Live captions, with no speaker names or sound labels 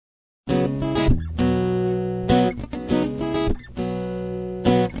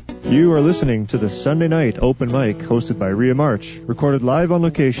You are listening to the Sunday Night Open Mic hosted by Rhea March, recorded live on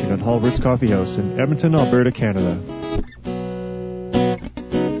location at Halbert's Coffee House in Edmonton, Alberta, Canada.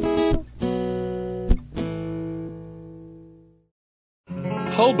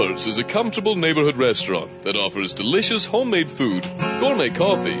 Halbert's is a comfortable neighborhood restaurant that offers delicious homemade food, gourmet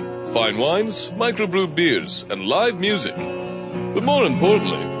coffee, fine wines, microbrewed beers, and live music. But more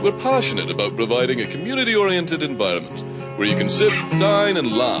importantly, we're passionate about providing a community-oriented environment where you can sit, dine,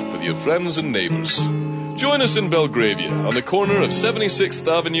 and laugh with your friends and neighbors. Join us in Belgravia on the corner of 76th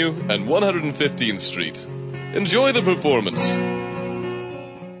Avenue and 115th Street. Enjoy the performance.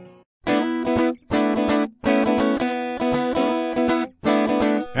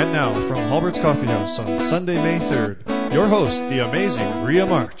 And now, from Halbert's Coffee House on Sunday, May 3rd, your host, the amazing Rhea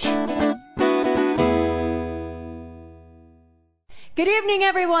March. Good evening,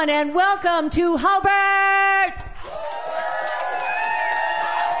 everyone, and welcome to Halbert's!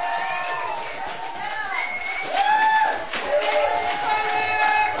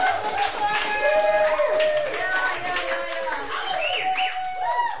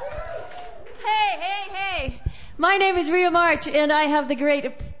 Hey. My name is Rhea March, and I have the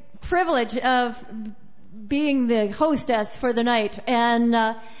great privilege of being the hostess for the night. And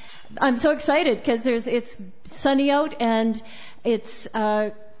I'm so excited because it's sunny out and it's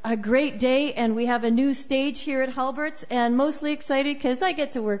a great day, and we have a new stage here at Halbert's, and mostly excited because I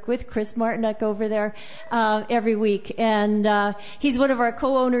get to work with Chris Martinuck over there every week, and he's one of our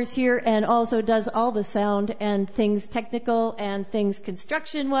co-owners here and also does all the sound and things technical and things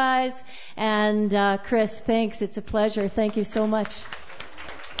construction-wise. And Chris, thanks. It's a pleasure. Thank you so much.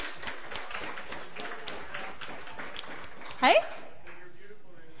 Hey?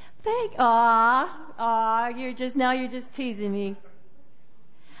 You're just teasing me.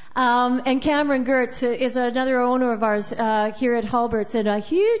 And Cameron Gertz is another owner of ours here at Halbert's and a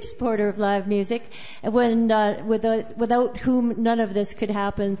huge supporter of live music, without whom none of this could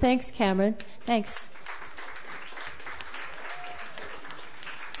happen. Thanks, Cameron. Thanks.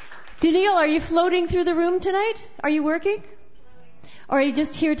 Daniil, are you floating through the room tonight? Are you working? Or are you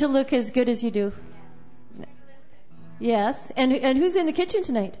just here to look as good as you do? Yes. And who's in the kitchen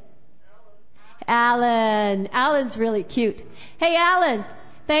tonight? Alan. Alan's really cute. Hey, Alan.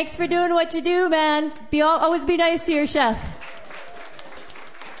 Thanks for doing what you do, man. Always be nice to your chef.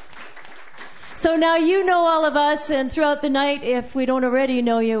 So now you know all of us, and throughout the night, if we don't already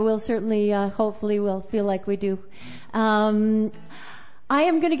know you, we'll certainly, hopefully, we'll feel like we do. I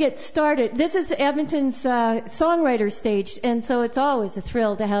am going to get started. This is Edmonton's songwriter stage, and so it's always a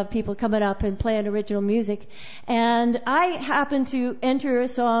thrill to have people coming up and playing original music. And I happen to enter a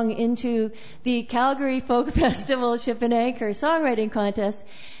song into the Calgary Folk Festival Ship and Anchor songwriting contest,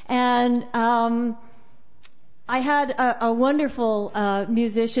 and I had a wonderful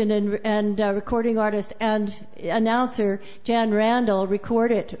musician and recording artist and announcer, Jan Randall,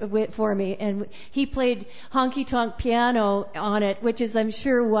 record it for me. And he played honky-tonk piano on it, which is, I'm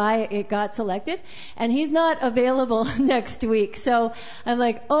sure, why it got selected. And he's not available next week. So I'm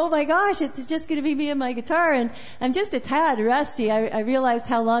like, oh my gosh, it's just going to be me and my guitar. And I'm just a tad rusty. I realized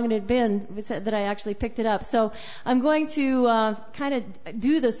how long it had been that I actually picked it up. So I'm going to kind of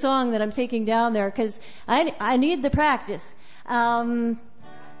do the song that I'm taking down there because I need the practice.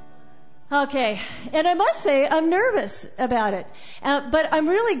 Okay. And I must say, I'm nervous about it. But I'm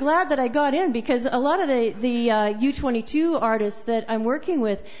really glad that I got in because a lot of the U22 artists that I'm working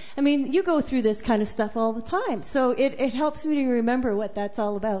with, I mean, you go through this kind of stuff all the time. So it helps me to remember what that's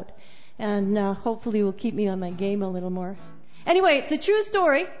all about. And hopefully will keep me on my game a little more. Anyway, it's a true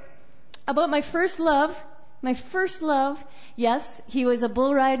story about my first love. My first love, yes, he was a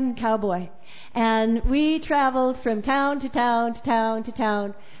bull riding cowboy. And we traveled from town to town to town to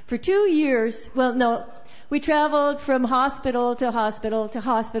town for 2 years. Well, no, we traveled from hospital to hospital to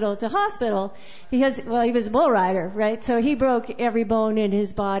hospital to hospital because, well, he was a bull rider, right? So he broke every bone in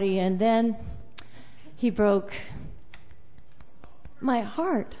his body, and then he broke my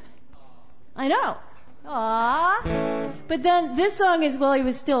heart. I know. Aww. But then this song is, well, he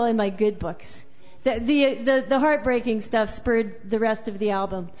was still in my good books. The heartbreaking stuff spurred the rest of the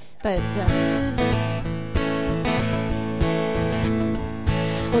album, but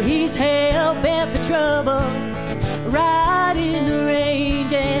well, he's hell-bent for trouble, right in the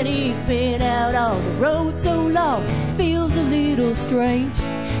range, and he's been out on the road so long, feels a little strange.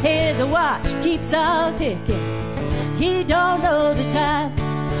 His watch keeps on ticking, he don't know the time.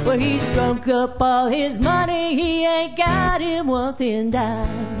 Well, he's drunk up all his money, he ain't got him one thin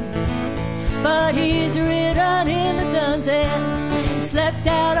dime. But he's ridden in the sunset, slept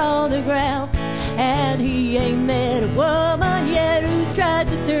out on the ground, And he ain't met a woman yet who's tried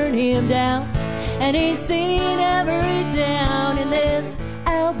to turn him down. And he's seen every town in this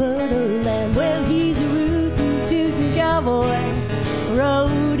Alberta land. Well, he's a rootin' tootin' cowboy,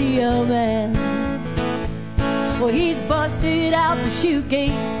 rodeo man. Well, he's busted out the shoe gate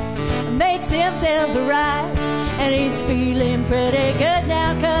and makes himself a ride. And he's feeling pretty good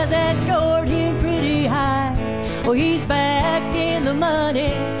now 'cause they scored him pretty high. Well, he's back in the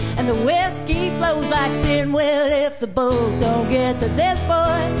money and the whiskey flows like sin. Well, if the bulls don't get to this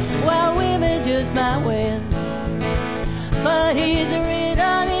boy, well, women just might win. But he's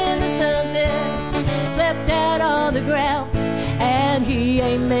ridden in the sunset, slept out on the ground, and he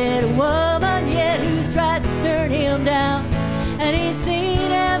ain't met a woman yet who's tried to turn him down. And he's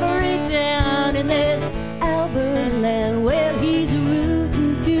seen every town in this Alberta land. Well, he's a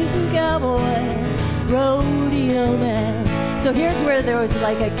rootin' tootin' cowboy, rodeo man. So here's where there was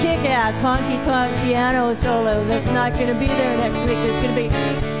like a kick-ass honky-tonk piano solo that's not going to be there next week. There's going to be...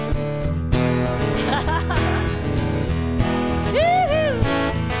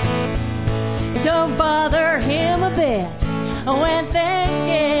 Don't bother him a bit when things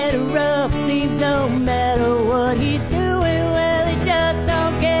get rough. Seems no matter what he's doing, well, he just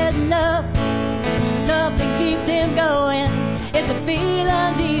don't get enough. Something keeps him going. It's a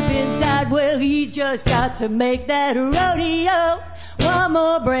feeling deep inside. Well, he's just got to make that rodeo one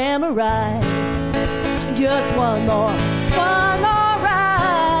more Brahma ride. Just one more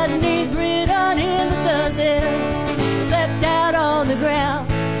ride. And he's ridden in the sunset, slept out on the ground.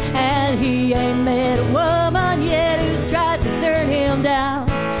 And he ain't met a woman yet who's tried to turn him down.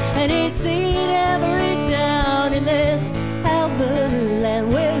 And he's seen every town in this Alberta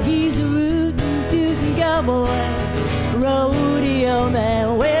land. Well, he's a rootin' tootin' cowboy, rodeo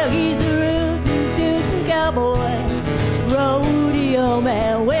man. Well, he's a rootin' tootin' cowboy, rodeo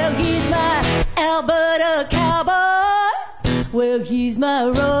man. Well, he's my Alberta cowboy. Well, he's my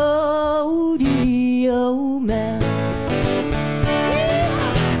rodeo man.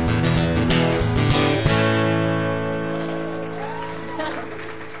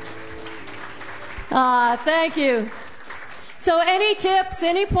 Thank you. So any tips,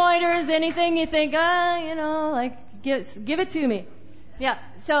 any pointers, anything you think, like, give it to me. Yeah.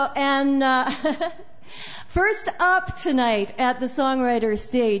 So, and first up tonight at the songwriter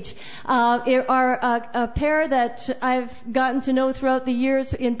stage are a pair that I've gotten to know throughout the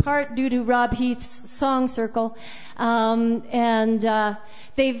years, in part due to Rob Heath's Song Circle. They're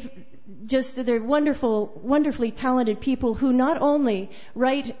wonderfully talented people who not only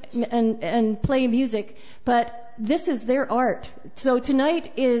write and play music, but this is their art. So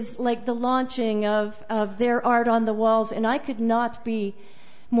tonight is like the launching of their art on the walls, and I could not be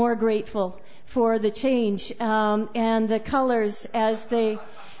more grateful for the change and the colors as they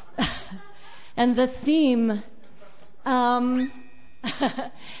and the theme.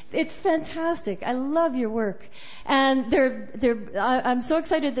 It's fantastic. I love your work, and I'm so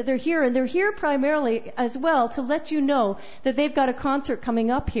excited that they're here, and they're here primarily as well to let you know that they've got a concert coming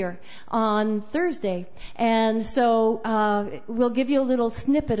up here on Thursday, and so we'll give you a little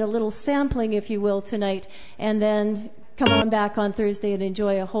snippet, a little sampling, if you will, tonight, and then come on back on Thursday and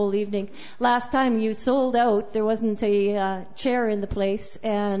enjoy a whole evening. Last time you sold out, there wasn't a chair in the place,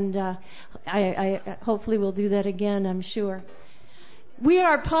 and I hopefully we'll do that again, I'm sure. We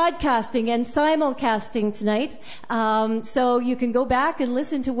are podcasting and simulcasting tonight, so you can go back and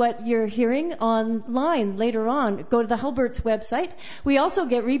listen to what you're hearing online later on. Go to the Halbert's website. We also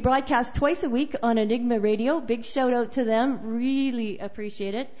get rebroadcast twice a week on Enigma Radio. Big shout out to them. Really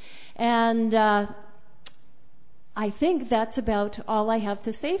appreciate it. And I think that's about all I have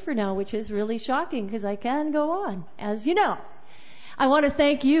to say for now, which is really shocking because I can go on, as you know. I want to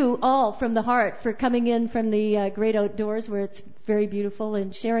thank you all from the heart for coming in from the great outdoors where it's very beautiful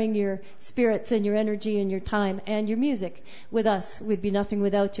and sharing your spirits and your energy and your time and your music with us. We'd be nothing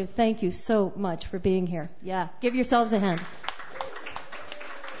without you. Thank you so much for being here. Yeah, give yourselves a hand.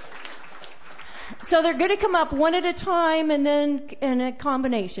 So they're going to come up one at a time and then in a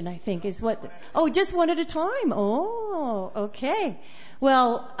combination, I think, is what... Oh, just one at a time. Oh, okay.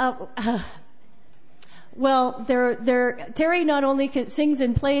 Well, Terry not only sings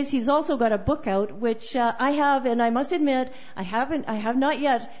and plays, he's also got a book out, which I have, and I must admit, I have not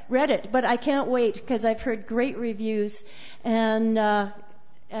yet read it, but I can't wait because I've heard great reviews, and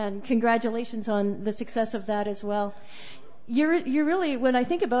congratulations on the success of that as well. You're really, when I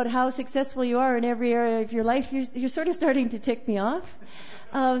think about how successful you are in every area of your life, you're sort of starting to tick me off,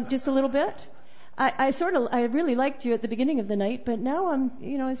 just a little bit. I really liked you at the beginning of the night, but now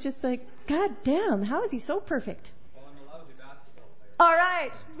it's just like, God damn, how is he so perfect? Well, I'm a lousy basketball player. All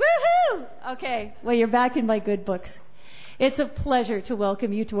right. Woohoo! Woo! Okay, well, you're back in my good books. It's a pleasure to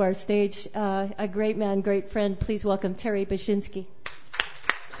welcome you to our stage. A great man, great friend. Please welcome Terry Bashinsky.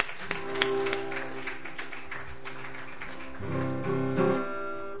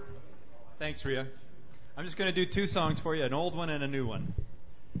 Thanks, Rhea. I'm just going to do 2 songs for you, an old one and a new one.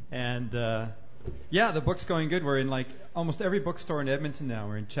 And yeah, the book's going good. We're in like almost every bookstore in Edmonton now.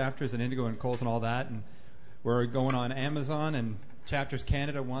 We're in Chapters and Indigo and Coles and all that. And we're going on Amazon, and Chapters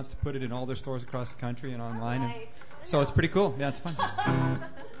Canada wants to put it in all their stores across the country and online. Right. And so it's pretty cool. Yeah, it's fun.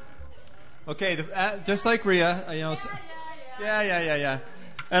 Okay, just like Rhea, you know. Yeah.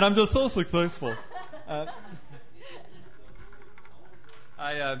 And I'm just so successful.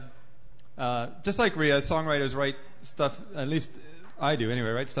 Just like Rhea, songwriters write stuff, at least I do anyway,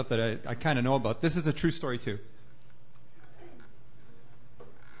 write stuff that I kind of know about. This is a true story too.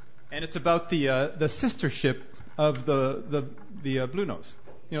 And it's about the sister ship of the Blue Nose.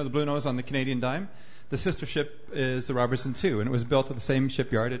 You know, the Blue Nose on the Canadian dime? The sister ship is the Robertson II, and it was built at the same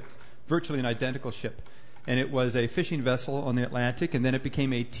shipyard. It's virtually an identical ship. And it was a fishing vessel on the Atlantic, and then it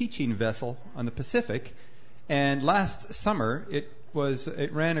became a teaching vessel on the Pacific. And last summer, it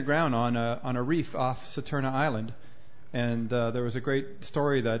ran aground on a reef off Saturna Island. And there was a great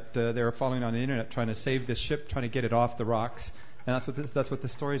story that they were following on the internet, trying to save this ship, trying to get it off the rocks. And that's what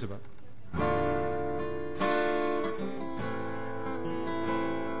this story is about.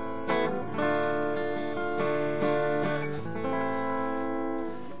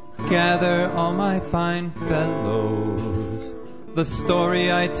 Gather all my fine fellows, the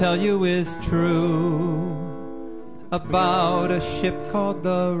story I tell you is true, about a ship called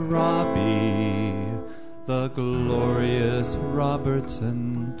the Robbie, the glorious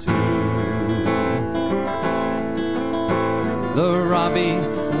Robertson II. The Robbie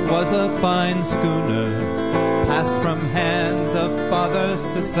was a fine schooner, passed from hands of fathers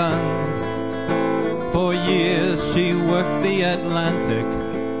to sons. For years she worked the Atlantic,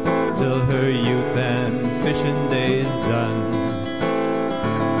 till her youth and fishing days done.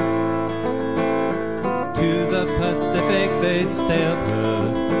 To the Pacific they sailed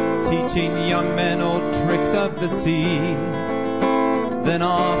her, teaching young men old tricks of the sea. Then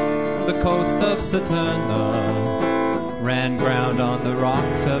off the coast of Saturna, ran ground on the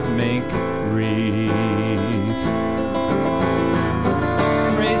rocks of Mink Reef.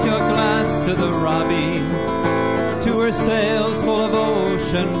 Raise your glass to the Robbie, to her sails full of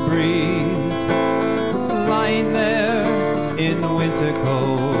ocean breeze, lying there in winter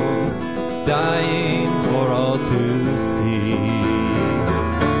cold, dying for all to see.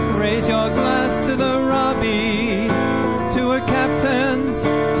 Raise your glass to the Robbie, to her captains,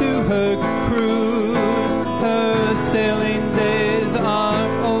 to her crews. Her sailing days are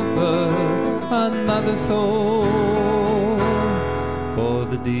over, another soul for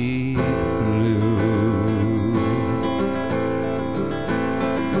the deep blue.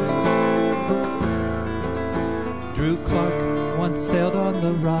 Drew Clark once sailed on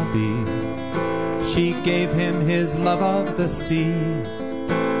the Robbie. She gave him his love of the sea.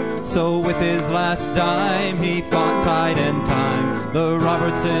 So with his last dime he fought tide and time. The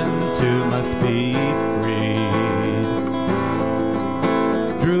Robertson too must be freed.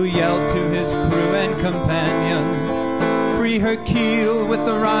 Drew yelled to his crew and companions, free her keel with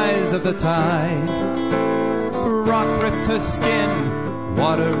the rise of the tide. Rock ripped her skin,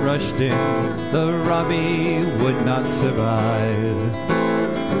 water rushed in, the Robbie would not survive.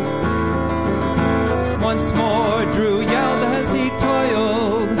 Once more Drew yelled as he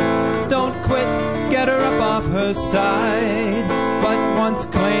toiled, don't quit, get her up off her side. But once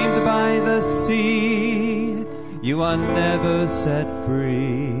claimed by the sea, you are never set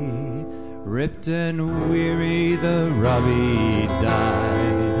free. Ripped and weary the Robbie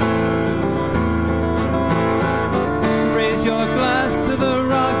died. Raise your glass to the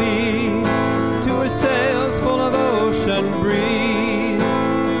Robbie, to her sails full of ocean breeze,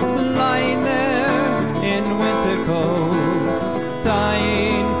 lying there in winter cold,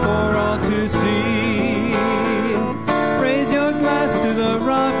 dying for all to see. Raise your glass to the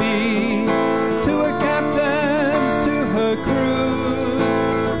Robbie, to her captains, to her crews.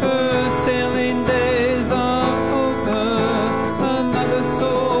 Her sailing days are over, another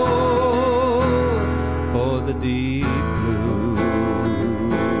soul for the deep blue.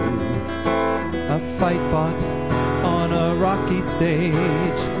 A fight fought on a rocky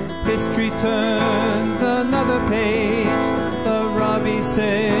stage, history turns another page. The Robbie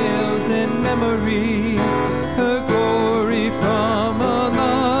sails in memory, her glory from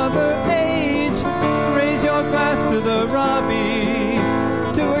another age. Raise your glass to the Robbie,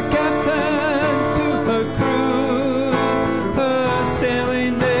 to her captains, to her crews. Her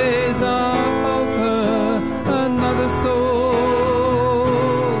sailing days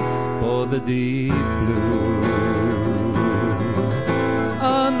deep blue.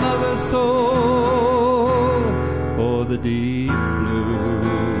 Another soul for the deep blue.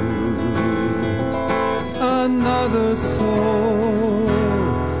 Another soul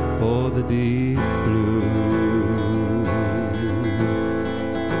for the deep blue.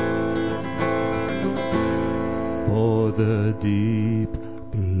 For the deep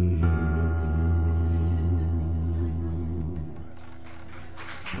blue.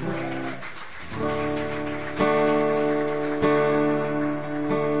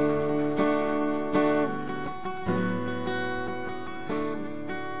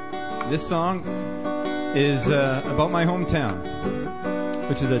 This song is about my hometown,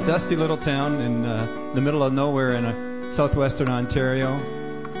 which is a dusty little town in the middle of nowhere in southwestern Ontario.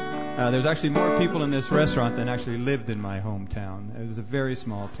 There's actually more people in this restaurant than actually lived in my hometown. It was a very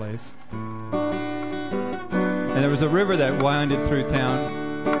small place. And there was a river that winded through town,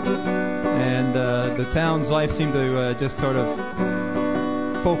 and the town's life seemed to just sort of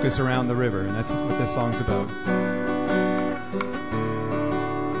focus around the river, and that's what this song's about.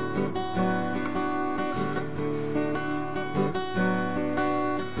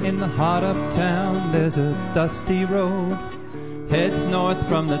 In the heart of town, there's a dusty road, heads north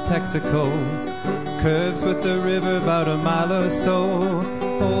from the Texaco, curves with the river about a mile or so,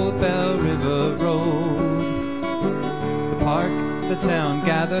 Old Bell River Road. The park, the town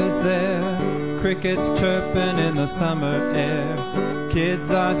gathers there, crickets chirping in the summer air,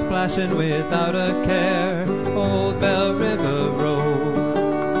 kids are splashing without a care, Old Bell River Road.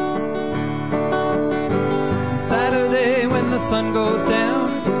 And Saturday when the sun goes down,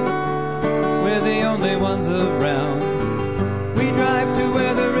 we're the only ones around. We drive to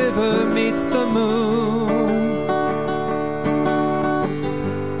where the river meets the moon,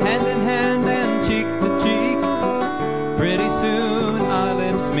 hand in hand and cheek to cheek. Pretty soon our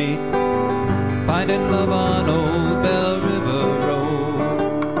lips meet, finding love on Old Bell River Road.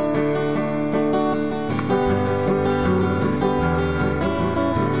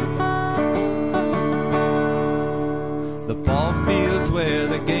 The ball fields where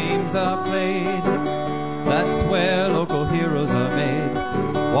the games are played, that's where local heroes are made.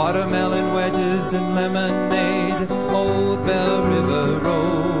 Watermelon wedges and lemonade, Old Bell River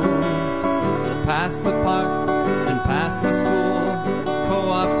Road. Past the park and past the school,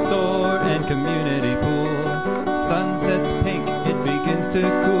 co-op store and community pool. Sun sets pink, it begins to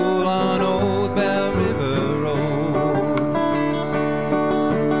cool on Old Bell River Road.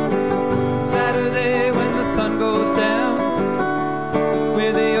 Saturday when the sun goes down,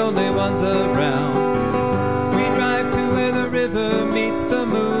 we're the only ones around. River meets the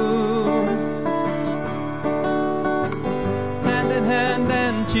moon, hand in hand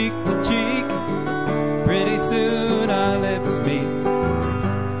and cheek to cheek. Pretty soon our lips meet,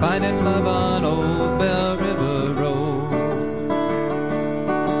 finding love on Old Bell River Road.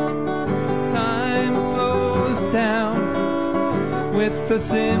 Time slows down with a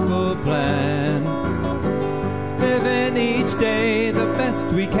simple plan, living each day the best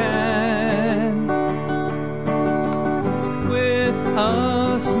we can.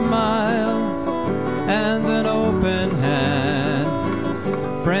 A smile and an open hand,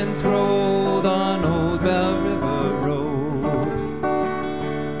 friends grow old on Old Bell River Road.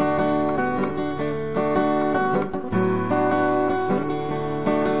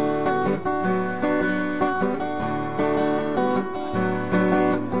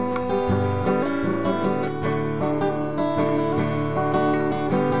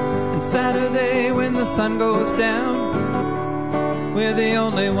 And Saturday when the sun goes down, we're the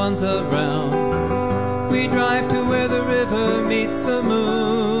only ones around. We drive to where the river meets the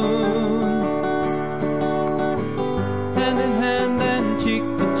moon, hand in hand and cheek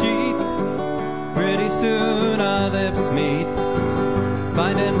to cheek. Pretty soon our lips meet,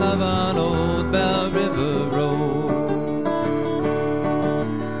 finding love on Old Bell River Road.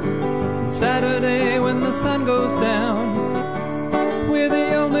 And Saturday when the sun goes down, we're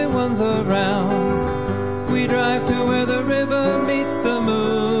the only ones around. We drive to where the river meets the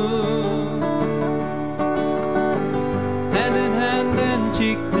moon, hand in hand and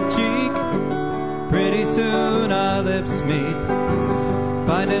cheek to cheek. Pretty soon our lips meet,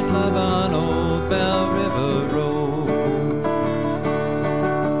 finding love on Old Bell River Road.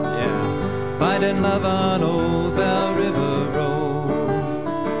 Yeah, finding love on Old Bell River Road.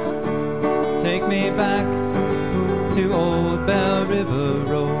 Take me back to Old Bell River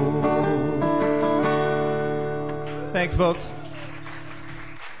Road. Thanks, folks.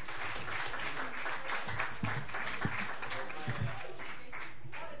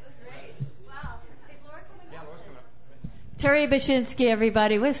 Terry Bashinsky,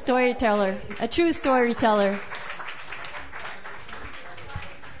 everybody, with storyteller, a true storyteller.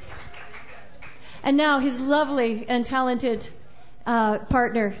 And now his lovely and talented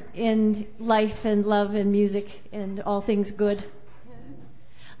partner in life and love and music and all things good.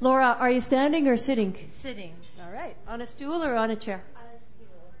 Laura, are you standing or sitting? Sitting. All right. On a stool or on a chair? On a stool.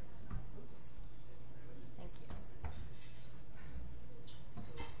 Thank you.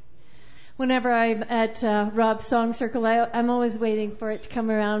 Whenever I'm at Rob's Song Circle, I'm always waiting for it to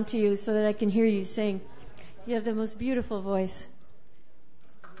come around to you so that I can hear you sing. You have the most beautiful voice.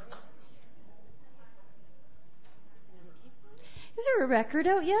 Is there a record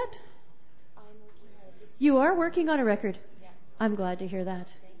out yet? You are working on a record? Yeah. I'm glad to hear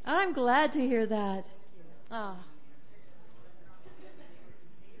that. I'm glad to hear that. Ah.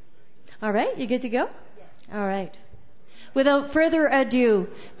 All right, you good to go? Yes. All right. Without further ado,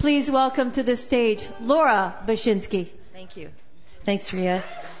 please welcome to the stage Laura Bashinsky. Thank you. Thanks, Rhea.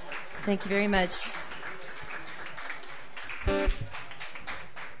 Thank you very much.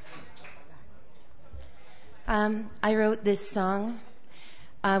 I wrote this song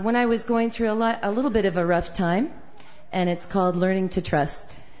when I was going through a little bit of a rough time, and it's called Learning to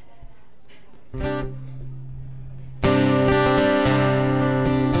Trust.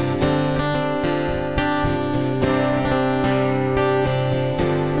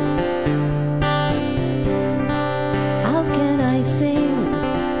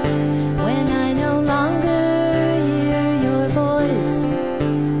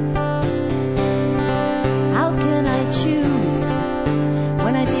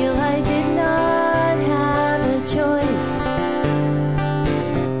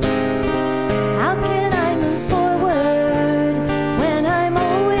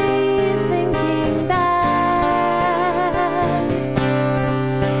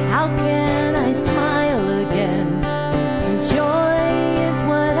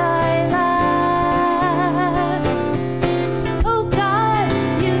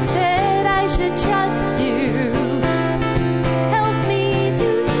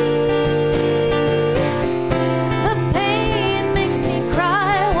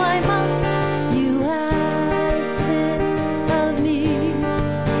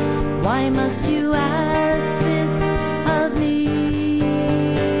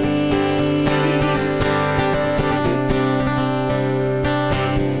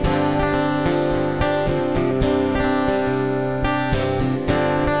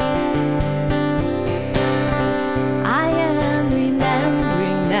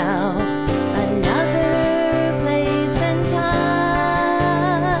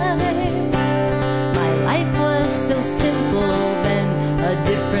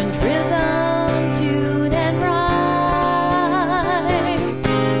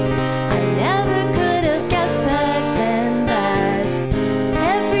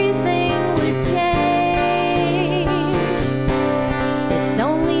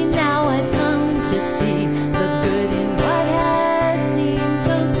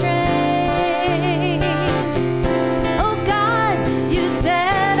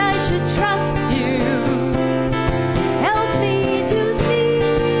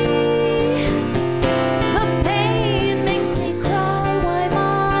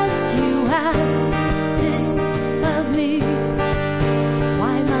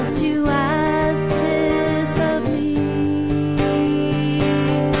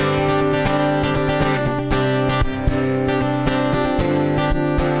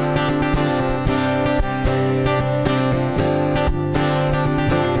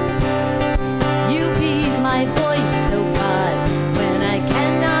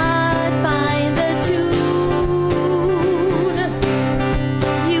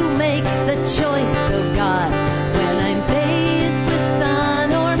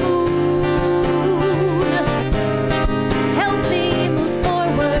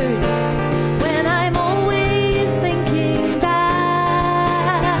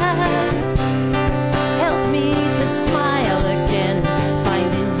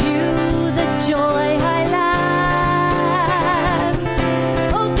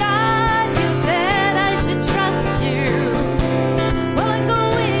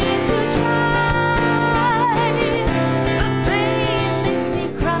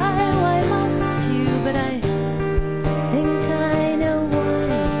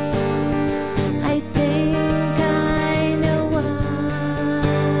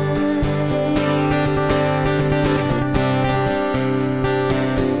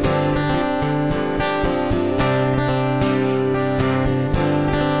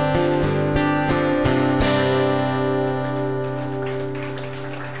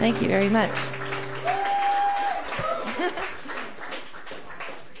 Thank you very much.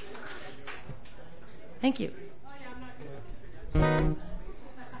 Thank you.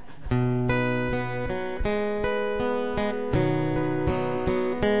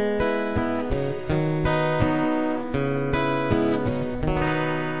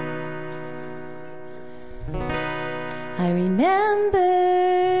 I remember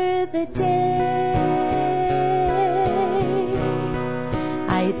the day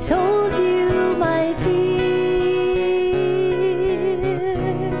I told you my fears,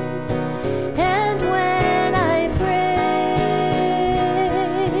 and when I prayed,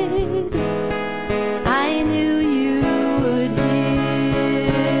 I knew you would hear.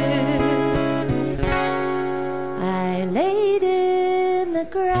 I laid in the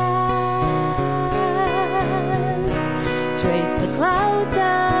grass, trace the clouds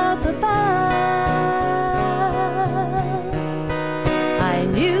up above. I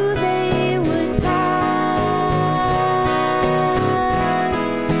knew they would pass.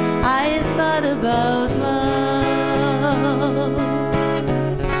 I thought about love,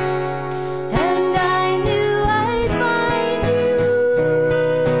 and I knew I'd find you,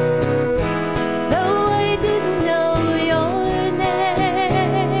 though I didn't know your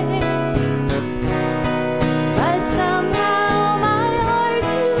name. But somehow my heart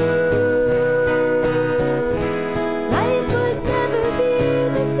knew life would never be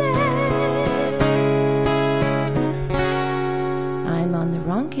the same. I'm on the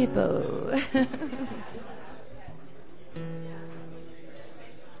wrong capo.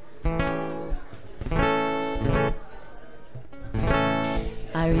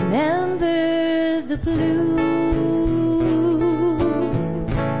 I remember the blue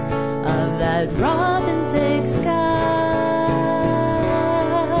of that robin's egg sky.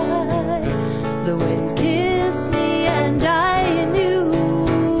 The wind kissed me and I knew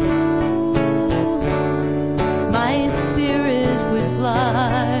my spirit would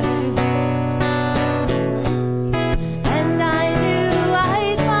fly. And I knew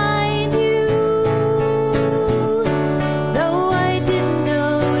I'd find you, though I didn't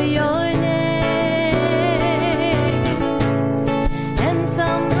know your name. And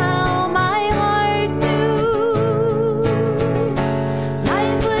somehow my heart knew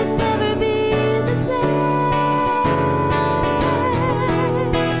life would never be the same.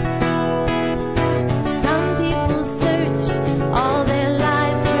 Some people search all their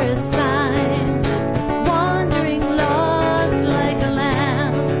lives for a sign, wandering lost like a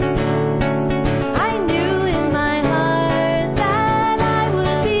lamb. I knew in my heart that I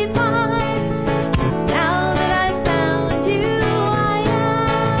would be fine. Now that I've found you, I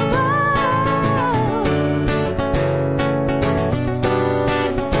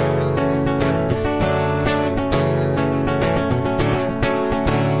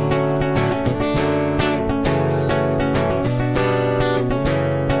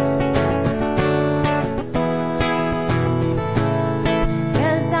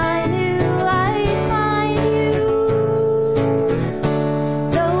Yes, I knew I'd find you,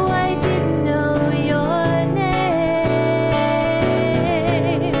 though I didn't know your name.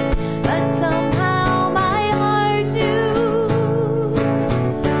 But somehow my heart knew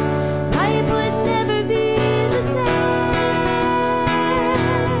life would never be the same.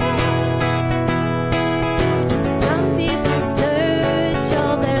 Some people search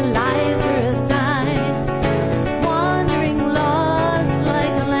all their lives for a sign, wandering lost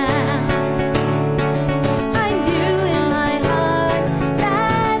like a lamb. I knew in my heart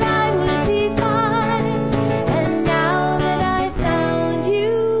that I would be fine, and now that I've found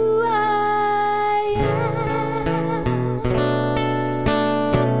you, I am.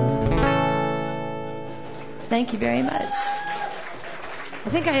 Thank you very much. I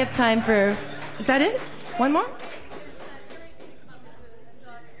think I have time for, is that it? One more?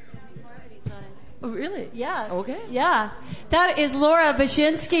 Oh, really? Yeah. Okay. Yeah. That is Laura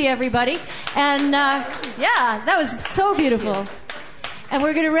Bashinsky, everybody. And, yeah, that was so beautiful. And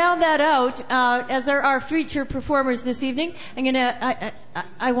we're going to round that out as our feature performers this evening. I'm going to.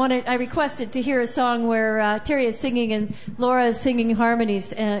 I requested to hear a song where Terry is singing and Laura is singing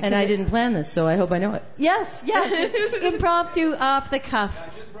harmonies. And I didn't plan this, so I hope I know it. Yes, it's impromptu, off the cuff. I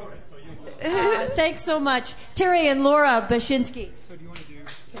just wrote it, so you Thanks so much, Terry and Laura Bashinsky. So do you want to do?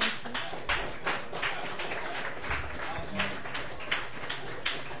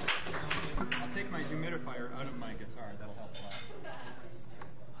 I'll take my humidifier out of my guitar. That'll help a lot.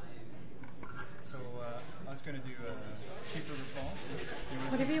 So I was going to do Cheaper Recall.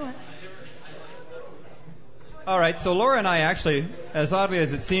 Whatever you want. All right, so Laura and I actually, as oddly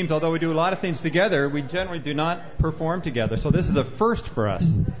as it seems, although we do a lot of things together, we generally do not perform together. So this is a first for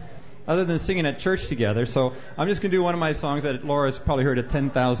us. other than singing at church together. So I'm just going to do one of my songs that Laura's probably heard it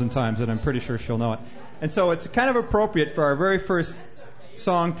 10,000 times, and I'm pretty sure she'll know it. And so it's kind of appropriate for our very first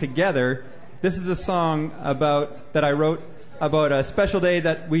song together. This is a song that I wrote about a special day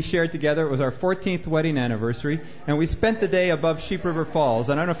that we shared together. It was our 14th wedding anniversary, and we spent the day above Sheep River Falls.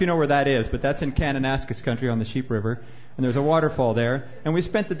 And I don't know if you know where that is, but that's in Kananaskis country on the Sheep River, and there's a waterfall there. And we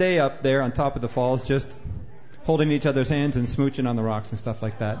spent the day up there on top of the falls just holding each other's hands and smooching on the rocks and stuff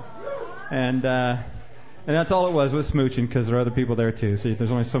like that. And that's all it was smooching, because there are other people there too. So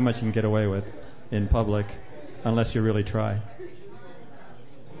there's only so much you can get away with in public unless you really try.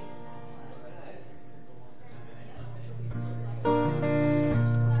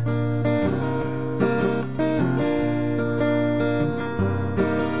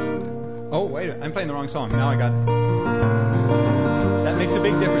 Oh, wait, I'm playing the wrong song. Now I got it. That makes a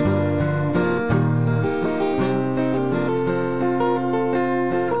big difference.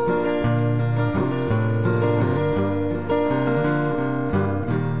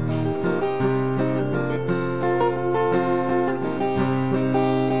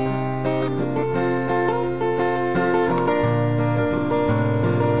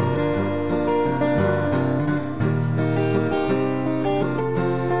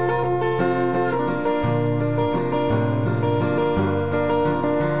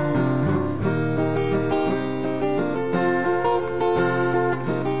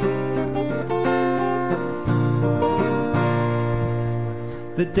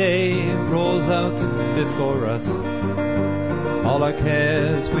 The day rolls out before us, all our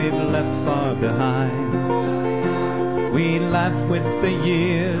cares we've left far behind. We laugh with the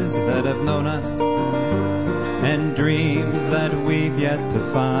years that have known us, and dreams that we've yet to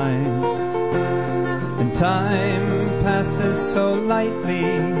find. And time passes so lightly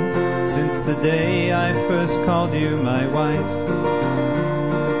since the day I first called you my wife.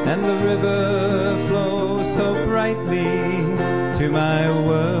 And the river flows so brightly to my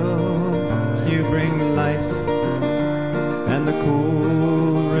world, you bring life, and the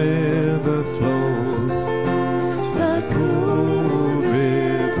cool river flows. The cool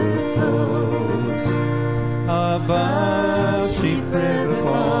river flows above Sheep River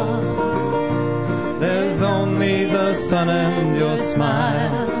Falls. There's only the sun and your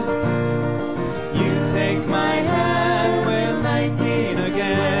smile. You take my hand, we're 19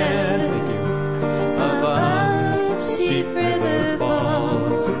 again. Thank you. Above Sheep River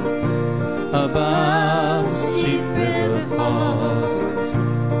Falls, above Sheep River Falls.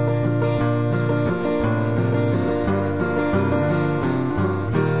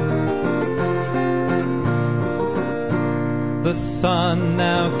 The sun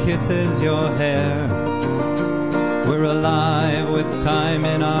now kisses your hair. We're alive with time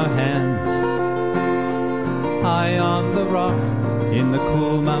in our hands, high on the rock in the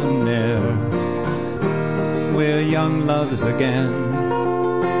cool mountain air. We're young loves again,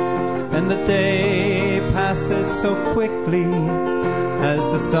 and the day passes so quickly as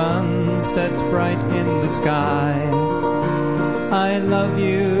the sun sets bright in the sky. I love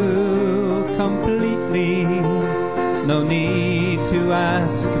you completely, no need to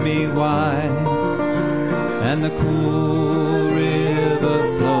ask me why. And the cool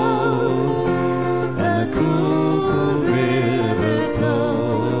river flows, and the cool river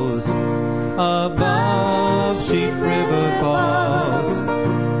flows above Sheep River Falls.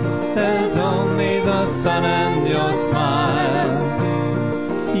 There's only the sun and your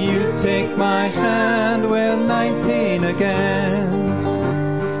smile. You take my hand, we're 19 again.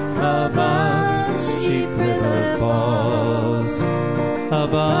 Above Sheep River Falls,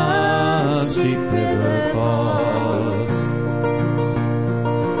 above Sheep River Falls.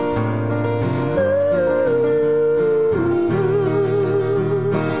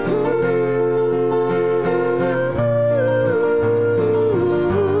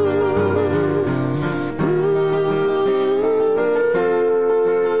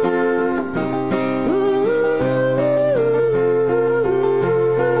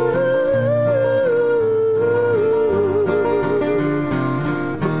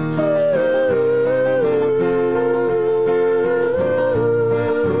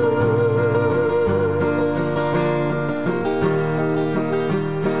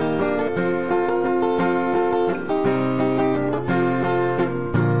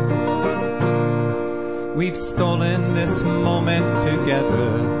 We've stolen this moment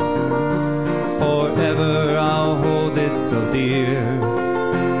together. Forever I'll hold it so dear.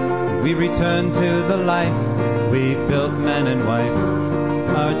 We return to the life we built, man and wife,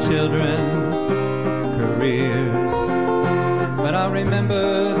 our children, careers. But I'll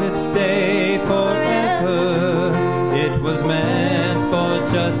remember this day forever. It was meant for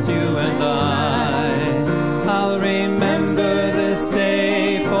just you and I. I'll remember this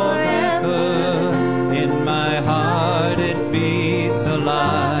day forever. In my heart it beats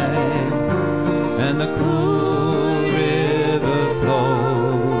alive, and the cool river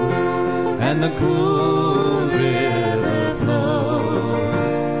flows, and the cool river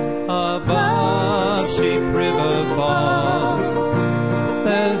flows above Sheep River Falls.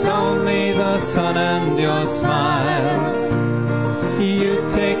 There's only the sun and your smile. You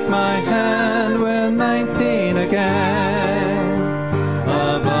take my hand, we're 19 again.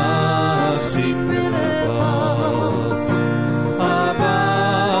 Above Sheep River Falls,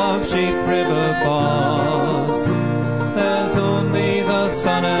 above Sheep River Falls. There's only the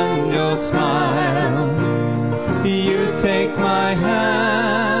sun and your smile. You take my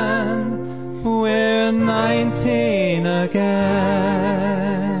hand, we're 19 again.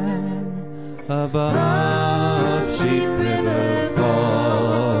 Above Sheep River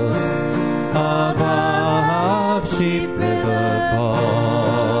Falls, above Sheep River Falls.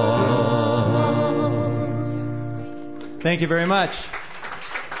 Thank you very much.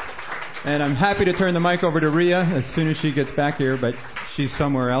 And I'm happy to turn the mic over to Rhea as soon as she gets back here, but she's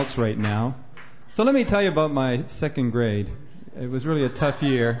somewhere else right now. So let me tell you about my second grade. It was really a tough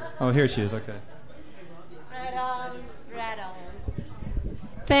year. Oh, here she is. Okay. Right on, right on.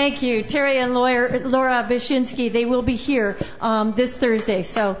 Thank you, Terry and Laura Bashinsky. They will be here this Thursday.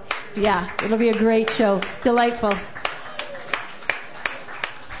 So, yeah, it'll be a great show. Delightful.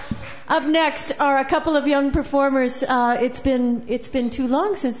 Up next are a couple of young performers. It's been too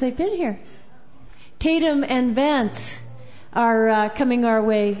long since they've been here. Tatum and Vance are coming our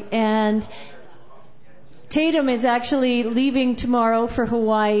way, and Tatum is actually leaving tomorrow for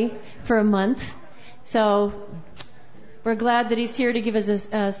Hawaii for a month. So we're glad that he's here to give us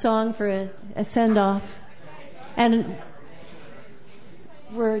a song for a send-off. And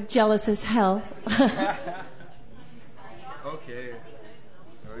we're jealous as hell. Okay.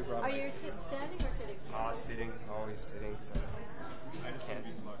 Sorry, Rob. Are you standing or sitting? Sitting. Always sitting. So I can't.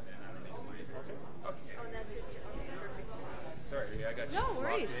 Okay. Oh, that's his job. Perfect. Sorry, I got you. No locked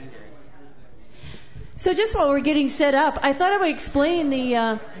worries. in here. So just while we're getting set up, I thought I would explain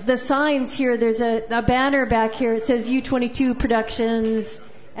the signs here. There's a banner back here. It says U22 Productions,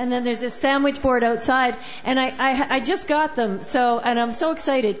 and then there's a sandwich board outside. And I just got them, and I'm so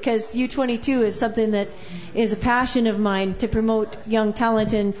excited because U22 is something that is a passion of mine, to promote young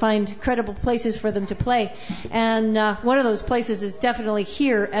talent and find credible places for them to play. And one of those places is definitely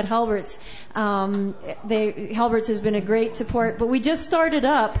here at Halbert's. Halbert's has been a great support, but we just started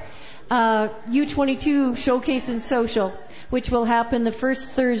up U22 Showcase and Social, which will happen the first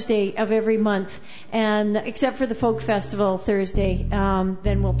Thursday of every month, and except for the Folk Festival Thursday,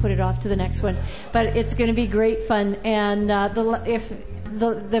 then we'll put it off to the next one. But it's going to be great fun, and if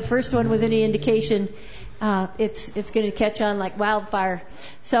the first one was any indication, it's going to catch on like wildfire.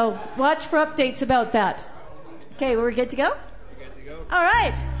 So watch for updates about that. Okay, we're good to go? We're good to go. All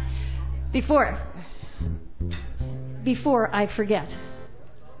right. Before I forget.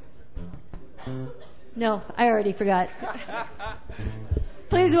 No, I already forgot.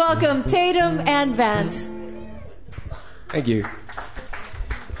 Please welcome Tatum and Vance. Thank you.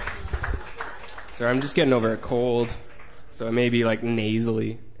 Sorry, I'm just getting over a cold, so it may be like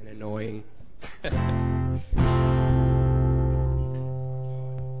nasally and annoying.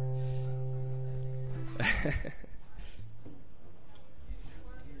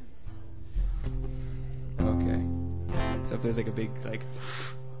 Okay. So if there's like a big like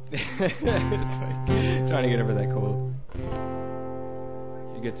it's like trying to get over that cold.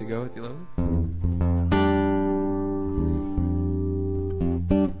 You good to go with your level?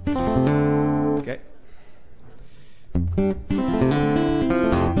 Okay.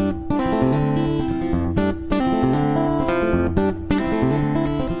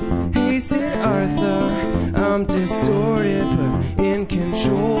 Hey, Sid Arthur, I'm distorted but in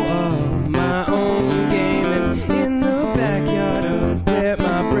control of my own game, and in the backyard of where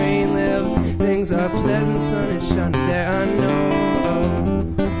my brain lives, things are pleasant, sun is shining there, I know.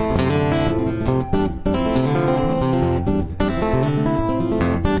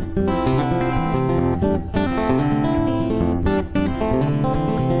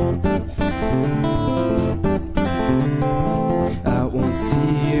 I won't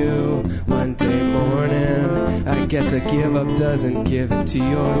see you Monday morning. I guess a give up doesn't give into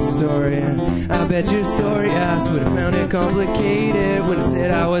your story. I bet your sorry ass would have found it complicated when it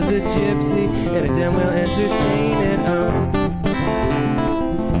said I was a gypsy and it damn well entertain it.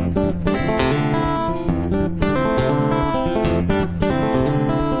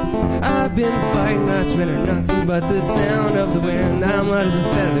 I've been fighting last winter, nothing but the sound of the wind. I'm light as a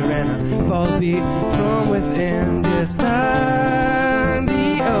feather and I fall a beat from within, just like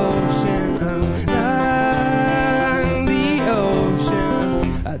the ocean, like the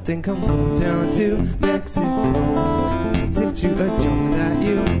ocean. I think I'm going down to Mexico, sift through a jungle that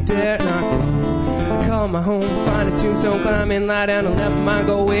you dare not go. Call my home, find a tombstone, climb in, lie down and let my mind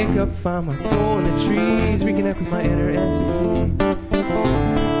go. Wake up, find my soul in the trees, reconnect with my inner entity.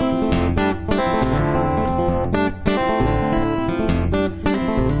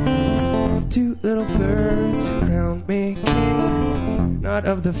 Two little birds crown me king, not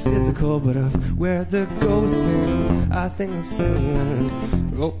of the physical, but of where the ghosts sing. I think I'm still.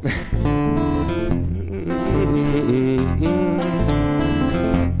 Oh.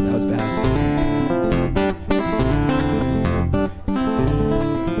 That was bad.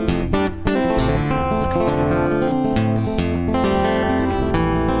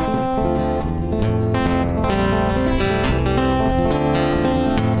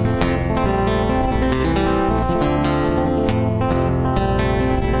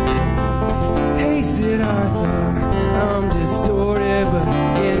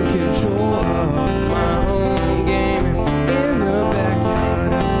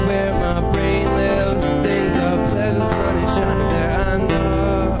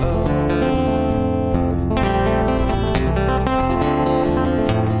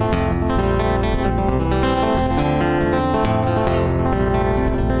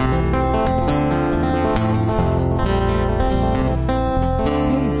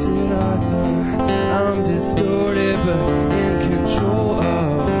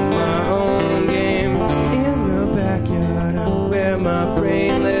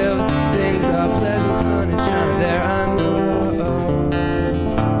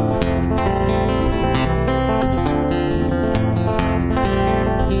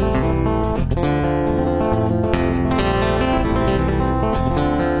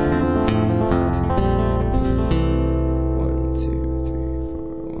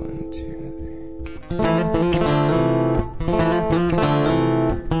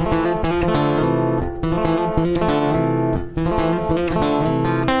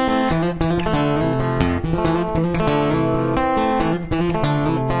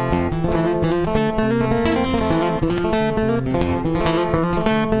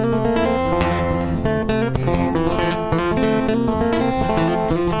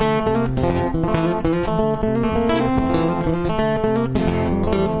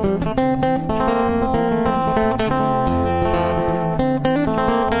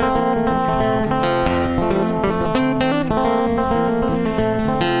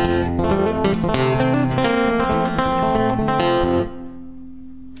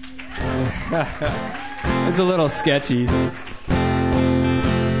 It's a little sketchy,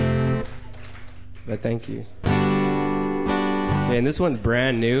 but thank you. Okay, and this one's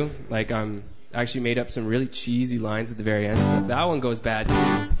brand new. Like, actually made up some really cheesy lines at the very end. So if that one goes bad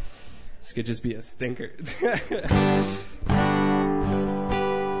too, this could just be a stinker.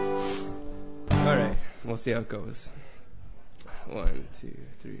 All right, we'll see how it goes. 1, 2,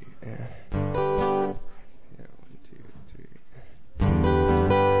 3. Yeah, 1, 2, 3.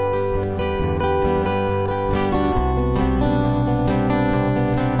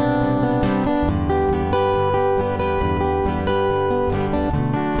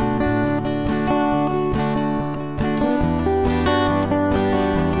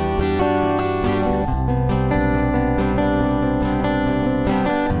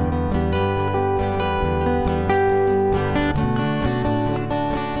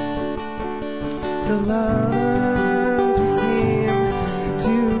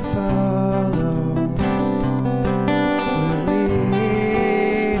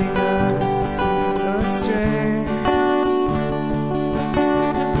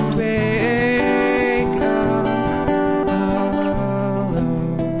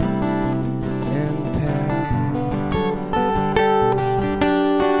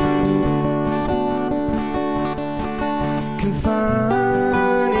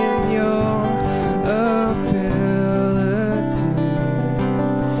 Confined in your ability.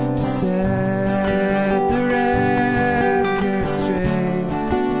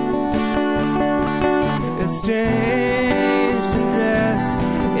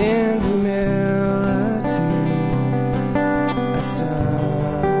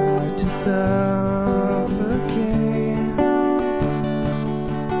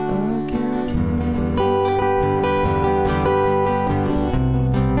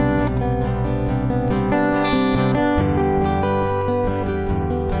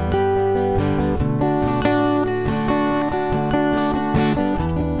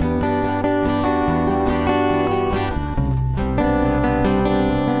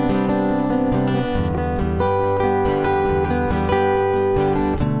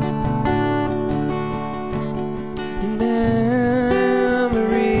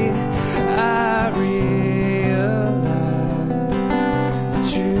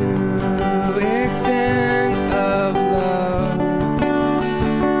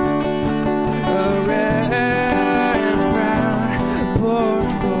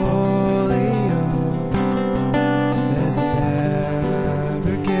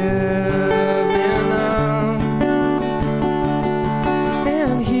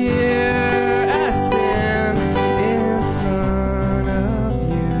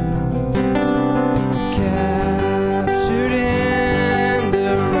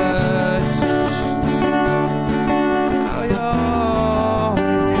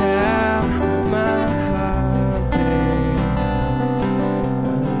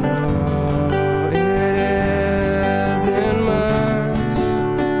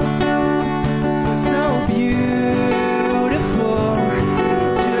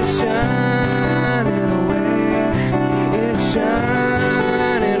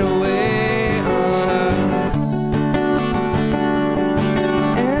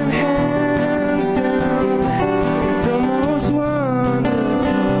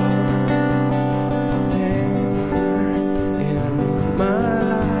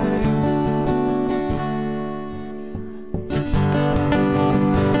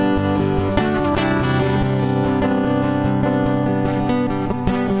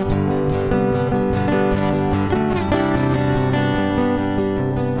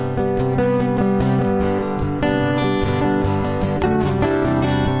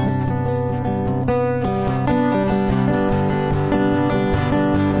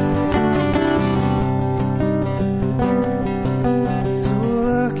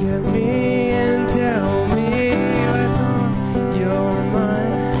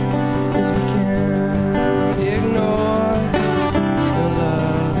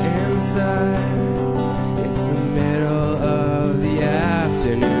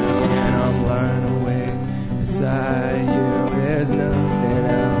 nothing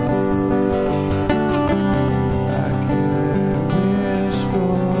else I could wish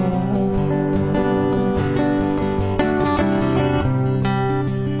for.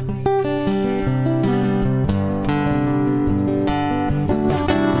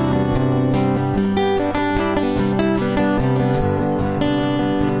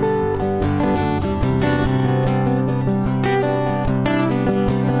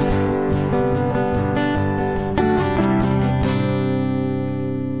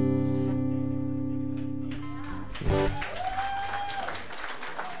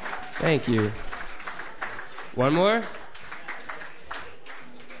 Thank you. One more?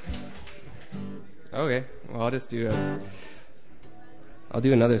 Okay. Well, I'll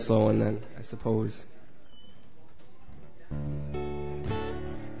do another slow one then, I suppose.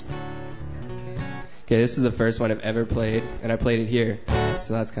 Okay, this is the first one I've ever played, and I played it here,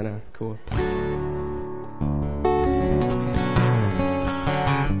 so that's kind of cool.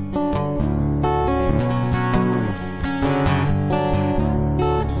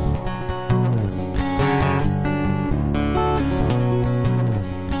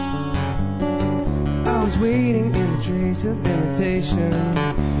 Waiting in the trace of imitation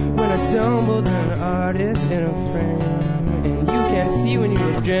when I stumbled on an artist in a frame. And you can't see when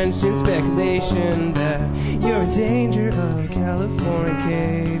you're drenched in speculation that you're in danger of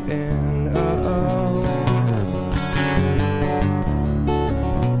Californicating.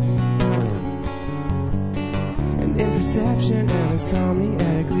 And imperception and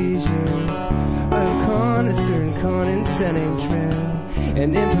insomniac leisures are a connoisseur and condescending trail.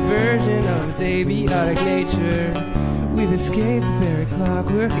 And in perversion of its abiotic nature, we've escaped the very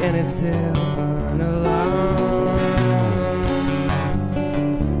clockwork and its tail unalarmed.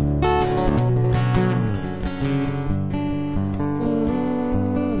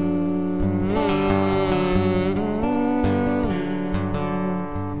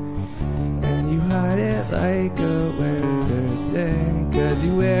 And you hide it like a winter's day, 'cause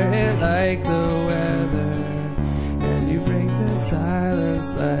you wear it like the weather. And you break the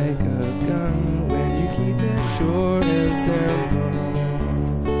silence like a gun when you keep it short and simple.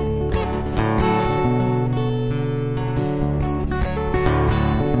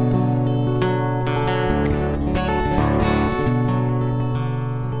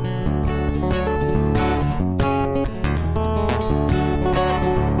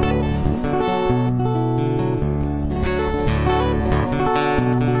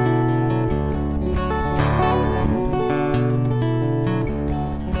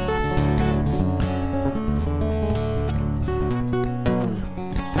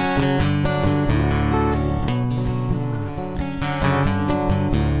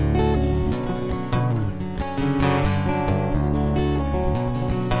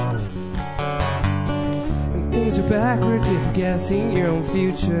 Backwards if you're guessing your own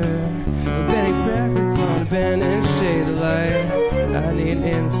future. Bending backwards on the bend and shade of light. I need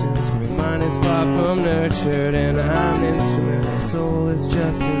instance where mine is far from nurtured, and I'm an instrument of soul is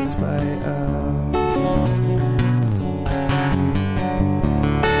just in spite of.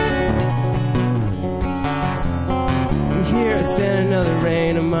 And here I stand another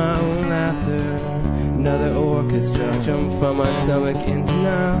rain of my own laughter. Another orchestra jump from my stomach into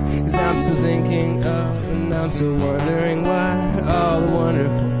now. 'Cause I'm still thinking of, and I'm still wondering why all the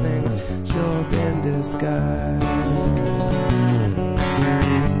wonderful things show up in disguise.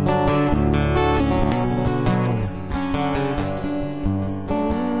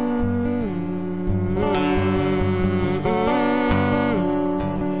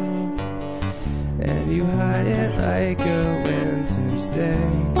 And you hide it like a winter's day,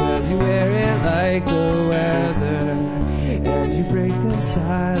 'cause you wear it like the weather. And you break the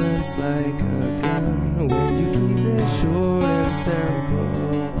silence like a gun when you keep it short and simple.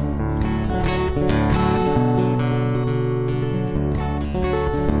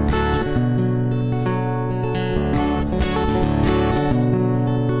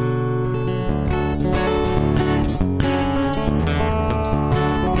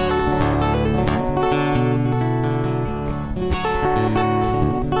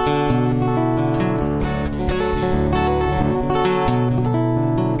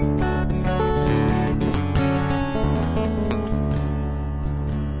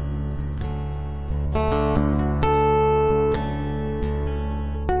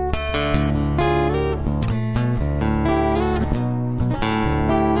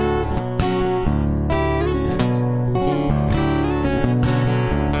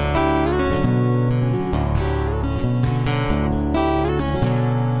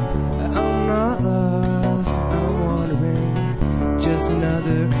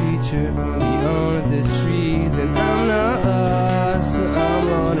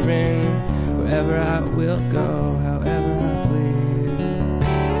 I will go however I please.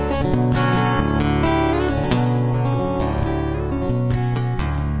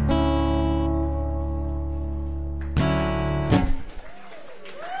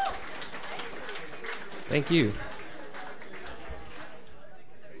 Thank you.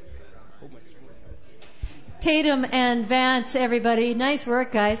 Tatum and Vance, everybody. Nice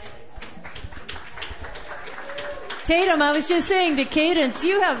work, guys. Tatum, I was just saying to Cadence,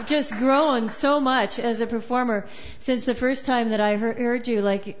 you have just grown so much as a performer since the first time that I heard you.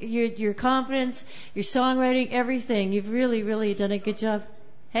 Like your confidence, your songwriting, everything. You've really, really done a good job.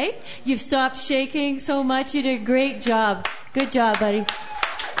 Hey, you've stopped shaking so much. You did a great job. Good job, buddy.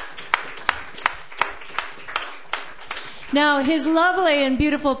 Now, his lovely and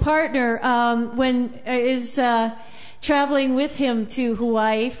beautiful partner is traveling with him to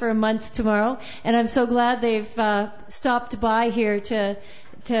Hawaii for a month tomorrow, and I'm so glad they've stopped by here to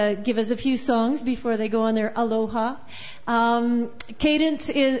give us a few songs before they go on their aloha.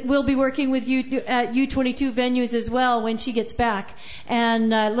 Cadence will be working with you at U22 venues as well when she gets back,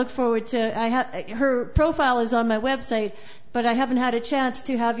 and look forward to. Her profile is on my website. But I haven't had a chance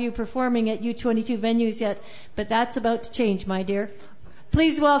to have you performing at U22 venues yet. But that's about to change, my dear.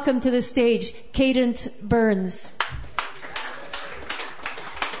 Please welcome to the stage, Cadence Burns.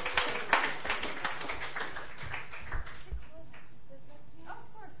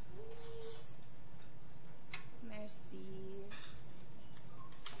 Merci.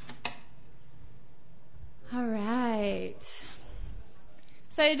 All right.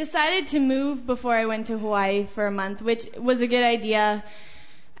 So I decided to move before I went to Hawaii for a month, which was a good idea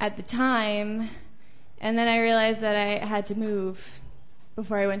at the time. And then I realized that I had to move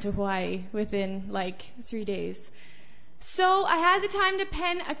before I went to Hawaii within like 3 days. So I had the time to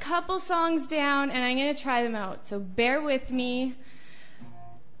pen a couple songs down, and I'm going to try them out. So bear with me.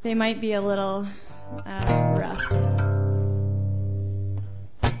 They might be a little rough.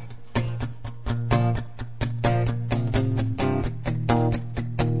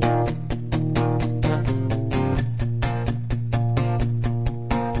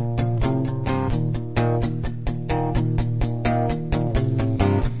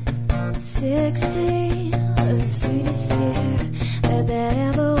 16 was the sweetest year that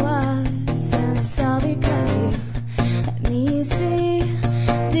ever was, and it's all because you let me see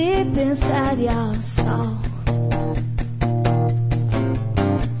deep inside your soul.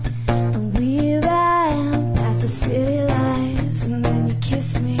 And we ran past the city lights, and then you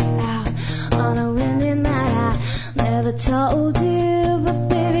kissed me out on a windy night. I never told you, but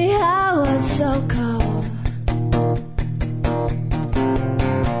baby, I was so cold.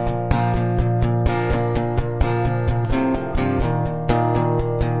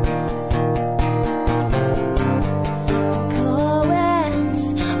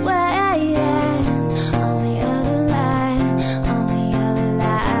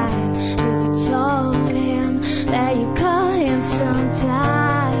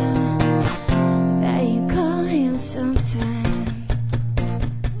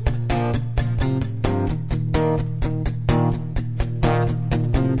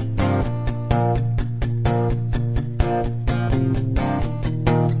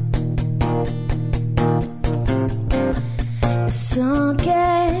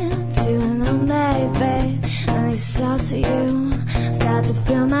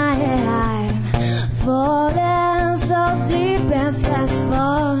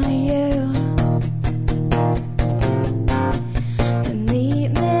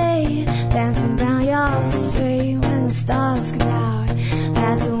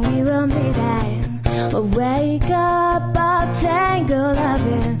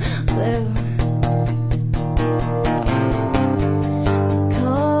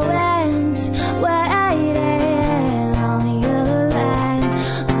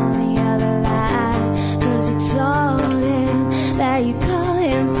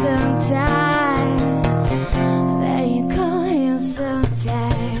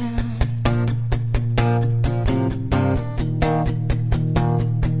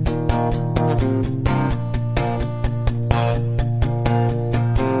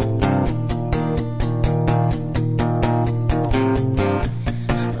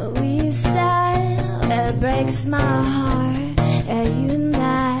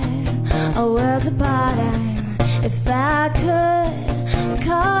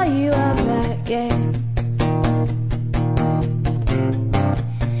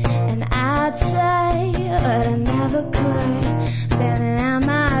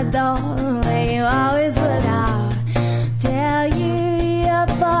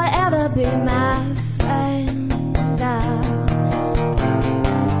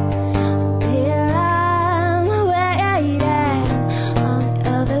 Here I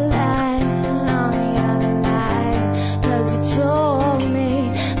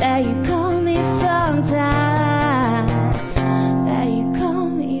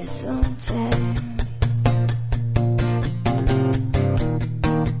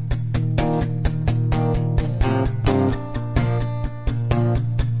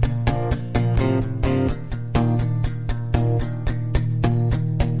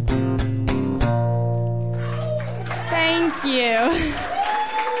Thank you.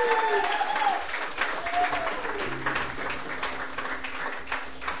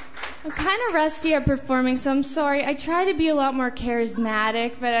 I'm kind of rusty at performing, so I'm sorry. I try to be a lot more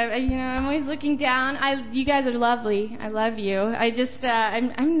charismatic, but I'm always looking down. You guys are lovely. I love you.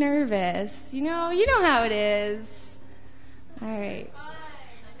 I'm nervous. You know how it is. All right.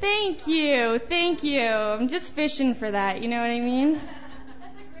 Thank you. I'm just fishing for that. You know what I mean? That's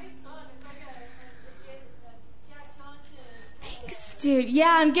a great song. It's like a legit Jack Johnson. Thanks, dude.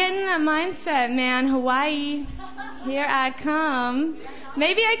 Yeah, I'm getting that mindset, man. Hawaii, here I come.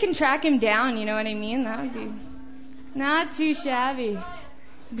 Maybe I can track him down, you know what I mean? That would be not too shabby.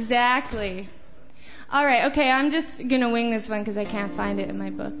 Exactly. All right, okay, I'm just going to wing this one because I can't find it in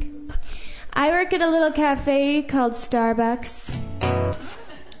my book. I work at a little cafe called Starbucks.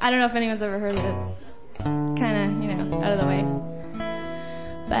 I don't know if anyone's ever heard of it. Kind of, out of the way.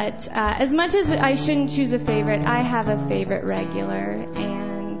 But as much as I shouldn't choose a favorite, I have a favorite regular,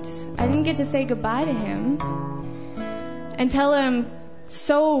 and I didn't get to say goodbye to him and tell him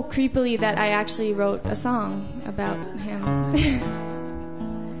so creepily that I actually wrote a song about him. So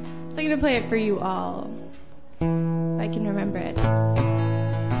I'm going to play it for you all, if I can remember it.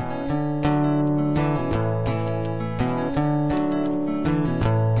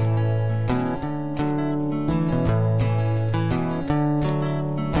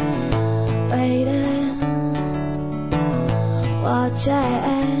 Waiting,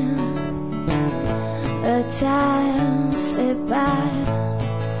 watching the time slip by.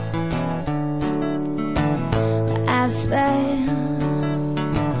 I've spent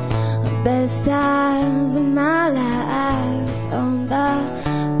the best times of my life on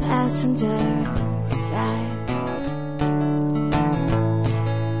the passenger side.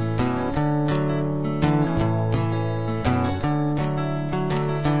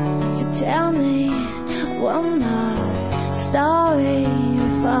 So tell me one more story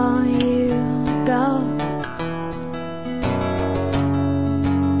before you go.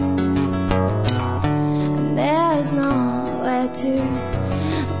 There's nowhere to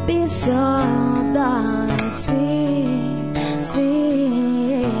be so darn sweet,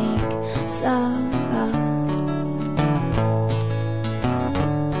 slow.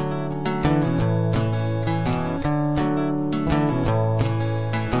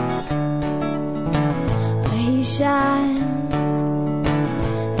 He shines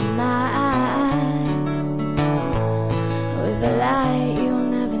in my eyes with a light you'll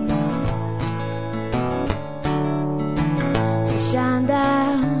never know. Shine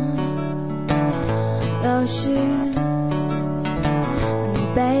down those shoes,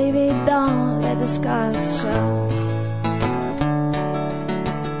 and baby, don't let the scars show.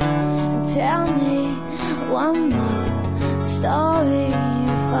 And tell me one more story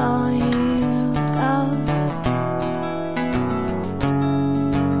before you go.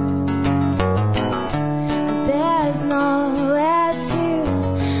 And there's nowhere to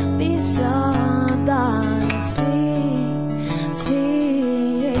be so darn sweet,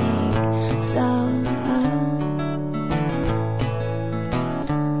 slow.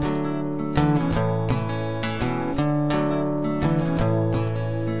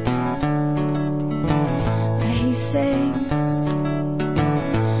 He sings,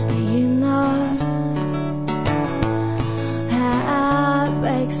 how it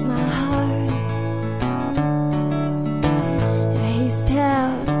breaks my heart. He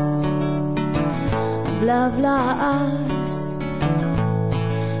tells of love lost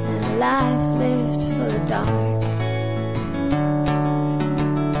and a life lived for the dark.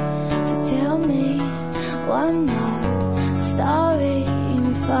 So tell me one more story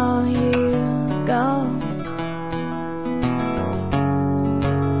before you go.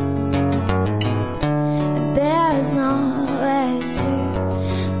 And there's nowhere to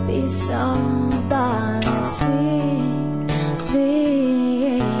be so darn sweet,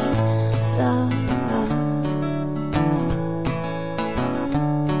 slow.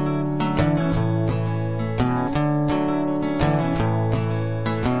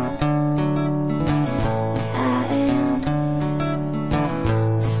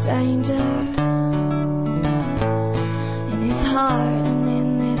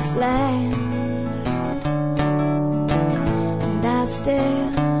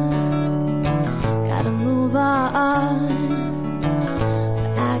 Still gotta move on,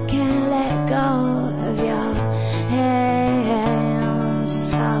 but I can't let go of your hands.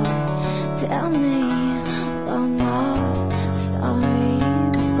 So tell me one more story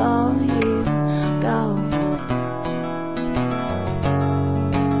before you go.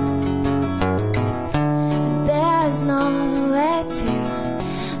 And there's nowhere to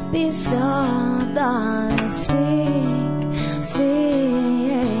be so darn sweet,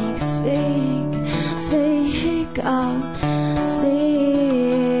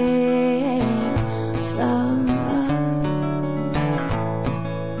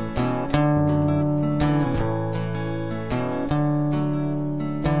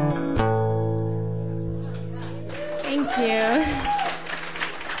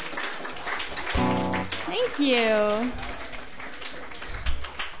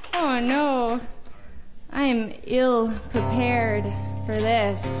 Oh no, I am ill prepared for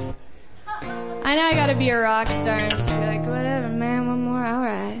this. I know I gotta be a rock star and just be like, whatever, man, one more,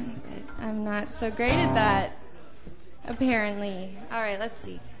 alright. But I'm not so great at that, apparently. Alright, let's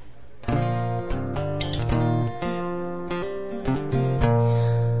see.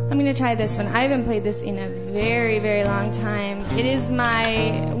 I'm gonna try this one. I haven't played this in a very, very long time. It is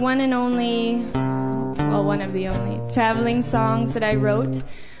my one and only, well, one of the only traveling songs that I wrote.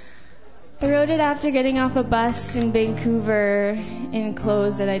 I wrote it after getting off a bus in Vancouver in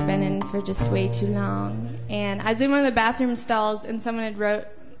clothes that I'd been in for just way too long. And I was in one of the bathroom stalls and someone had wrote,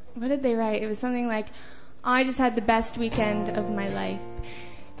 what did they write? It was something like, oh, I just had the best weekend of my life.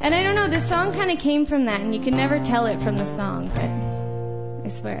 And I don't know, this song kind of came from that, and you can never tell it from the song, but I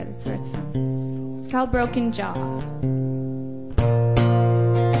swear that's where it's from. It's called Broken Jaw.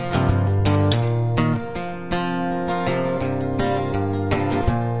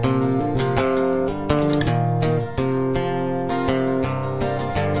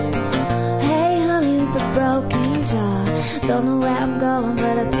 Don't know where I'm going,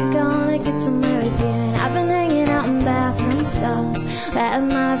 but I think I wanna get somewhere with you. And I've been hanging out in bathroom stalls, writing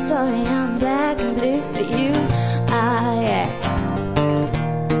my life story on black and blue for you. Yeah.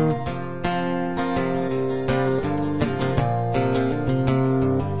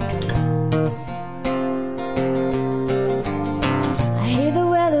 I hear the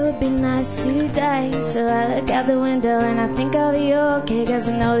weather would be nice today, so I look out the window and I think I'll be okay, 'cause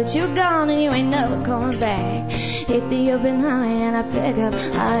I know that you're gone and you ain't never coming back. Hit the open highway and I pick up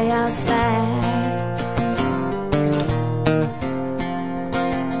all your slack.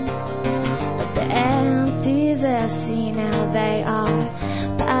 But the empties I see now, they are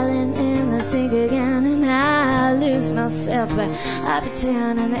piling in the sink again, and I lose myself, but I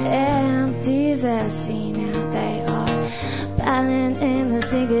pretend. And the empties I see now, they are piling in the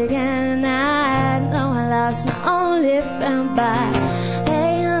sink again, and I know I lost my only friend by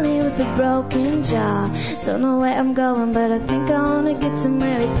a broken jaw. Don't know where I'm going, but I think I wanna get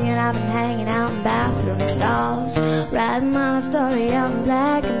somewhere with you. And I've been hanging out in bathroom stalls, writing my life story out in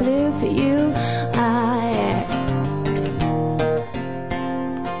black and blue for you. Yeah.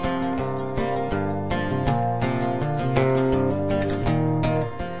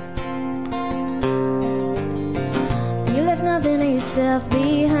 You left nothing of yourself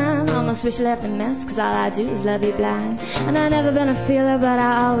behind. Almost wish you left a mess, 'cause all I do is love you blind. And I've never been a feeler, but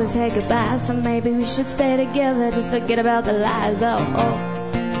I always hate goodbye. So maybe we should stay together, just forget about the lies. Oh.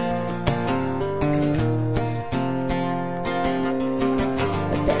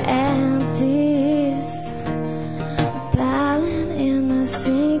 But the empties piling in the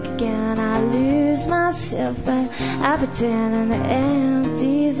sink again. I lose myself, but I pretend. And the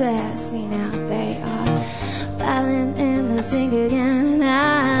empties I see now, they are piling in the sink again. And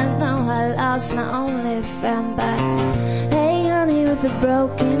I know I lost my only friend, but hey, honey, with a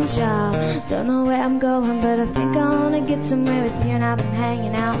broken jaw. Don't know where I'm going, but I think I wanna get somewhere with you. And I've been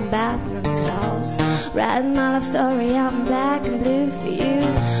hanging out in bathroom stalls, writing my life story out in black and blue for you.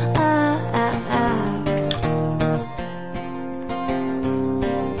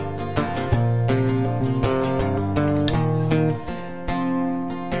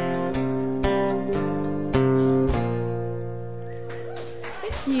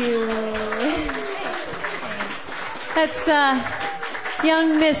 That's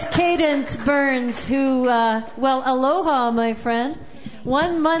young Miss Cadence Burns, who, well, aloha, my friend.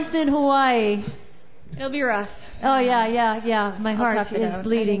 1 month in Hawaii. It'll be rough. Oh, yeah. My heart is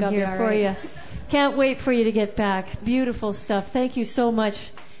bleeding here for you. Can't wait for you to get back. Beautiful stuff. Thank you so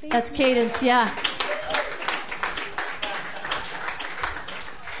much. That's Cadence, yeah.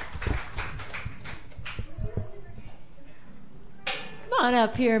 Come on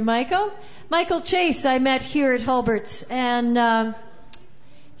up here, Michael. Michael Chase, I met here at Hulbert's, and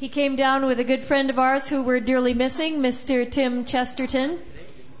he came down with a good friend of ours who we're dearly missing, Mr. Tim Chesterton.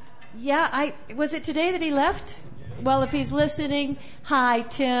 Yeah, was it today that he left? Well, if he's listening, hi,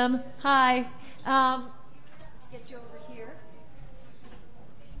 Tim. Hi. Let's get you over here.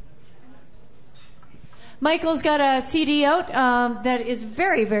 Michael's got a CD out that is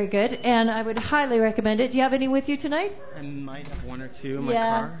very, very good, and I would highly recommend it. Do you have any with you tonight? I might have one or two in my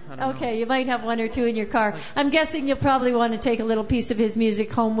car. I don't know. You might have one or two in your car. I'm guessing you'll probably want to take a little piece of his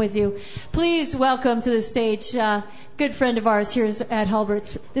music home with you. Please welcome to the stage good friend of ours here at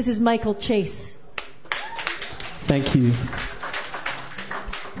Hulbert's. This is Michael Chase. Thank you.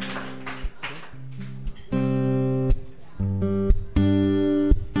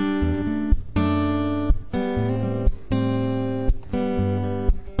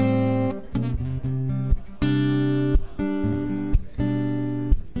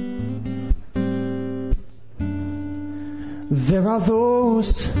 There are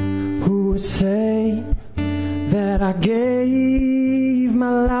those who would say that I gave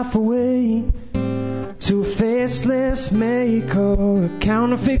my life away to a faceless maker, a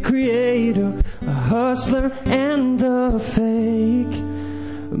counterfeit creator, a hustler and a fake.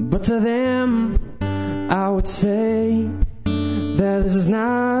 But to them I would say that this has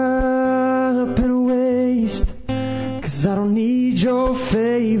not been a waste, 'cause I don't need your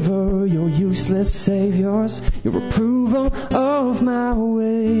favor, your useless saviors, your approval of my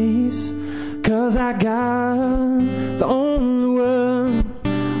ways. 'Cause I got the only one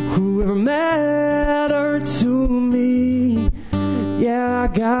who ever mattered to me. Yeah, I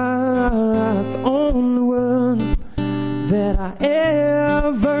got the only one that I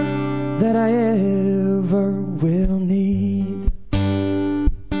ever will need.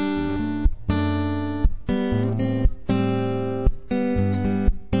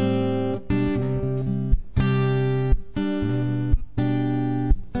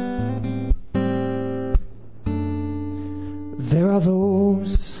 There are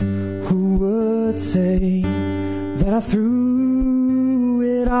those who would say that I threw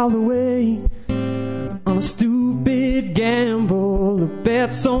it all away on a stupid gamble, a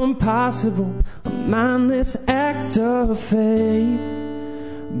bet so impossible, a mindless act of faith.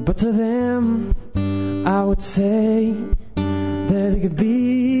 But to them I would say that there could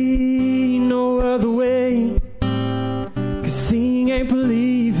be no other way, 'cause seeing ain't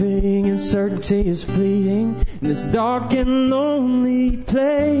believing and certainty is fleeting in this dark and lonely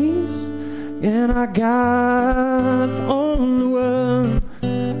place. And I got the only one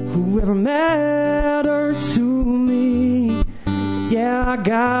who ever mattered to me. Yeah, I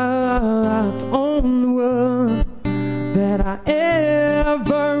got the only one that I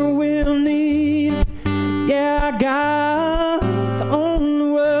ever will need. Yeah, I got the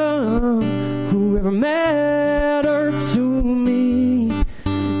only one who ever mattered to me.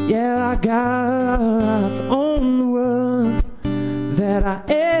 Yeah, I got the only one that I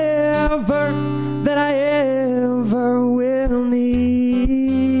ever will need.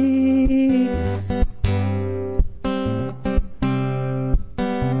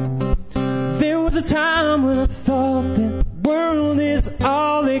 There was a time when I thought that the world is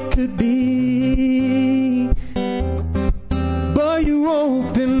all it could be, but you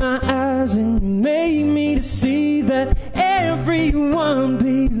opened my eyes and made me to see that everyone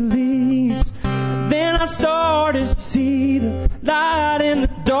believes. Then I started to see the light in the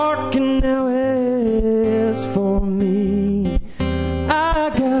dark, and now as for me, I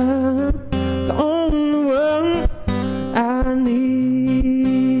got the only one I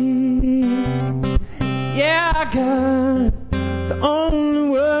need. Yeah, I got the only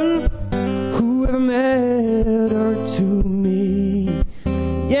one who ever mattered to me.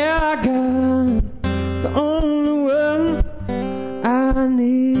 Yeah, I got the only one I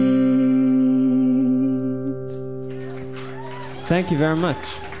need. Thank you very much.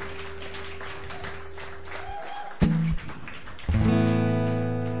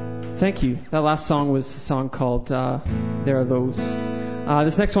 Thank you. That last song was a song called There Are Those.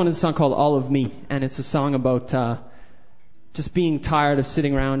 This next one is a song called All of Me, and it's a song about just being tired of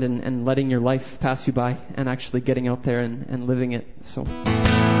sitting around and letting your life pass you by and actually getting out there and living it. So.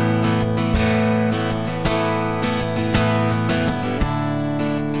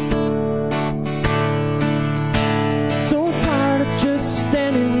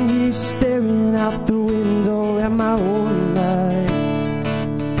 Staring out the window at my own life,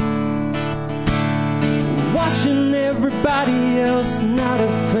 watching everybody else, not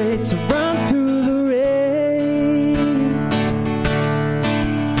afraid to run through the rain,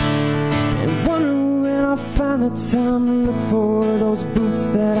 and wondering when I'll find the time to look for those boots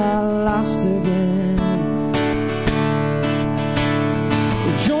that I lost again.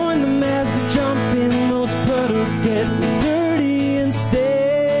 Join them as they jump in those puddles, get dirty and stay.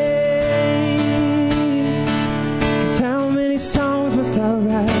 Songs must I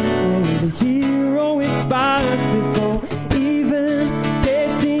write when the hero expires before even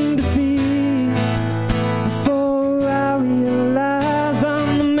tasting defeat? Before I realize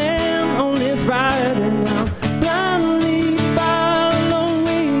I'm the man on this ride, and I'm blindly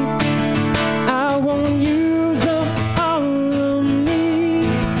following. I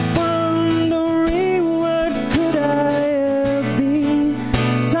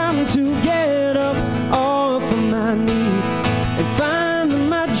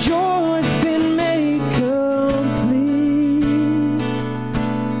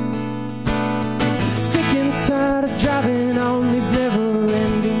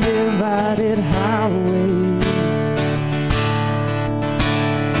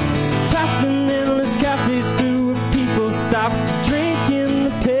stop drinking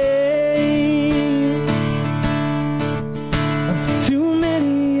the pain of too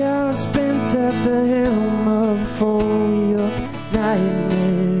many hours spent at the helm of a four-wheel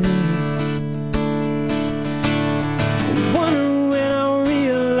nightmare. I wonder when I'll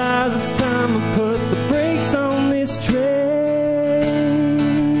realize it's time to put the brakes on this train.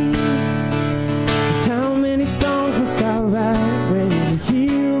 'Cause how many songs must I write when the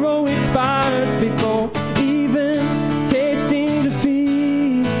hero expires before even tasting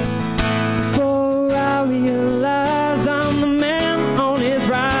defeat? Before I realize I'm the man on his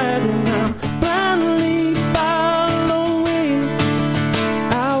ride and I'm blindly following.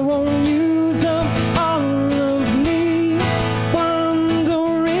 I won't use up all of me,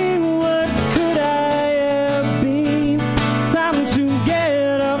 wondering what could I have been. Time to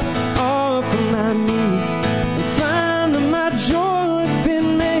get up off of my knees and find that my joy's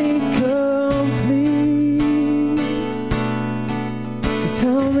been made complete. 'Cause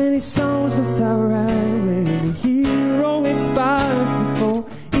how many songs must I write when the hero expires before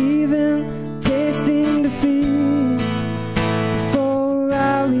even tasting defeat? Before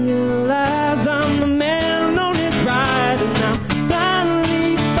I realize I'm the man on his ride and I'm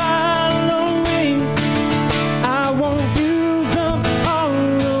blindly following. I won't use up all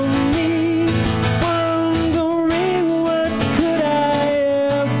of me, wondering what could I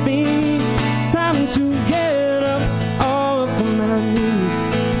have been. Time to get up off of my knees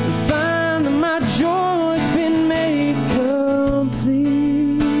and find that my joy's been made complete.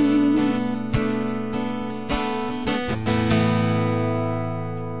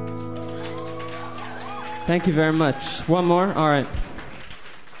 Thank you very much. One more? All right.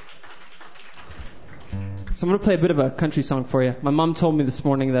 So I'm going to play a bit of a country song for you. My mom told me this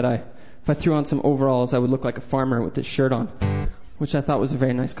morning that if I threw on some overalls, I would look like a farmer with this shirt on, which I thought was a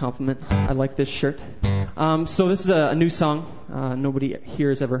very nice compliment. I like this shirt. So this is a new song. Nobody here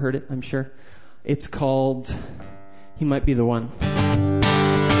has ever heard it, I'm sure. It's called He Might Be the One.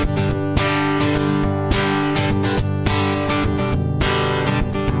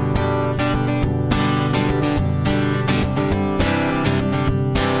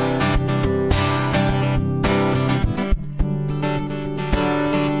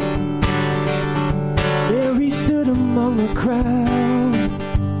 There he stood among the crowd,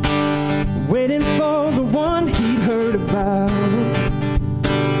 waiting for the one he'd heard about,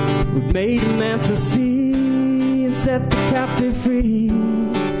 who made a man to see and set the captive free.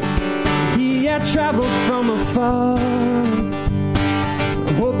 He had traveled from afar,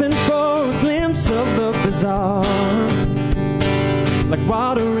 hoping for a glimpse of the bizarre, like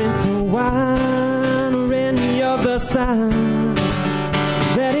water into wine or any other sign,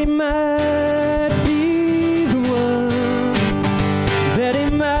 that he might be the one, that he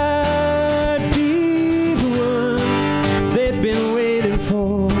might be the one they'd been waiting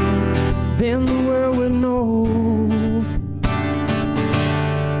for. Then the world would know.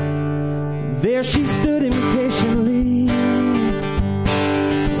 There she stood impatiently,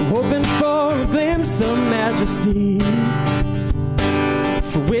 hoping for a glimpse of majesty,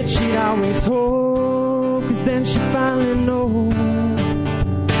 for which she'd always hope, 'cause then she'd finally know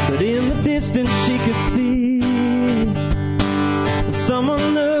that in the distance she could see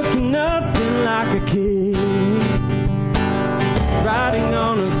someone looking nothing like a king, riding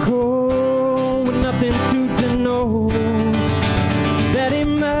on a colt with nothing to denote that he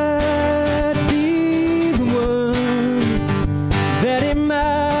might be the one, that he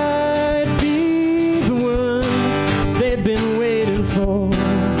might be the one they've been waiting for.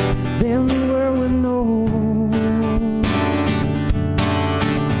 Then the world would know.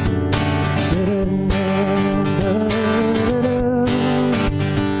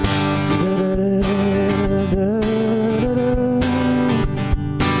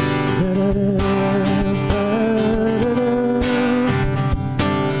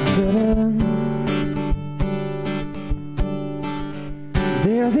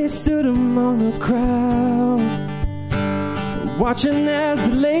 There they stood among the crowd, watching as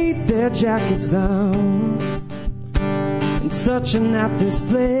they laid their jackets down. In such an apt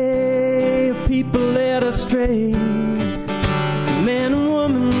display of people led astray, man and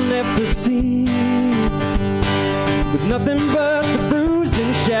woman left the scene with nothing but the bruised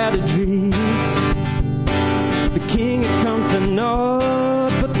and shattered dreams. The king had come to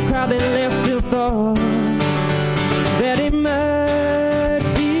naught, but the crowd they left still thought that he might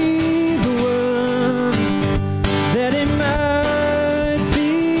be the one, that he might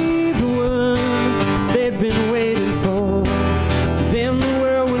be the one they've been waiting for. Then the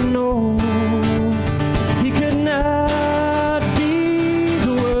world would know he could not be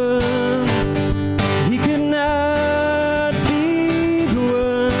the one, he could not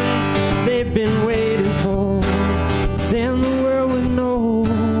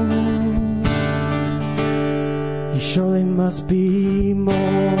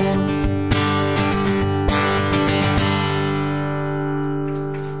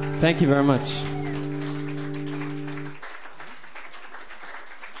Thank you very much.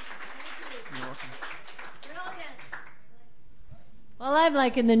 Well, I'm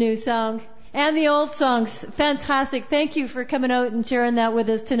liking the new song and the old songs. Fantastic. Thank you for coming out and sharing that with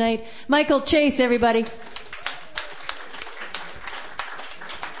us tonight. Michael Chase, everybody. Woohoo!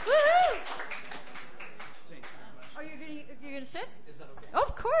 Oh, you're going to sit? Is that okay?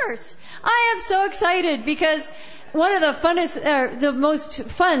 Of course. I am so excited because one of the the most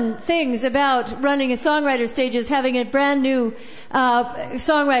fun things about running a songwriter stage is having a brand new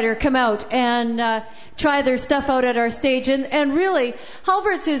songwriter come out and try their stuff out at our stage. And really,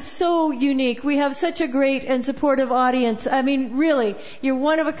 Halbert's is so unique. We have such a great and supportive audience. I mean, really, you're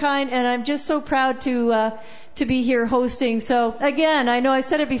one of a kind, and I'm just so proud to be here hosting. So again, I know I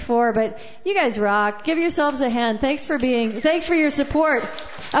said it before, but you guys rock. Give yourselves a hand. Thanks for your support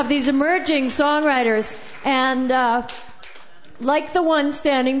of these emerging songwriters, and like the one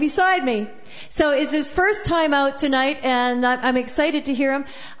standing beside me. So it's his first time out tonight, and I'm excited to hear him.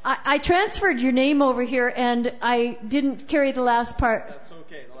 I transferred your name over here, and I didn't carry the last part. That's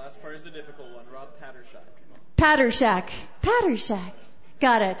okay. The last part is the difficult one. Rob Pattershak.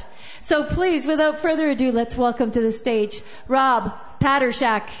 Got it. So please, without further ado, let's welcome to the stage Rob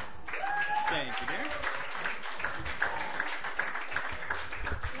Pattershak. Thank you, dear.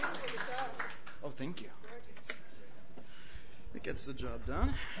 Oh, thank you. It gets the job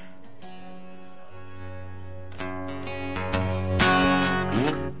done.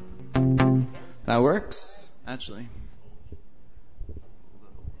 That works, actually.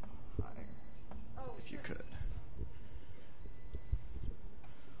 If you could.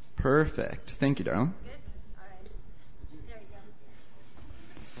 Perfect. Thank you, darling. Good? All right. There you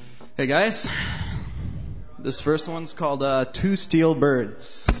go. Hey, guys. This first one's called Two Steel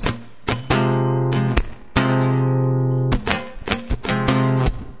Birds.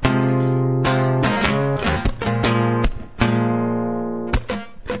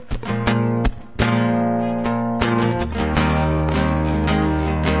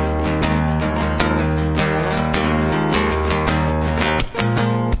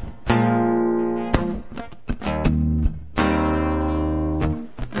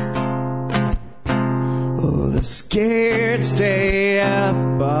 Scared stay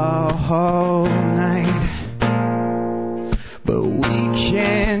up all night, but we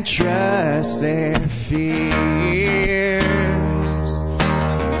can't trust their fears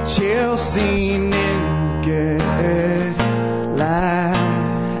till seen in good light.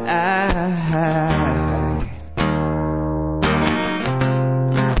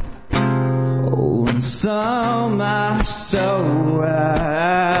 Oh, and some are so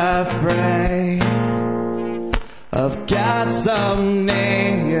afraid of got some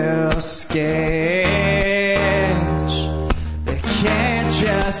nail sketch. They can't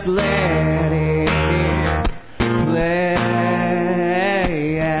just let it play.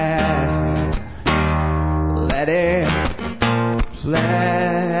 Let it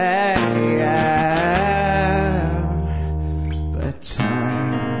play. But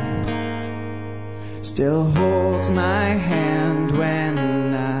time still holds my hand when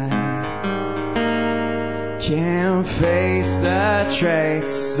can't face the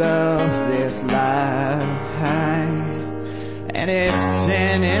traits of this life and its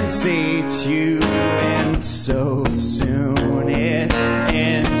tendency to end so soon. It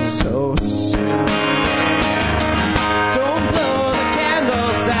ends so soon. Don't blow the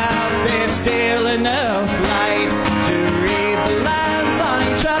candles out, there's still enough light to read the lines on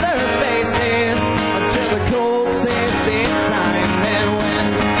each other's faces until the cold says it's time. Then when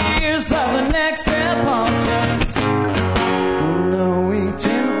the fears of the next step on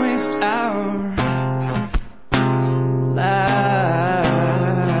didn't waste our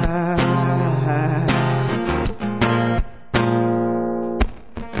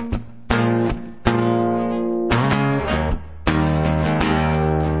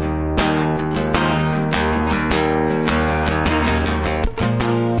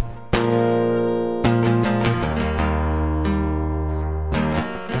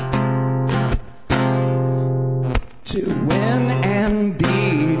to win and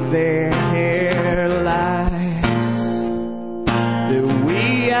beat their lives. That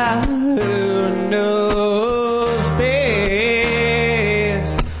we are who knows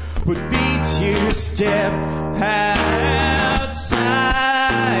best would be to step outside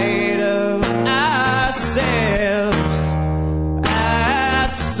of ourselves,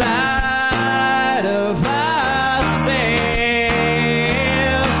 outside of ourselves.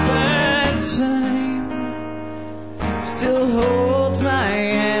 But time still holds my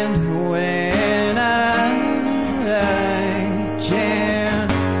hand when I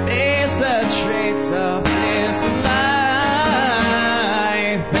can't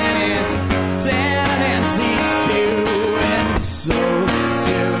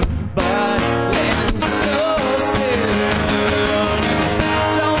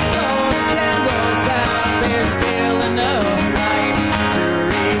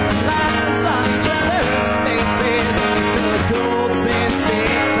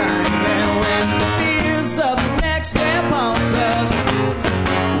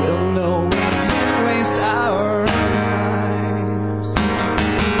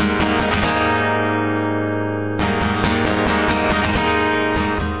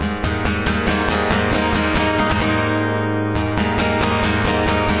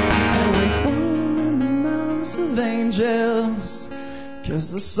 'Cause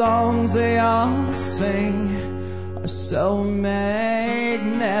the songs they all sing are so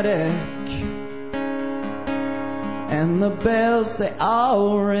magnetic, and the bells they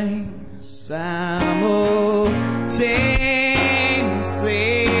all ring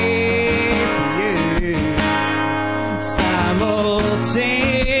simultaneously.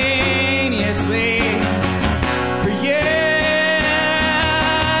 Simultaneously for you.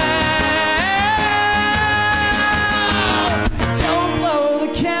 Don't blow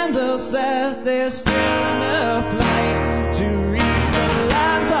the candles, that there's still enough light to read the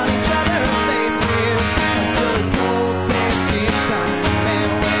lines on each other's faces until the cold says it's time.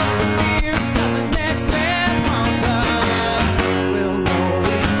 And when the fears of the next step haunt us, we'll know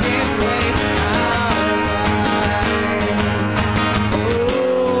we didn't waste our lives.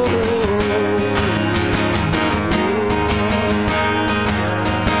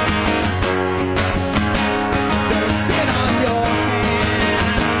 Don't sit on your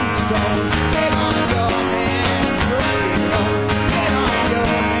hands. Don't sit on your hands. Don't sit on your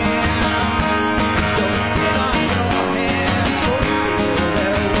hands. Don't sit on your hands.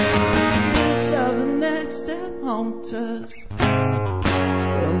 For the next step haunt us,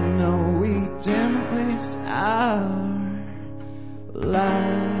 we'll know we didn't waste our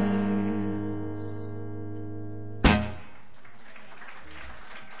lives.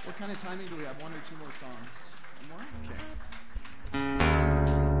 What kind of timing do we have? One or two more songs? One more? Okay.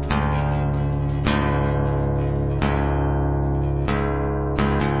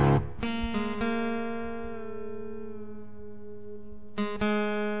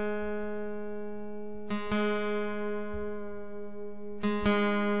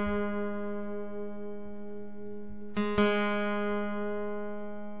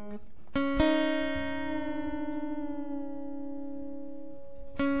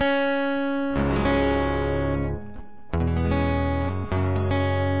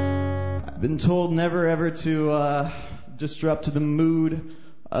 Been told never ever to disrupt the mood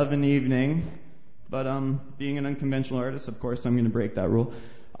of an evening, but being an unconventional artist, of course, I'm going to break that rule.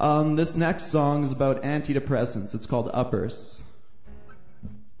 This next song is about antidepressants. It's called Uppers.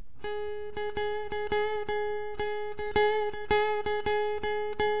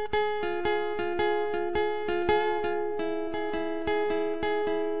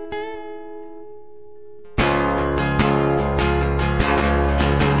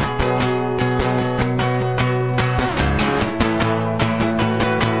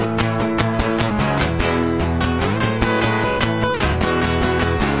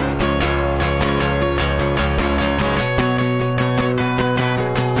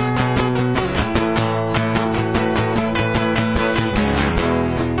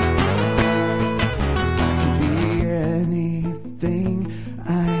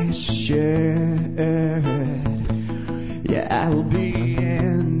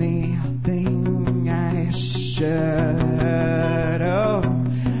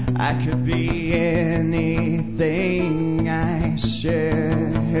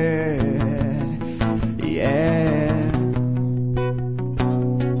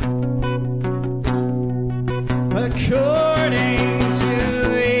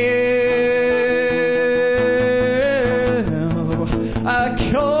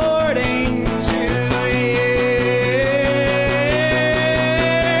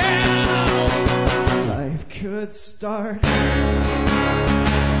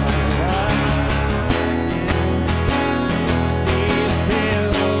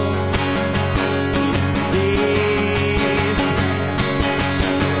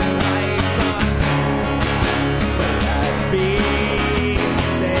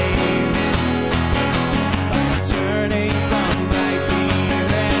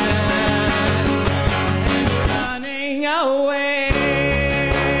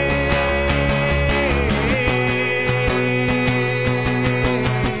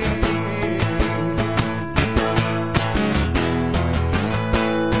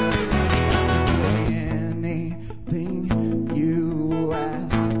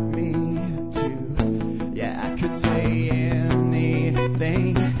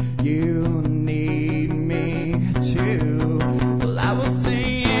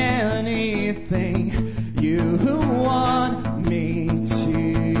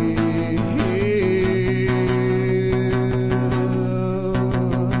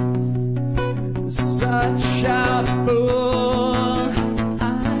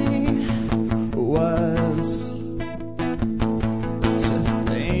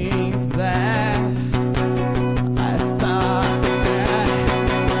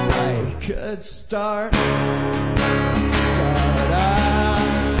 Start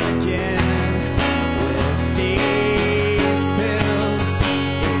again with these pills.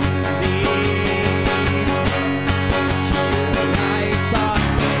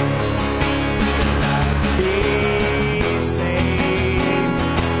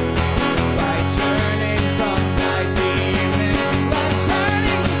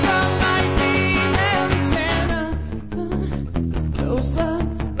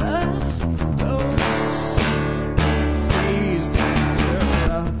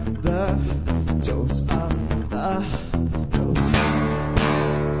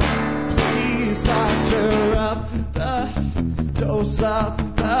 close up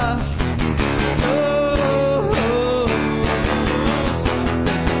the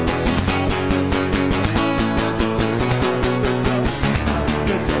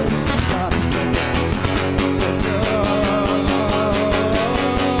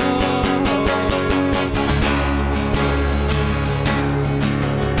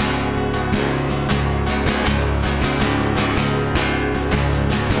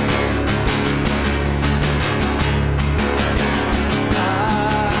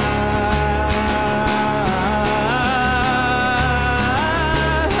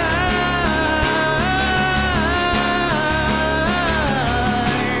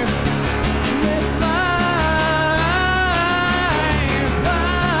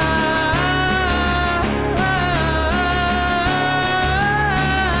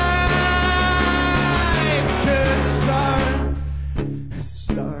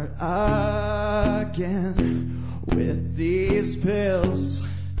with these pills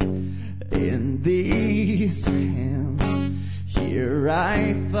in these hands. Here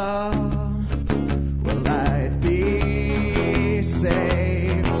I thought, well, I'd be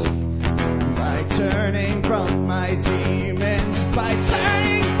saved by turning from my demons, by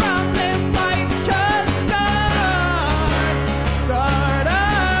turning from this life. Could start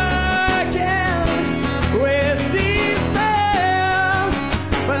again with these pills.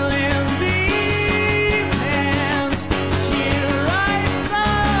 Well, in these hands, here I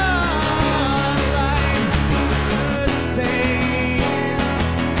thought I could save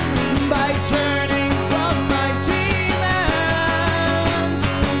by turning from my demons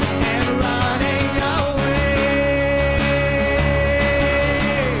and running away.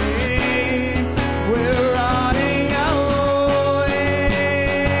 We're running away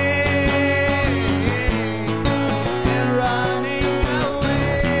and running away.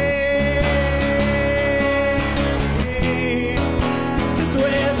 'Cause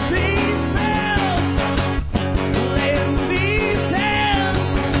with these pills in these hands,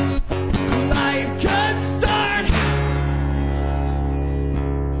 life could start.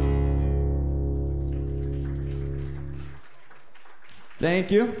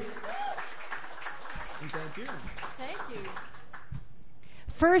 Thank you. Thank you.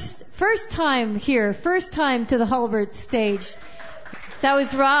 First time here, first time to the Hulbert stage. That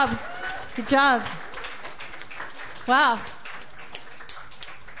was Rob. Good job. Wow.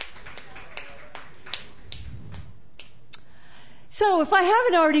 So if I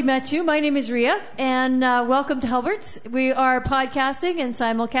haven't already met you, my name is Rhea, and welcome to Hulbert's. We are podcasting and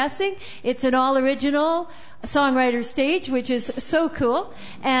simulcasting. It's an all-original songwriter stage, which is so cool.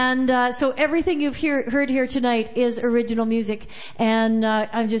 And so everything you've heard here tonight is original music. And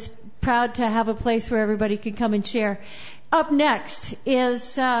I'm just proud to have a place where everybody can come and share. Up next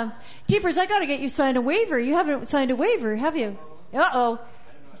is, Jeepers, I got to get you signed a waiver. You haven't signed a waiver, have you? Uh-oh.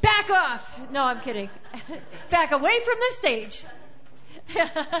 Back off. No, I'm kidding. Back away from the stage.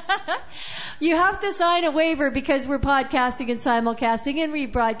 You have to sign a waiver because we're podcasting and simulcasting and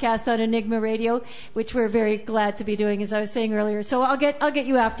rebroadcast on Enigma Radio, which we're very glad to be doing, as I was saying earlier. So I'll get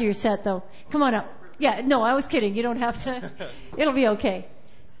you after your set, though. Come on up. Yeah, no, I was kidding. You don't have to. It'll be okay.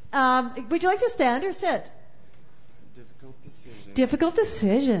 Would you like to stand or sit? Difficult decision. Difficult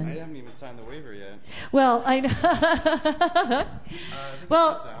decision. I haven't even signed the waiver yet. Well, I know.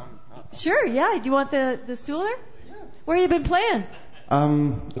 Well, sure, yeah. Do you want the stool there? Yeah. Where have you been playing?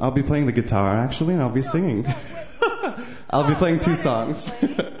 I'll be playing the guitar, actually, and I'll be singing. I'll be playing two songs. What are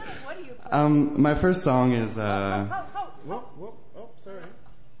you playing? My first song is... Sorry. Here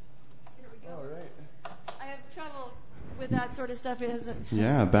we go. All right. I have trouble with that sort of stuff.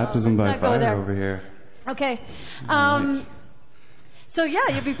 Yeah, baptism by fire over here. Okay. Right. So yeah,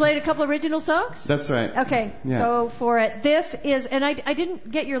 you'll be playing a couple original songs? That's right. Okay, yeah. Go for it. This is, and I didn't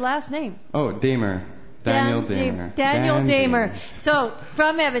get your last name. Oh, Damer. Daniel Damer. Daniel Damer. So,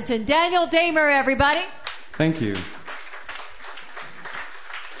 from Edmonton, Daniel Damer, everybody. Thank you.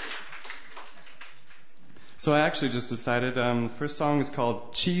 So I actually just decided, the first song is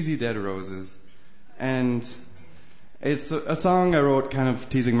called Cheesy Dead Roses. And it's a song I wrote kind of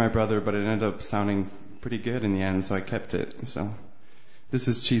teasing my brother, but it ended up sounding pretty good in the end, so I kept it. So this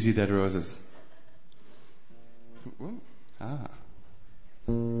is Cheesy Dead Roses. Ooh. Ah.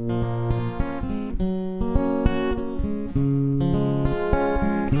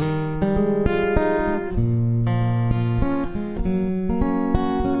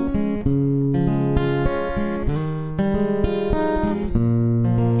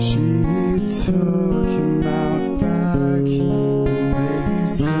 Took him out back, and they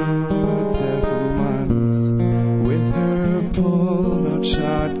stood there for months with her pulled out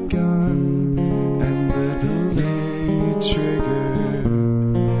shotgun and the delayed trigger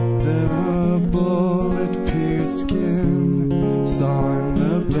saw in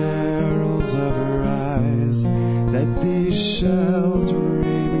the barrels of her eyes that these shells were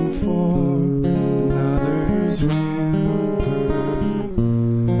aiming for another's whimper.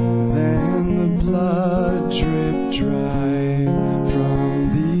 Then the blood dripped dry from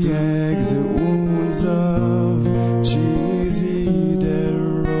the exit wounds of cheesy dead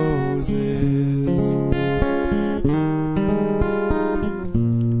roses.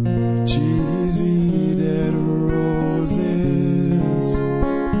 Cheesy dead roses.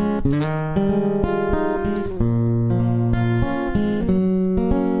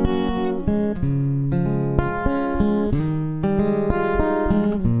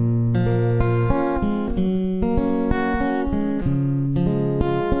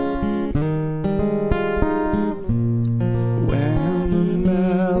 When the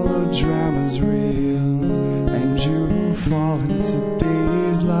melodrama's real and you fall into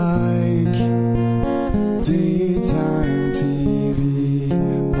days like daytime TV,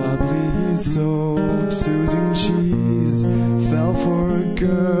 bubbly soap, stews and cheese, fell for a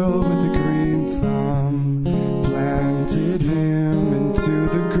girl with a green thumb, planted him into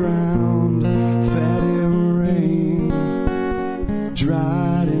the ground, fed him rain,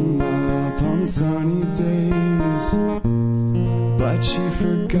 dried him up on sunny days. But she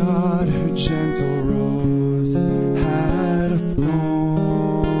forgot her gentle rose had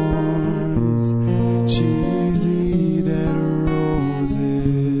thorns, cheesy dead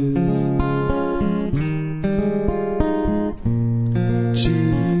roses,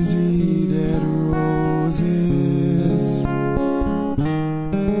 cheesy dead roses,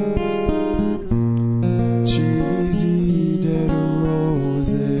 cheesy dead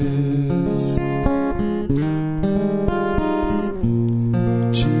roses.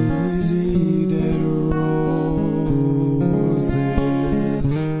 Cheesy dead roses.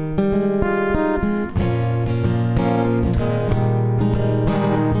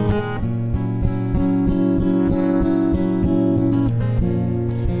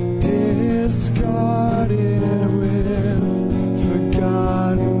 Discarded with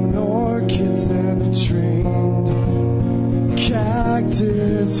forgotten orchids and a trained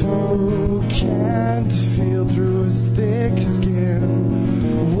cactus who can't feel through his thick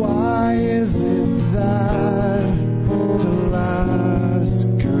skin. Why is it that the last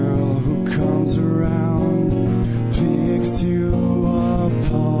girl who comes around picks you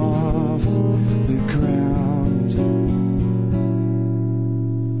up off the ground?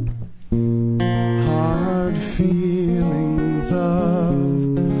 Hard feelings of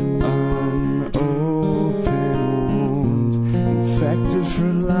unopened wound, infected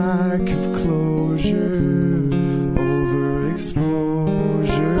for lack of closure,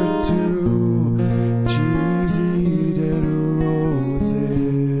 overexposure to cheesy dead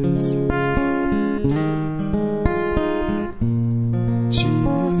roses,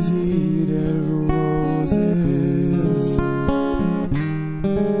 cheesy dead roses,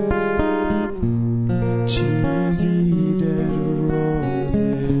 cheesy dead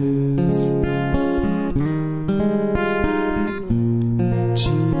roses,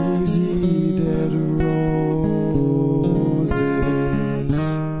 cheesy dead roses.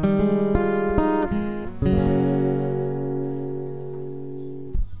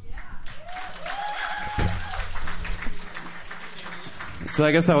 So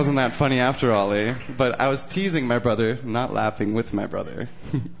I guess that wasn't that funny after all, eh? But I was teasing my brother, not laughing with my brother.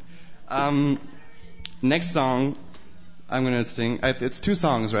 Next song I'm going to sing. It's two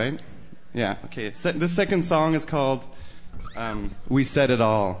songs, right? Yeah, okay. The second song is called We Said It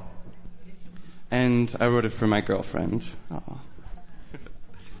All. And I wrote it for my girlfriend. Aw.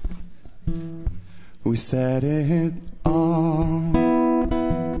 We said it all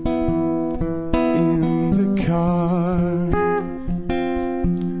in the car,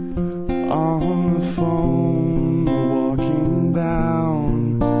 on the phone, walking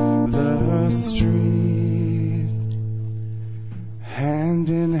down the street, hand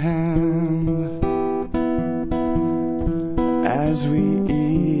in hand as we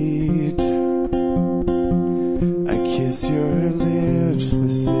eat. I kiss your lips,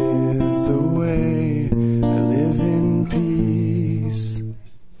 this is the way I live in peace,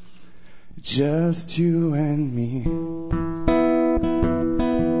 just you and me.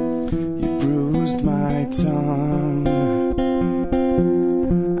 Bruised my tongue,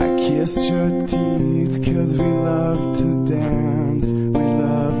 I kissed your teeth 'cause we love to dance, we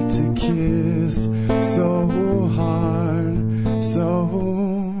love to kiss so hard, so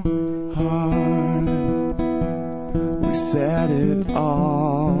hard. We said it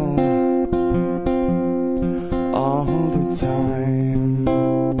all the time.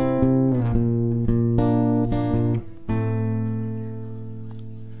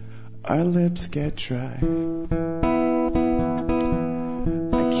 our lips get dry. I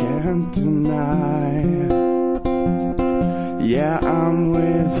can't deny. Yeah, I'm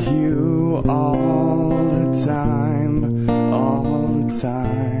with you all the time, all the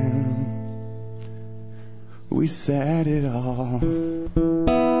time. We said it all in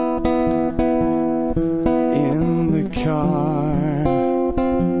the car,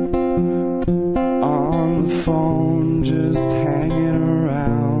 on the phone, just hanging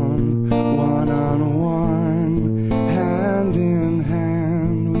around, one-on-one, hand in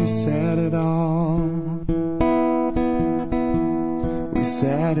hand. We said it all. We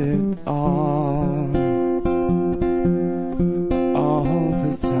said it all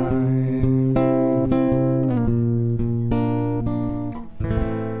the time.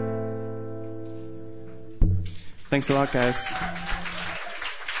 Thanks a lot, guys.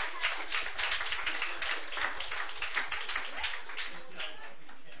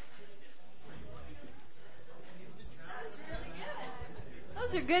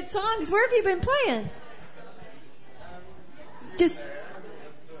 Those are good songs. Where have you been playing?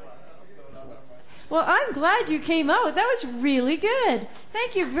 Well, I'm glad you came out. That was really good.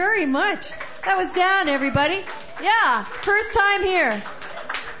 Thank you very much. That was Dan, everybody. Yeah, first time here.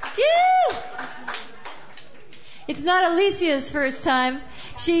 Woo! It's not Alicia's first time.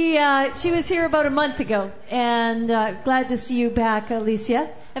 She was here about a month ago, and glad to see you back, Alicia.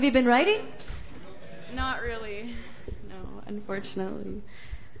 Have you been writing? Not really. No, unfortunately.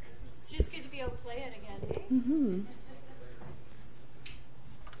 It's just good to be able to play it again, eh? Mm-hmm.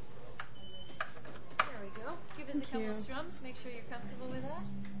 There we go. Give us a couple of strums. Make sure you're comfortable with that.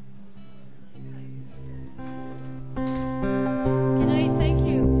 Good night. Thank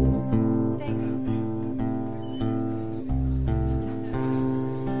you. Thanks.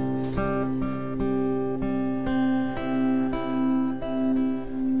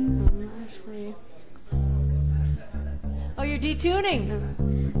 Oh, you're detuning?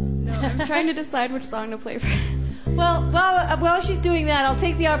 No, I'm trying to decide which song to play for. Well, while she's doing that, I'll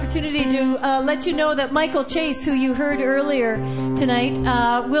take the opportunity to let you know that Michael Chase, who you heard earlier tonight,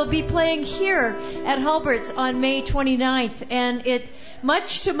 will be playing here at Hulbert's on May 29th. And it,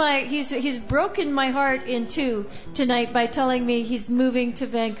 much to my, he's broken my heart in two tonight by telling me he's moving to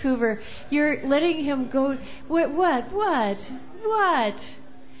Vancouver. You're letting him go. What?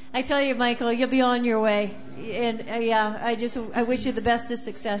 I tell you, Michael, you'll be on your way. And I wish you the best of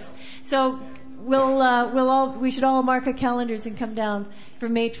success. So we should all mark our calendars and come down for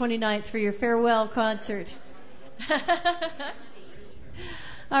May 29th for your farewell concert.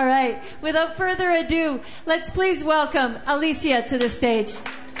 All right. Without further ado, let's please welcome Alicia to the stage.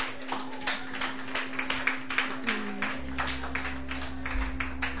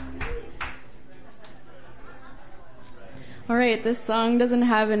 All right, this song doesn't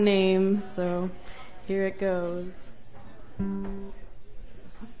have a name, so here it goes.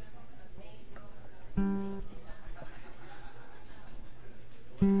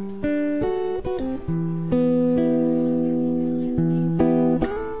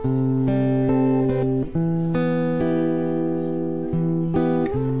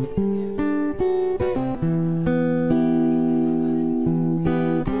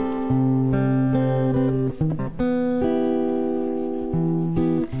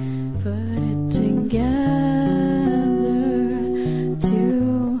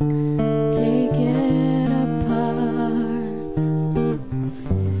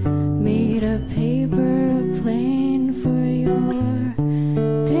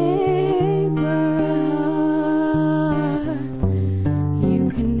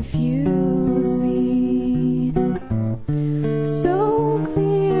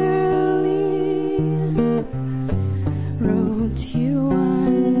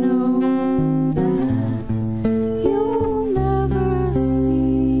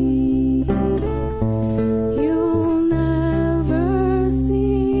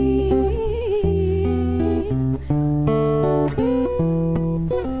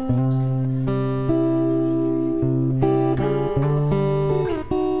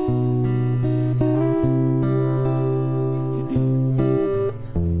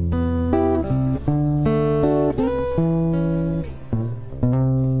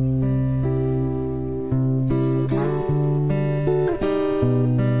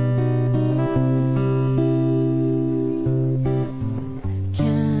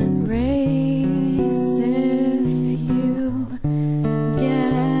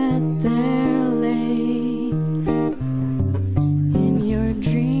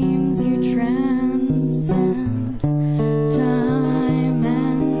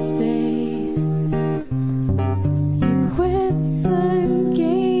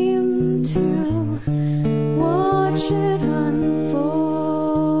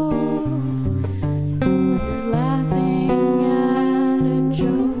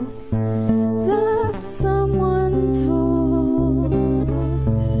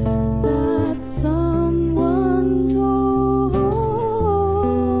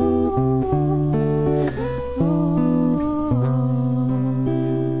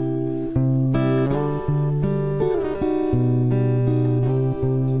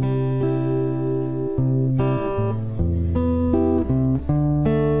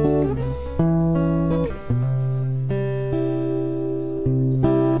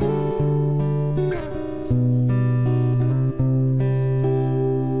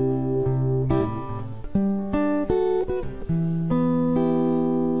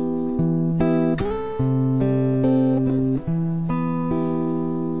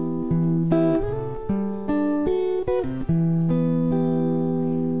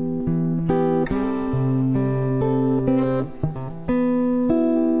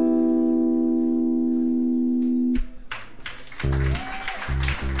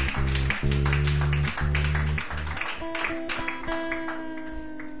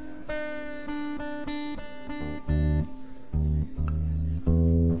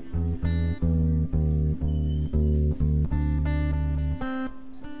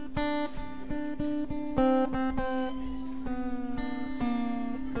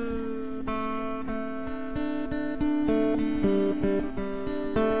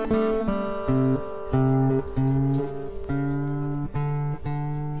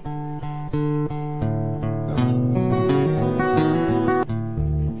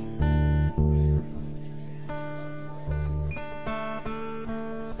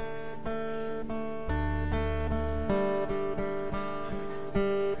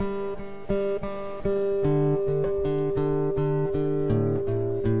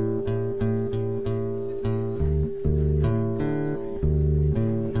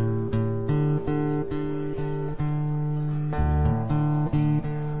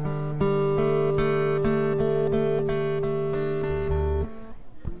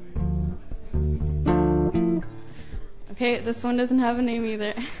 Okay, this one doesn't have a name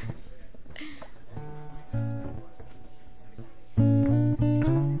either.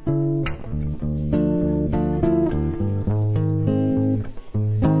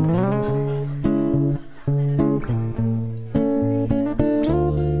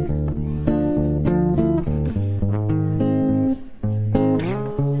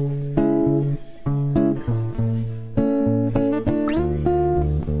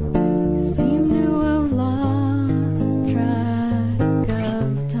 Seem to have lost track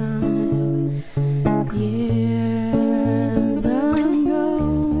of time.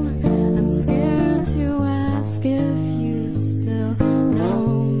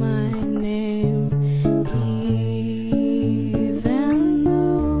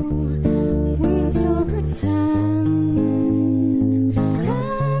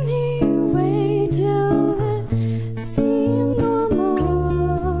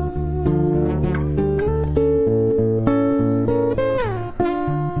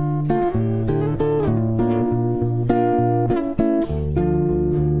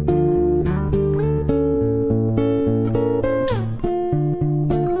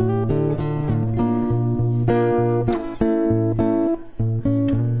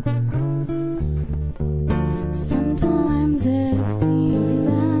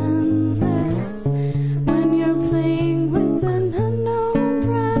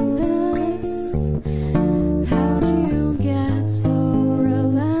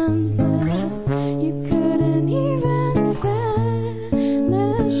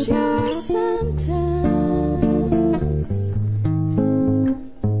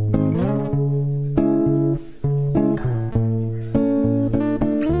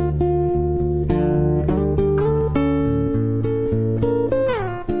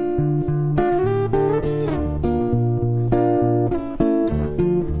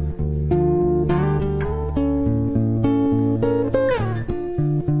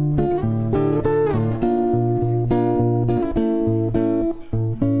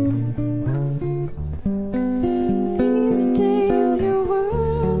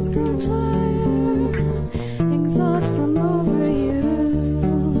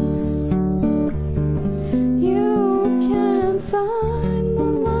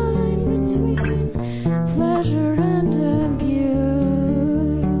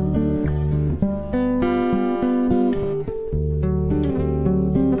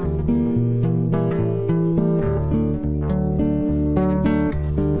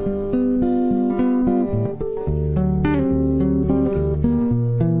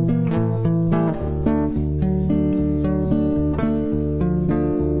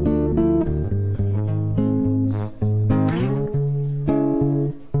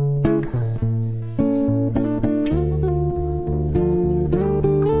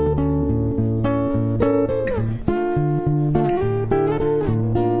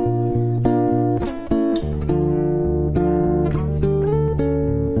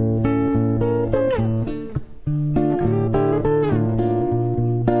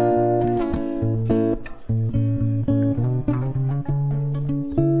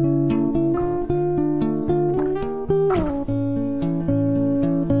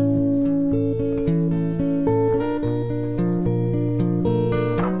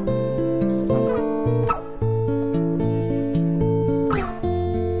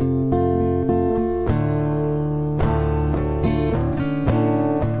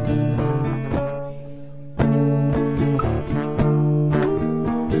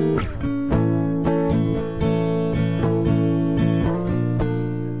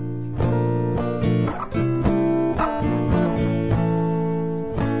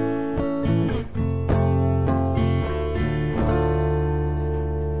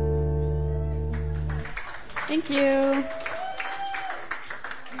 Thank you.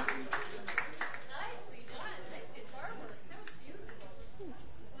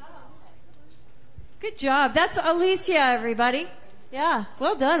 Good job. That's Alicia, everybody. Yeah,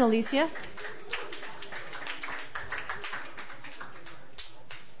 well done, Alicia.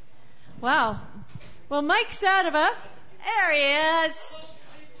 Wow. Well, Mike Sadova, there he is.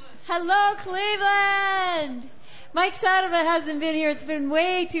 Hello, Cleveland. Mike Sadova hasn't been here. It's been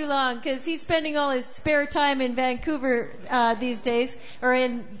way too long because he's spending all his spare time in Vancouver these days, or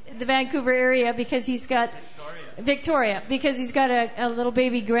in the Vancouver area, because he's got Victoria, because he's got a little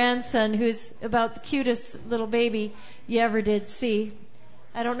baby grandson who's about the cutest little baby you ever did see.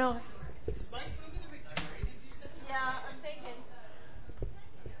 I don't know. Is Mike moving to Victoria, did you say? Yeah, I'm thinking.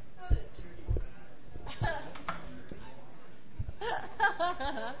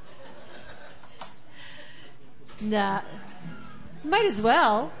 Nah. Might as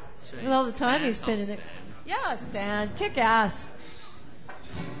well. With all the time he's spending it. Yeah, Stan. Kick ass.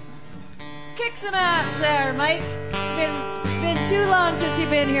 Kick some ass there, Mike. It's been too long since you've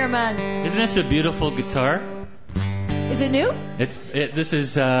been here, man. Isn't this a beautiful guitar? Is it new? This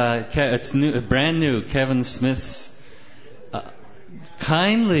is it's new, brand new. Kevin Smith's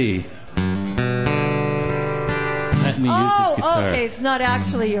kindly let me use this guitar. Okay, it's not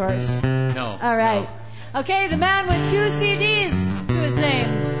actually yours. No. All right. No. Okay, the man with 2 CDs to his name.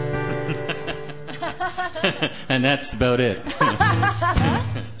 And that's about it.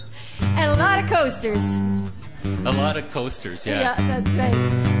 And a lot of coasters. A lot of coasters, yeah. Yeah, that's right.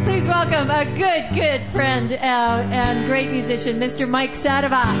 Please welcome a good friend and great musician, Mr. Mike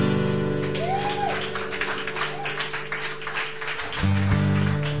Sadova.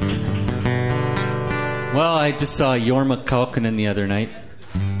 Well, I just saw Jorma Kaukonen the other night.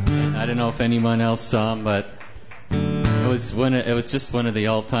 I don't know if anyone else saw him, but it was just one of the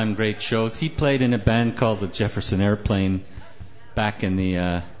all-time great shows. He played in a band called the Jefferson Airplane back in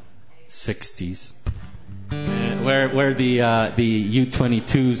the 60s, where the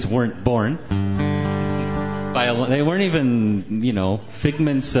U-22s weren't born. They weren't even,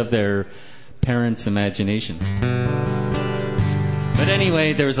 figments of their parents' imagination. But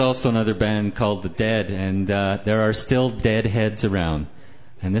anyway, there's also another band called The Dead, and there are still dead heads around.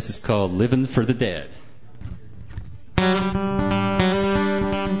 And this is called Living for the Dead.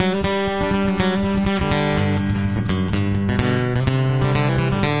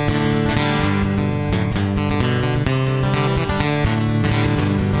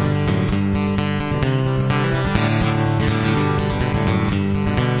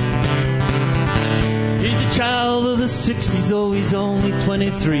 He's a child of the 60s, oh, he's only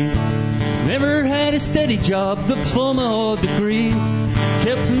 23. Never had a steady job, diploma or degree.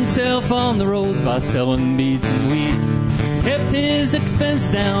 Kept himself on the roads by selling beads and weed. Kept his expense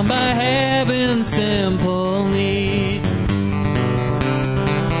down by having simple needs. He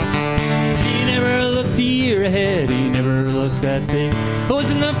never looked a year ahead, he never looked that big. It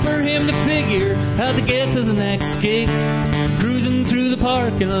was enough for him to figure how to get to the next gig. Cruising through the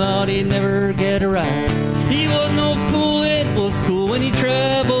parking lot, he'd never get a ride. He was no fool, it was cool when he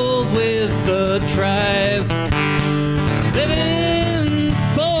traveled with the tribe. Living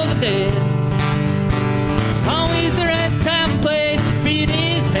for the dead. Always the right time and place to feed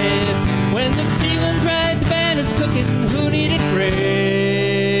his head. When the feeling's right, the band is cooking. Who needed bread?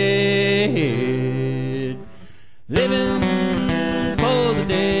 Living for the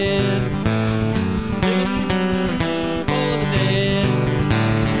dead. Living for the dead.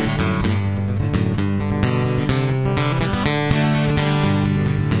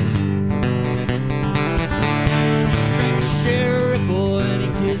 Sheriff boy, and he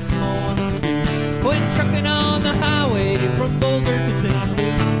kissed him on the feet. Went trucking on the highway from Boulder to St.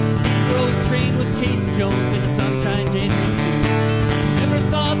 Louis. Rode a train with Casey Jones in a sunshine January 2. Never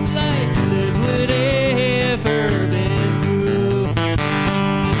thought the life you lived would ever been through.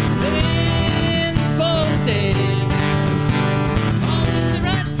 Living for the dead. Always the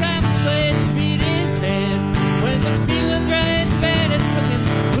right time and place to beat his head. When the feeling's right, the band is cooking.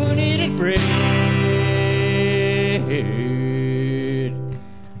 Who needed bread?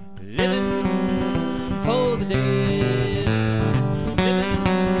 Living for the dead. Living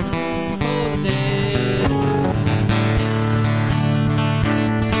for the dead.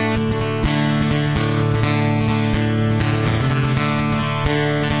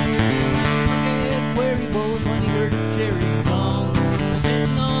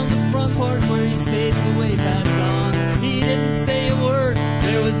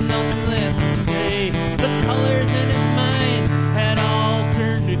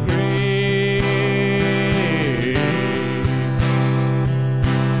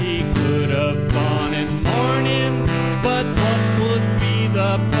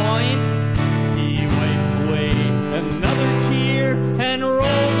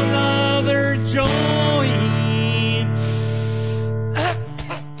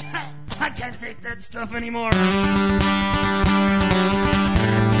 weird stuff anymore.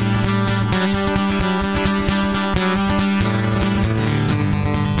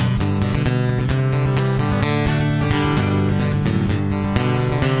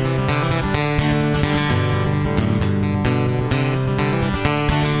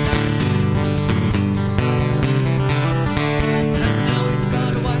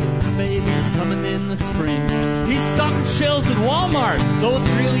 Shells at Walmart, though it's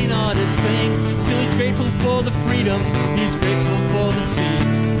really not his thing. Still he's grateful for the freedom, he's grateful for the sea.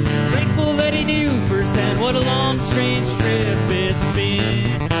 Grateful that he knew firsthand what a long, strange trip it's been.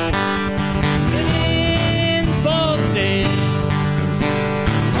 Living for the day,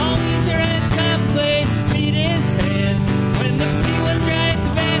 always there at time, place, beat his head. When the pea was right, the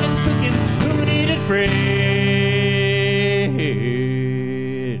band is cooking, who needed bread?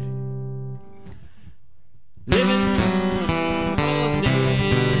 Living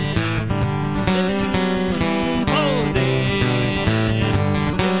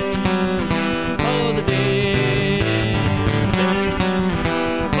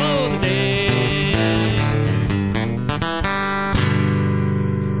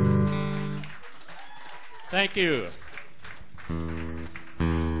Thank you.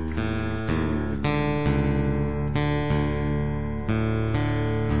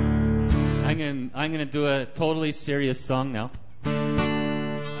 I'm gonna do a totally serious song now.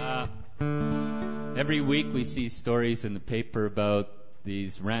 Every week we see stories in the paper about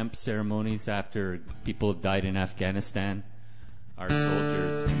these ramp ceremonies after people have died in Afghanistan, our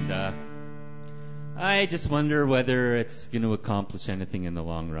soldiers, and I just wonder whether it's going to accomplish anything in the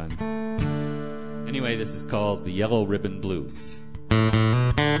long run. Anyway, this is called the Yellow Ribbon Blues.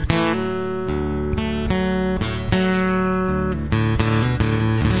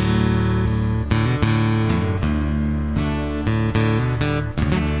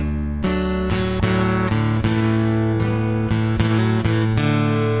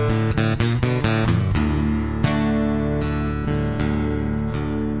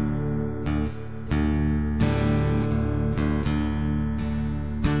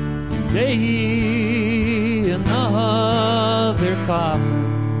 Today, another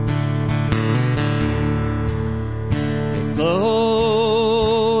coffin. It's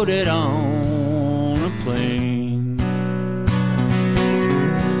loaded on a plane.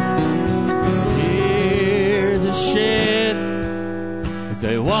 Here's a shed as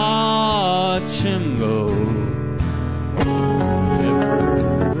I watch him go,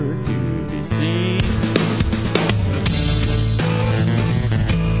 never to be seen.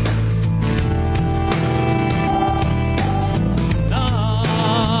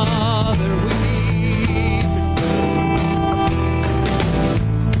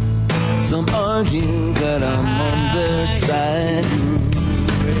 Some argue that I'm on their side,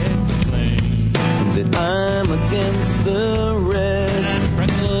 that I'm against the rest.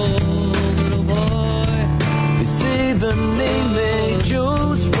 Little boy, they say the name they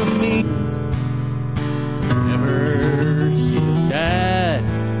chose for me. Never see his dad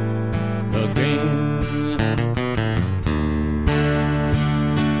again.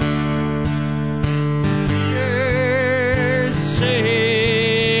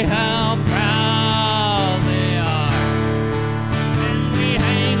 Say how proud they are when we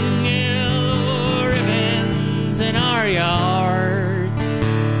hang yellow ribbons in our yards.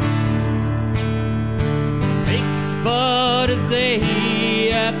 Takes but a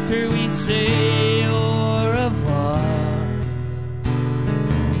day after we say au revoir.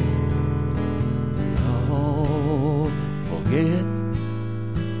 Oh, forget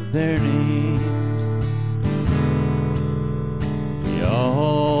their names. We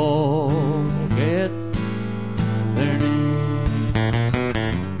all forget their names.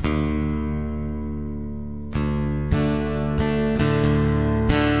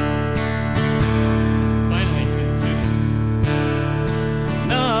 Finally,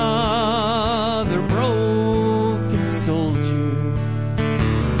 another broken soldier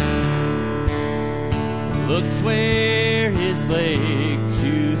looks where his legs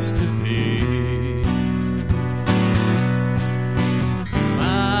used to be.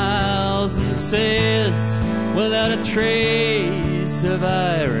 And says, without a trace of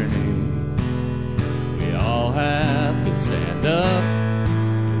irony, we all have to stand up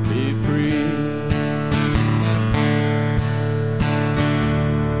to be free.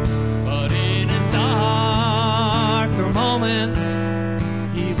 But in his darker moments,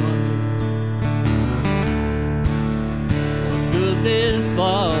 he wonders what good this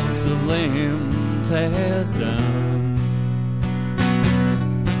loss of limbs has done.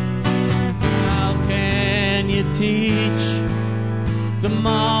 Can you teach the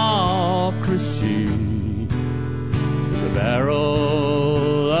mob secrecy through the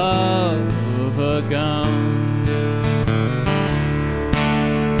barrel of a gun.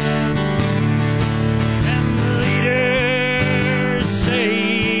 And the leaders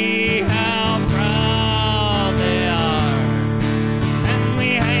say how proud they are, and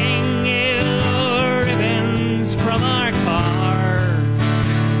we hang yellow ribbons from our cars.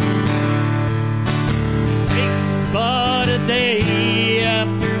 It takes but a day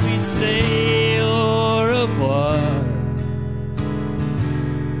after we say au revoir.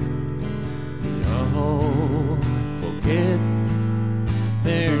 We all forget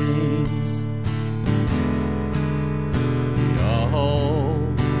their names. We all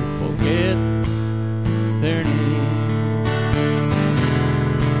forget their names.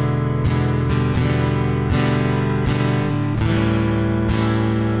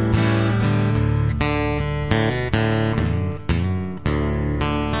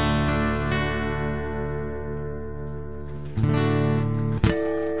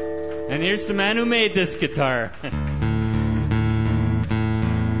 And here's the man who made this guitar.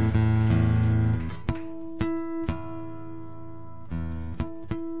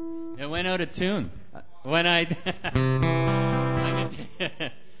 It went out of tune. When okay,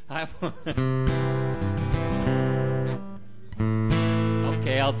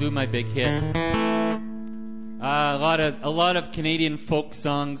 I'll do my big hit. A lot of Canadian folk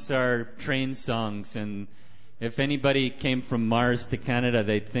songs are train songs, and if anybody came from Mars to Canada,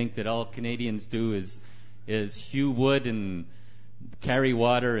 they'd think that all Canadians do is hew wood and carry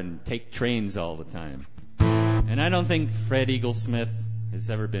water and take trains all the time. And I don't think Fred Eaglesmith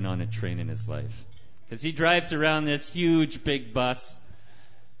has ever been on a train in his life, because he drives around this huge big bus,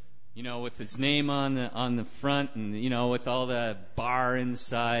 you know, with his name on the front, and you know, with all the bar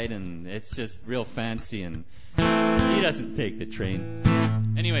inside, and it's just real fancy, and he doesn't take the train.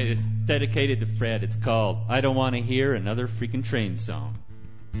 Anyway, it's dedicated to Fred. It's called I Don't Want to Hear Another Freaking Train Song.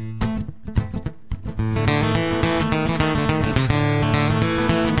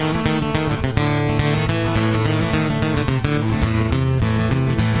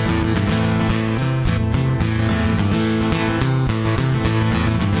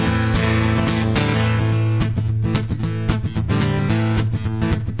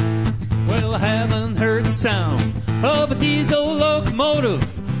 Well, I haven't heard the sound of a diesel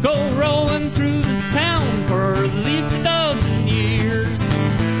locomotive go rolling through this town for at least a dozen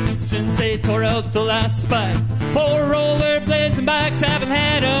years, since they tore out the last spike. Poor rollerblades and bikes haven't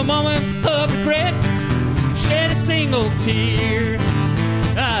had a moment of regret, shed a single tear.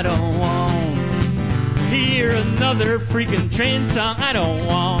 I don't want to hear another freaking train song. I don't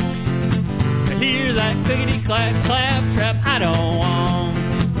want to hear that clickety-clack clap-trap. I don't want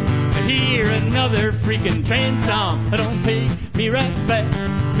to hear another freaking train song. Don't take me right back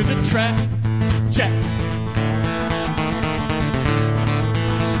to the track, Jack.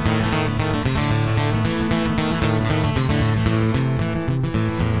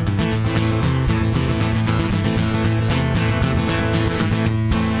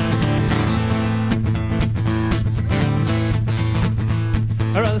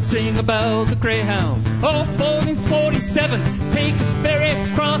 I'd rather sing about the Greyhound, oh, 4047. Take a ferry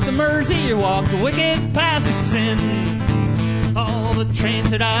across the Mersey or walk the wicked path of sin. All the trains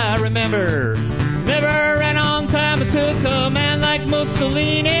that I remember never ran on time. It took a man like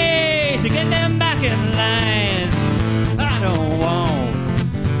Mussolini to get them back in line. I don't want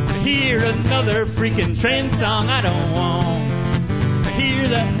to hear another freaking train song. I don't want to hear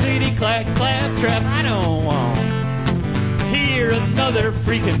that clickety-clack clap-trap. I don't want to hear another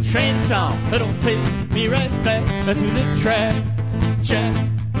freaking train song. Don't take me right back to the track, Jack.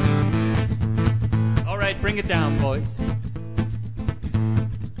 All right, bring it down, boys.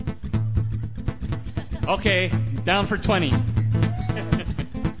 Okay, down for 20.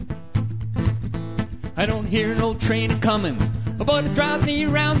 I don't hear no train coming, but it drives me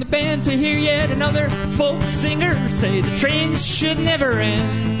around the bend to hear yet another folk singer say the trains should never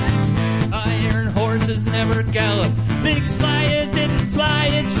end. Iron horses never gallop, pigs fly, it didn't fly,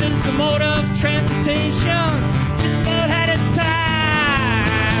 it's just a mode of transportation just about had its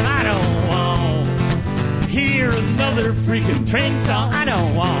time. I don't want to hear another freaking train song. I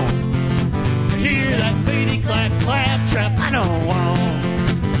don't want to hear that clickety-clack clap-trap. I don't want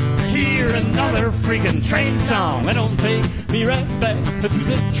to hear another freaking train song. It don't take me right back to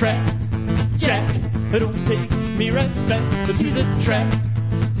the track, Jack. It don't take me right back to the track,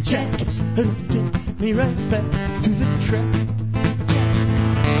 Jack. It don't take me right back to the track.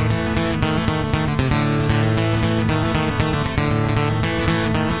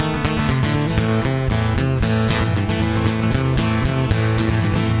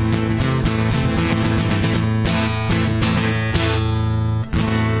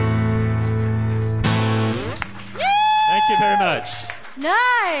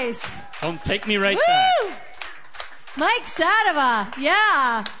 Nice. Don't take me right Woo! back. Mike Sadova.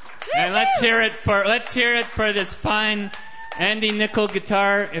 Yeah. And let's hear it for this fine Andy Nickel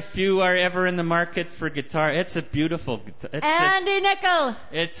guitar. If you are ever in the market for guitar, it's a beautiful guitar. Andy Nickel.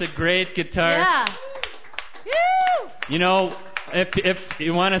 It's a great guitar. Yeah. Woo! You know, if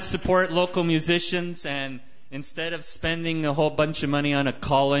you want to support local musicians, and instead of spending a whole bunch of money on a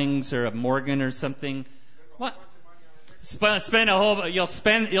Collings or a Morgan or something, what? Spend a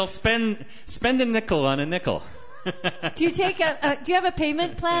nickel on a nickel. Do you have a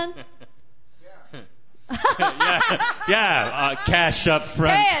payment plan? Yeah, cash up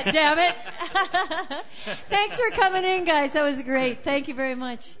front. Pay it, damn it. Thanks for coming in, guys. That was great. Thank you very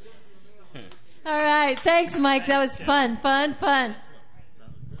much. All right. Thanks, Mike. That was fun.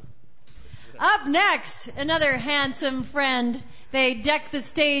 Up next, another handsome friend. They deck the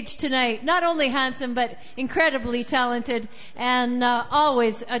stage tonight. Not only handsome, but incredibly talented, and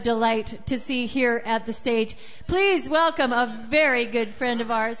always a delight to see here at the stage. Please welcome a very good friend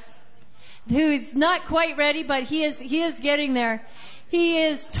of ours, who's not quite ready, but he is getting there. He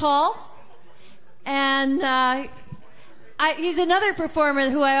is tall, and he's another performer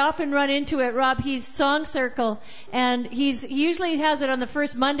who I often run into at Rob Heath's Song Circle, and he usually has it on the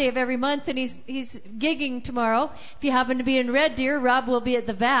first Monday of every month, and he's gigging tomorrow. If you happen to be in Red Deer, Rob will be at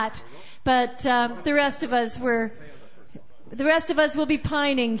the VAT, but the rest of us will be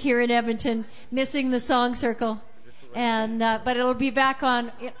pining here in Edmonton, missing the Song Circle. And but it'll be back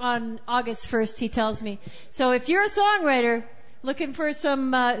on August 1st, he tells me. So if you're a songwriter looking for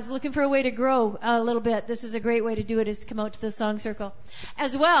a way to grow a little bit, this is a great way to do it, is to come out to the Song Circle.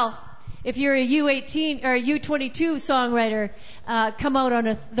 As well, if you're a U18 or a U22 songwriter, come out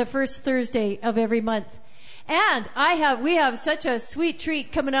on the first Thursday of every month. And we have such a sweet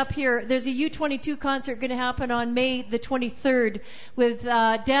treat coming up here. There's a U22 concert going to happen on May the 23rd with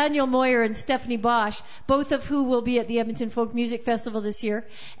Daniel Moyer and Stephanie Bosch, both of who will be at the Edmonton Folk Music Festival this year.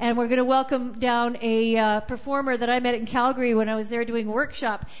 And we're going to welcome down a performer that I met in Calgary when I was there doing a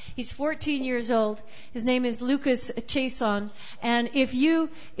workshop. He's 14 years old. His name is Lucas Chason. And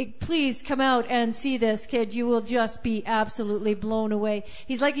please come out and see this kid. You will just be absolutely blown away.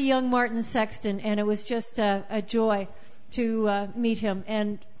 He's like a young Martin Sexton, and it was just a joy to meet him.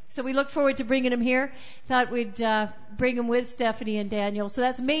 And so we look forward to bringing him here. Thought we'd bring him with Stephanie and Daniel. So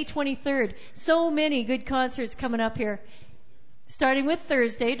that's May 23rd. So many good concerts coming up here. Starting with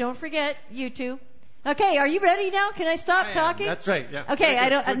Thursday. Don't forget, you two. Okay, are you ready now? Can I stop talking? That's right, yeah.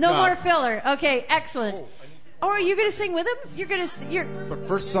 Okay, no more filler. Okay, excellent. Oh, are you going to sing with him? The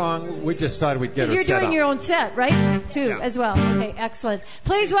first song, we just thought we'd get her set up. You're doing your own set, right? Too, as well. Okay, excellent.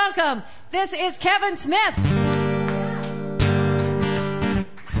 Please welcome, this is Kevin Smith.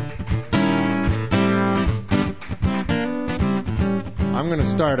 I'm going to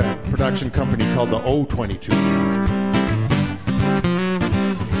start a production company called the O22.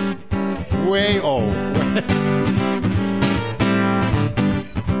 Way O.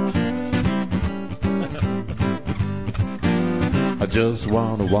 I just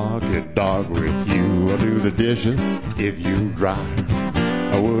wanna walk your dog with you. I'll do the dishes if you drive.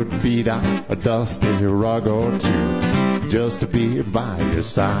 I would beat out a dusty rug or two just to be by your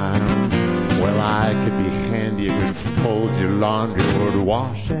side. Well, I could be handy, I could fold your laundry, would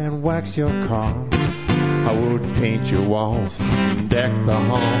wash and wax your car. I would paint your walls and deck the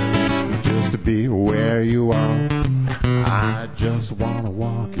hall just to be where you are. I just wanna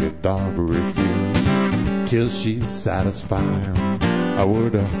walk your dog with you till she's satisfied. I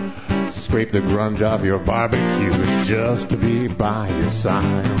would scrape the grunge off your barbecue just to be by your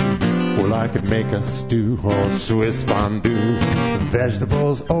side. Well, I could make a stew or Swiss fondue,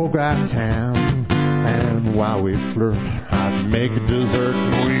 vegetables au gratin. And while we flirt, I'd make a dessert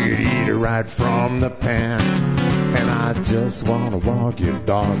and we'd eat it right from the pan. And I just wanna walk your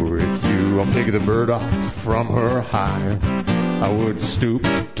dog with you. I'll pick the burdock from her hive. I would stoop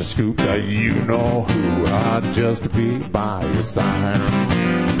to scoop the you-know-who, just to be by your side.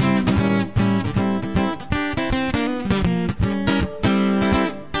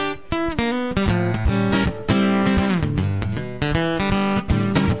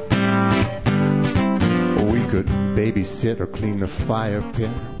 Babysit or clean the fire pit,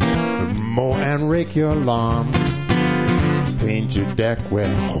 mow and rake your lawn, paint your deck,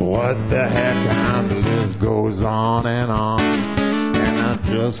 well, what the heck, and the list goes on and on. And I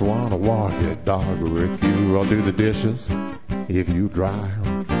just want to walk your dog with you. I'll do the dishes if you drive,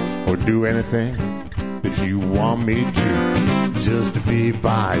 or do anything that you want me to, just to be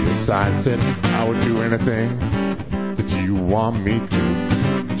by your side. Said I would do anything that you want me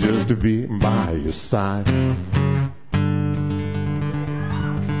to, just to be by your side.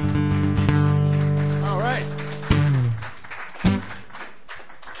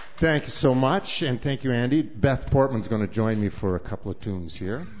 Thank you so much, and thank you, Andy. Beth Portman's going to join me for a couple of tunes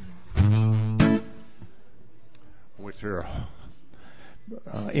here with her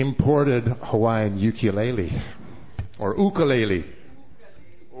imported Hawaiian ukulele, or ukulele.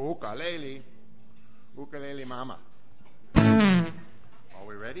 Ukulele. Ukulele mama. Are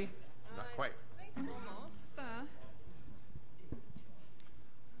we ready? Not quite.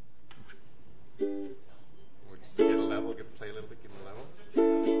 We'll just get a level, play a little bit, give them a level.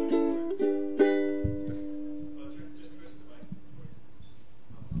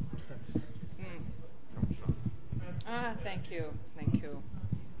 Thank you.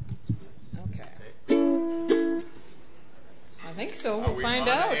 Okay. I think so. We'll find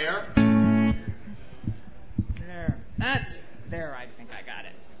out. There. I think I got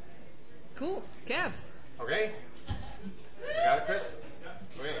it. Cool. Kev. Okay. You got it, Chris?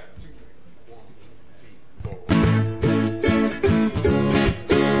 Okay.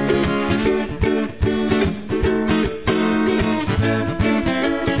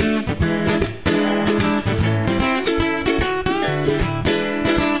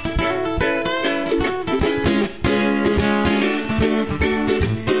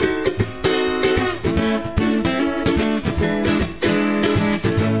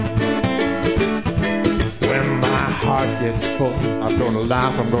 I'm gonna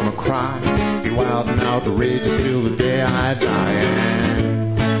laugh, I'm gonna cry, be wild and outrageous till the day I die.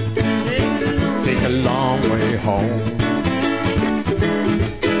 And take a long way home.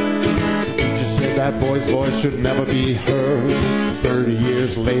 Just said that boy's voice should never be heard. 30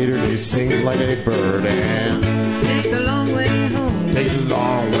 years later, he sings like a bird. And take a long way home. Take a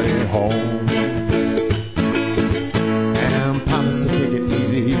long way home. And Papa said, take it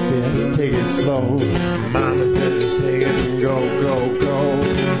easy. He said, take it slow. Mama said, just take it and go, go, go.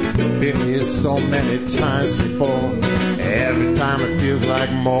 Been here so many times before. Every time it feels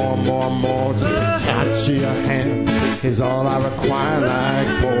like more. Just a touch of your hand is all I require, like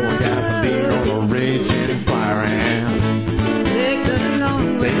pour gasoline on a raging fire. And take a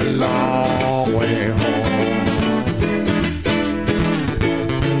long way home.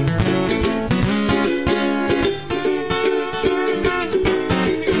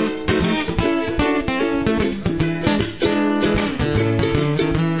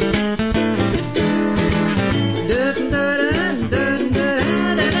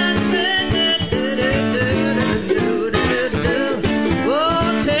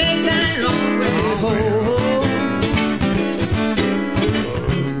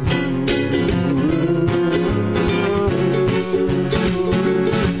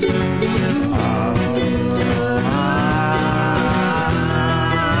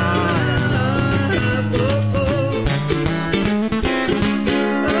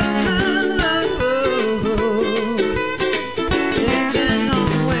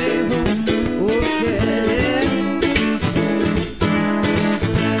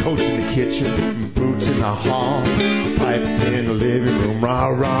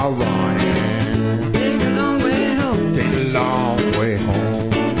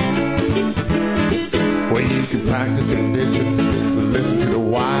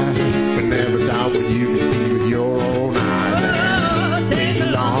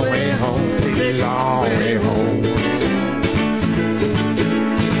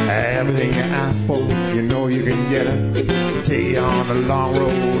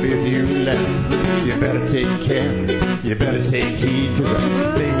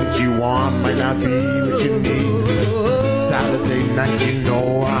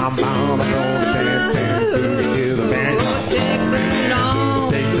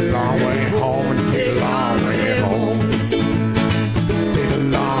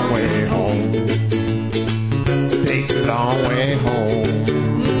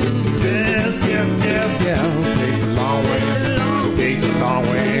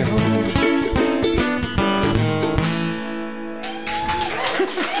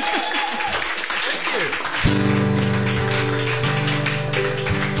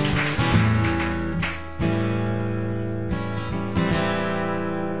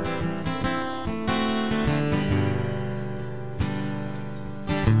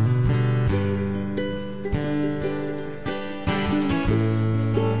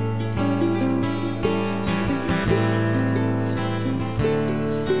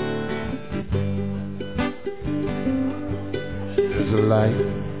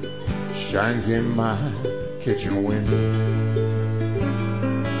 In my kitchen window,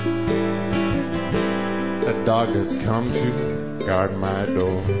 a dog that's come to guard my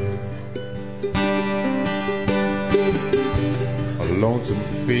door, a lonesome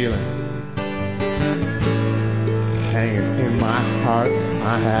feeling hanging in my heart.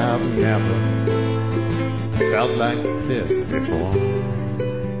 I have never felt like this before.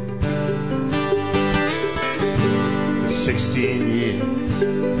 For 16 years,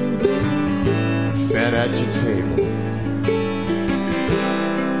 fed at your table,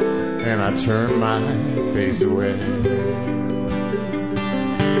 and I turned my face away.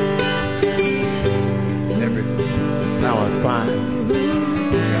 Now I find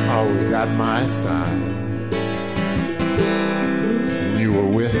you're always at my side, and you were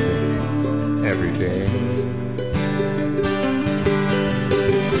with me every day.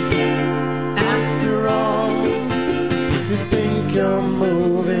 After all, you think you're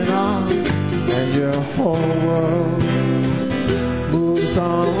moving on, and your whole world moves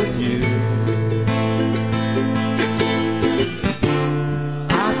on with you.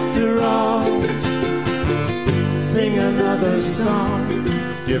 After all, sing another song,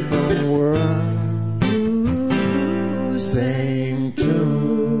 different word, same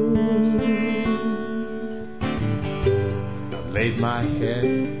tune. I've laid my head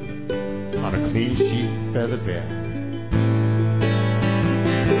on a clean sheet feather bed,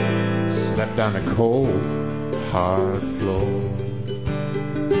 slept on a cold, hard floor.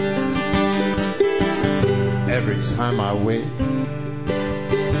 Every time I wake,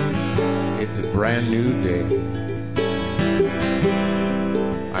 it's a brand new day.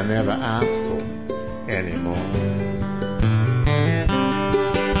 I never ask for any more.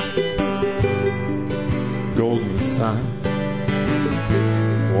 Golden sun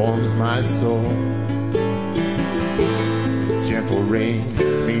warms my soul. Gentle rain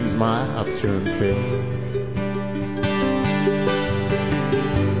cleans my upturned face.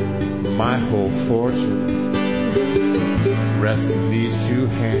 My whole fortune rests in these two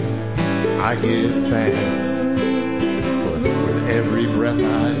hands. I give thanks with every breath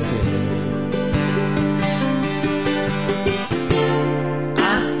I take.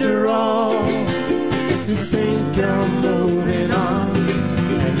 After all, you think you're moving on,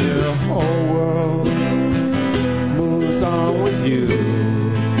 and your whole world moves on with you.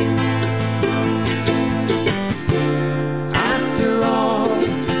 After all,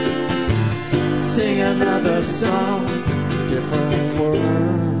 sing another song, different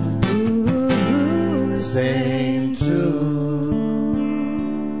word, same tune.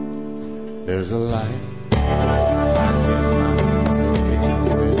 There's a light shining in my kitchen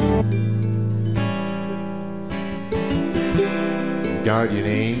window. Guardian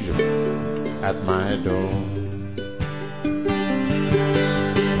angel at my door.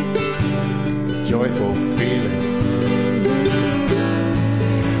 Joyful feeling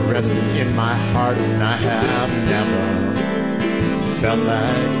resting in my heart, and I have never felt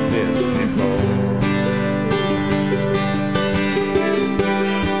like this before.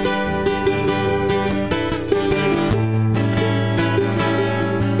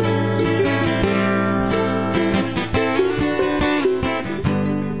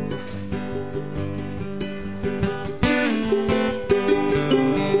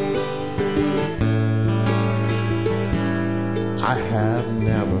 I have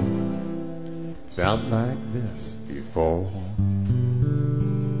never felt like this before.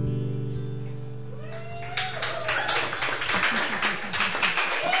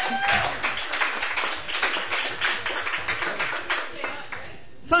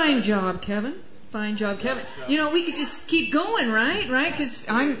 Fine job, Kevin. Fine job, Kevin. You know, we could just keep going, right? Right? Because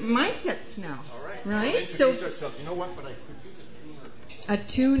my set's now. All right. Right? Let's introduce ourselves. You know what? But I could use a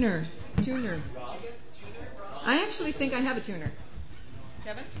tuner. Tuner. I actually think I have a tuner.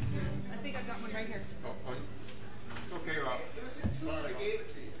 Kevin? I think I've got one right here. Okay, Rob.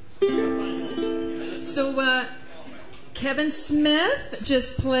 So, Kevin Smith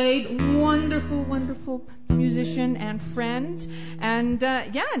just played. Wonderful, wonderful musician and friend. And,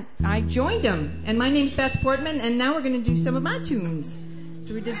 I joined him. And my name's Beth Portman, and now we're going to do some of my tunes.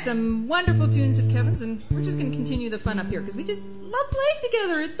 So we did some wonderful tunes of Kevin's, and we're just going to continue the fun up here, because we just love playing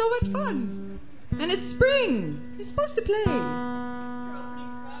together. It's so much fun. And it's spring. You're supposed to play.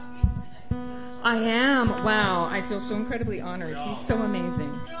 I am. Wow. I feel so incredibly honored. He's so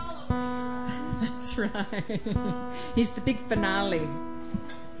amazing. That's right. He's the big finale.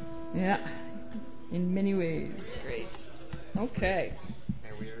 Yeah. In many ways. Great. Okay.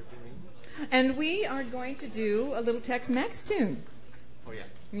 And we are going to do a little Tex-Mex tune. Oh, yeah.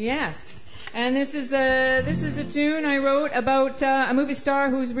 Yes. And this is a tune I wrote about a movie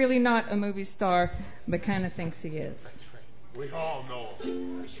star who's really not a movie star, but kind of thinks he is. That's right. We all know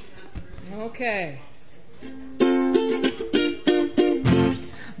him. Okay.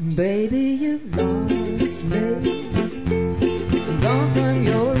 Baby, you've lost me, gone from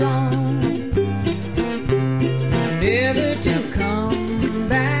your arms, never to come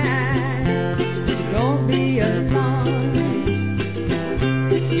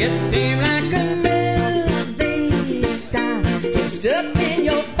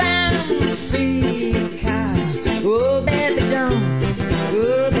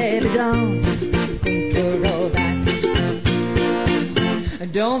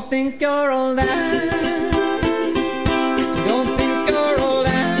Don't think you're all that. Don't think you're all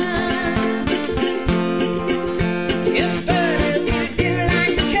that. It's better to do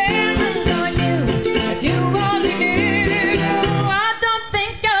like the cameras on you. If you only knew, I don't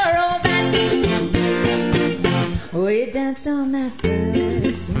think you're all that. We danced on that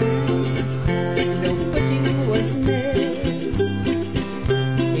first night. No footing was missed.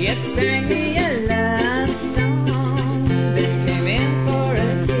 You sang me a love song, then came in for a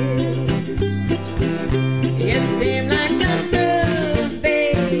kiss. You seemed like a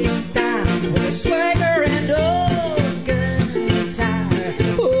movie star with a swagger and old guitar.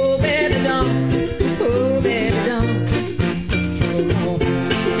 Oh baby don't, oh baby don't.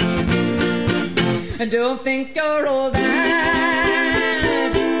 Don't think you're all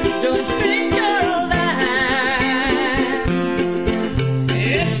that. Don't think you're all that.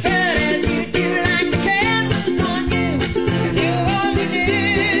 It's bad as you do like the cameras on you. If you only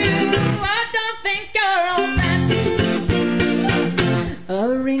knew, I don't think you're all that. A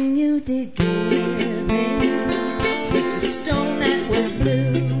ring you did give me with the stone that was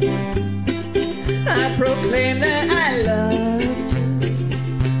blue. I proclaimed that I loved you,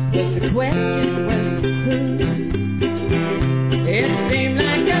 but the question was who. It seemed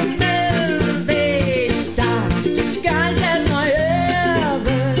like a movie star disguised as my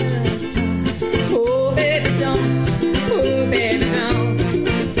avatar. Oh baby don't, oh baby don't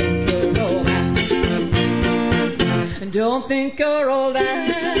think you're all that. Don't think you're all that.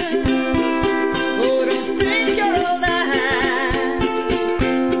 Oh, don't think you're all that.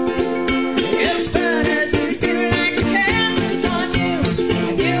 It's fun as you do like the cameras on you.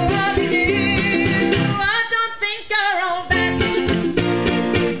 If you only knew, I don't think you're all that.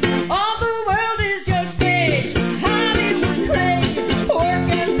 All the world is your stage, Hollywood craze,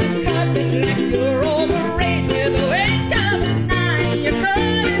 working the carpet like you're all the rage. With a wink of an eye, you're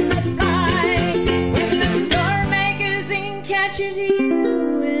running the fly. When the Star magazine catches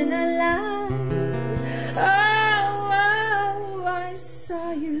you in a lie. Oh, I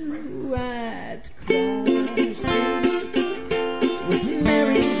saw you at crossing with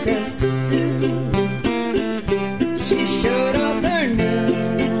Mary Bessie. She showed off her new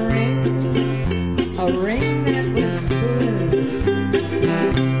ring, a ring that was blue.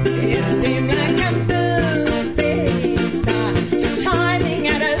 It seemed like a movie star chiming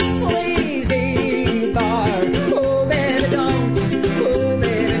at a sleazy bar. Oh baby don't, oh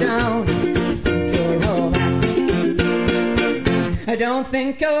baby don't think you're all that. I don't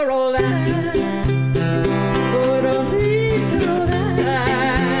think you're all that. Oh, don't think you're all that.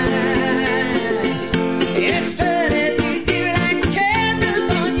 It's fun as you do like the cameras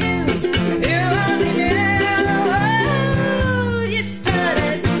on you. If you only knew. Oh, it's fun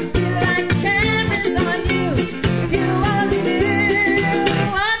as you do like the cameras on you. If you only knew.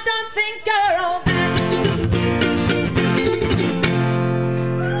 I don't think you're all that.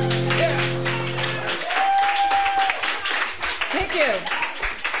 Thank you.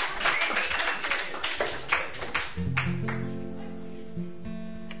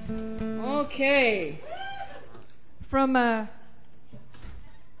 Okay. From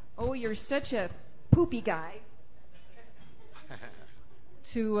oh, you're such a poopy guy,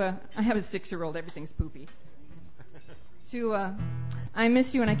 to I have a 6-year-old, everything's poopy, to I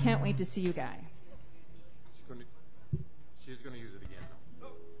miss you and I can't wait to see you guy. She's going to use it again.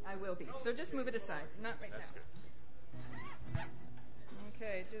 I will be. So just move it aside. Not right That's now. good.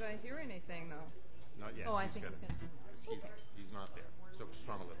 Okay. Did I hear anything though? Not yet. Oh, I think he's going to. He's not there. So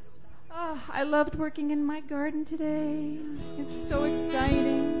strum a little. Oh, I loved working in my garden today. It's so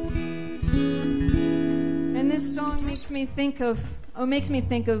exciting. And this song makes me think of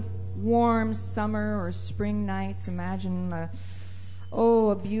warm summer or spring nights. Imagine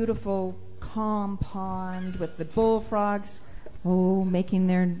a beautiful calm pond with the bullfrogs making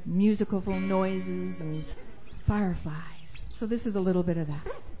their musical noises and fireflies. So this is a little bit of that.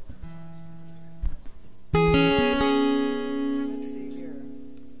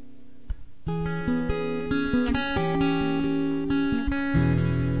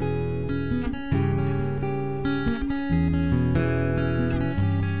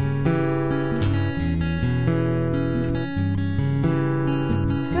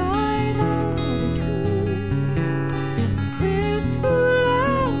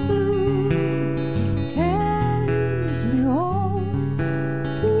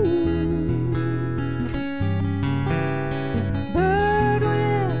 To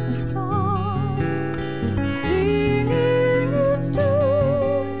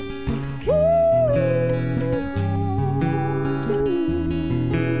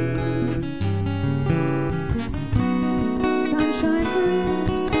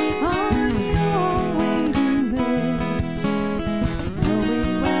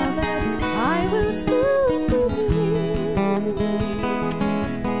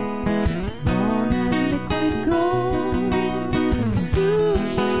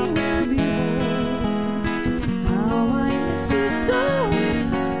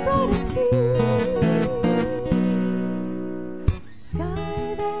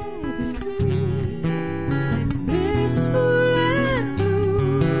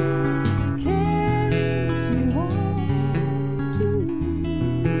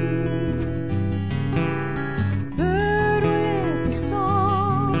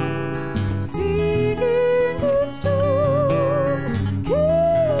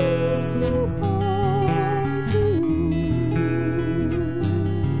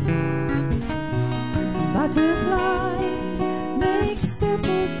butterflies make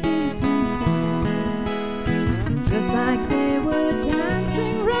circles deep inside, just like they were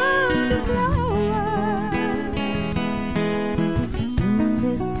dancing round a flower. Soon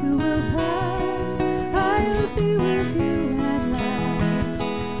this too will pass, I'll be with you at last,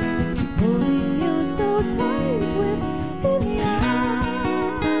 holding you so tight within the arms.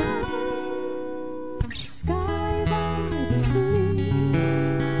 Sky that is blue,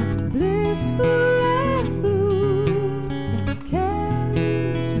 blissful and blue,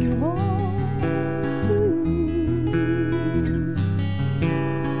 carries me home to you.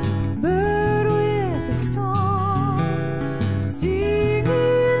 Bird with a song,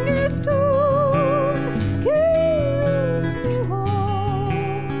 singing its tune, carries me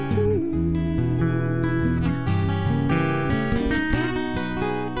home to you.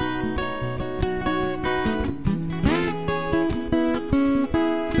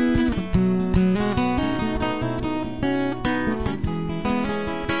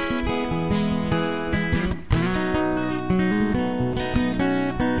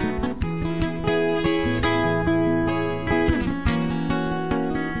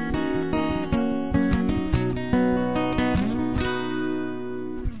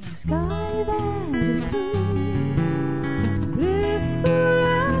 Sky that is blue, blissful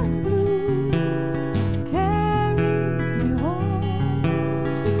and blue, carries me home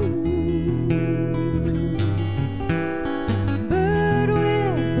to you. Bird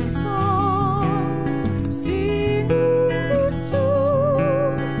with a song, singing its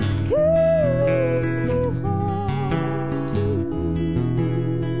tune, carries me home to you.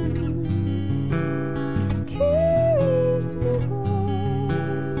 Carries me home.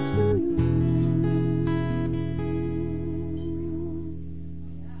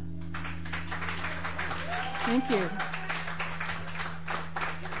 Thank you.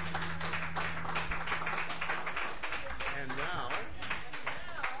 And now,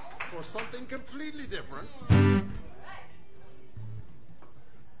 for something completely different.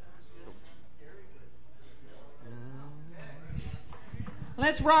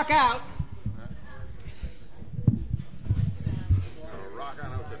 Let's rock out. Rock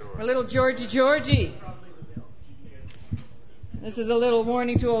on out the door. A little Georgie. This is a little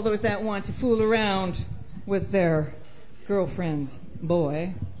warning to all those that want to fool around with their girlfriend's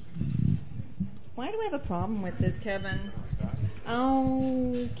boy. Why do I have a problem with this, Kevin?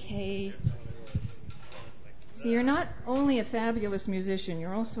 Okay. See, you're not only a fabulous musician,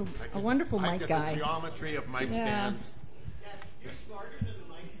 you're also a wonderful mic guy. I get the geometry of mic Yeah. stands. You're smarter than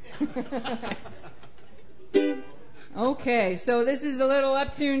the mic stand. Okay, so this is a little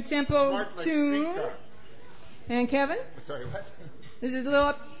uptune tempo Smart like tune. streetcar. And Kevin? Sorry, what? This is a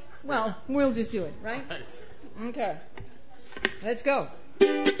little well, we'll just do it, right? Okay. Let's go.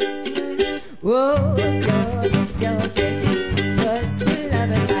 Whoa, Georgie, what's your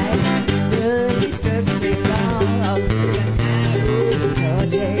loving like? Will you stroke it all through the night? Oh,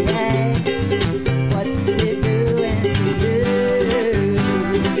 Georgie, yeah. What's it doing to you?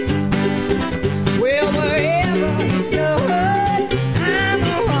 Well, wherever you go, I'm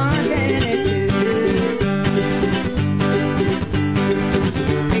the one that it do.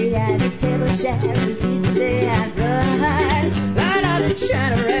 Sit at the table, sharing peace today I'd run. Light out the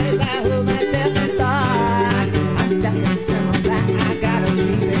shiner as I hold myself in thought. I'm stuck into my back, I gotta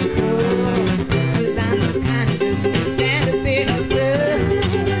leave it cool. 'Cause I'm the kind that just can't stand to be no fool.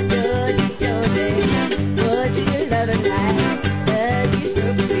 Georgie, what's your loving like? Does you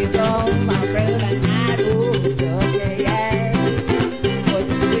stroke me home all through the night? Oh, Georgie, yeah.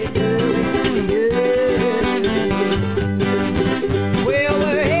 What's it doing to you? Well,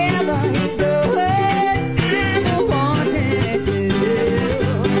 wherever you go, I'm the wanting it to.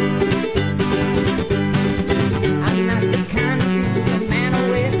 I'm not the kind of stupid man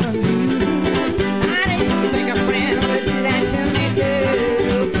away from you. I didn't think a friend would do that to me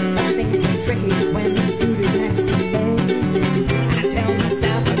too. But things get tricky when the dude is next to me. I tell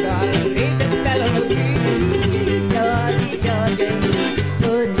myself I gotta leave this fellow be. Georgie,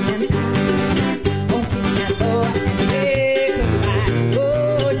 put him out. Won't kiss my boy and say goodbye.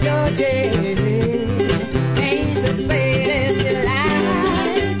 Oh, Georgie, ain't the sweetest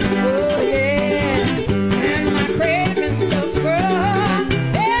delight. Oh, yeah. And my craving's so strong,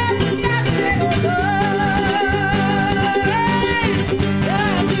 it's got to go.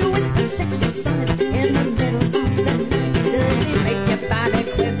 Does you whisper sexy songs in the middle of the night? Does he make your body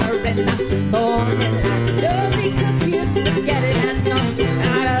quiver in the morning light? Does he cook you spaghetti that's not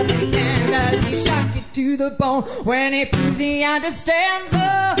out of the can? Does he shock you to the bone when he proves he understands? Oh,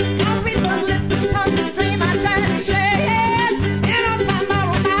 how sweet those lips and tongue to stream I'm trying to share. And on my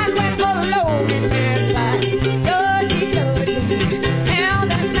model mind when alone in bed.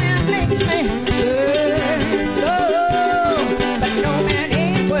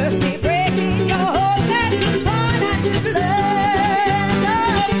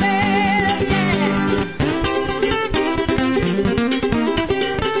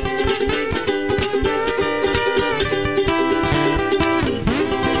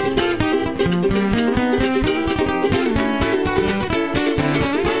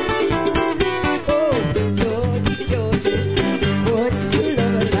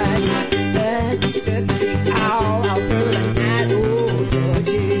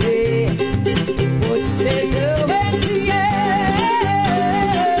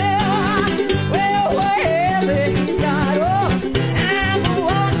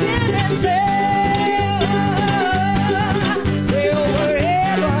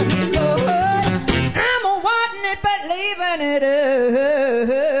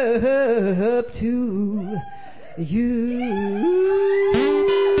 up to you.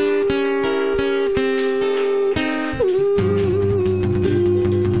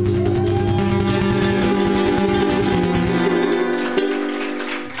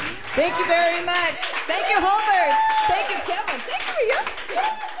 Thank you very much. Thank you, Holbert. Thank you, Kevin. Thank you.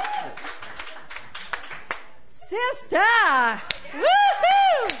 Sister!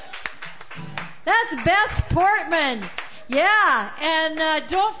 Woohoo! That's Beth Portman. Yeah, and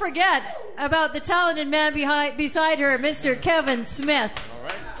don't forget about the talented man beside her, Mr. Kevin Smith. All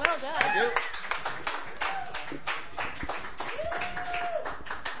right. Well done. Thank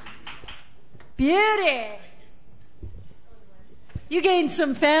you. Beauty. You gained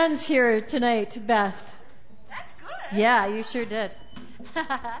some fans here tonight, Beth. That's good. Yeah, you sure did.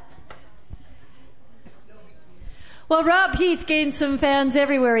 Well, Rob Heath gained some fans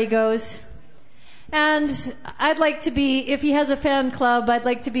everywhere he goes. And I'd like to be, if he has a fan club, I'd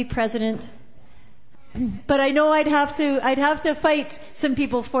like to be president. But I know I'd have to fight some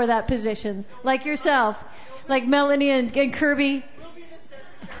people for that position, like yourself, like Melanie and Kirby.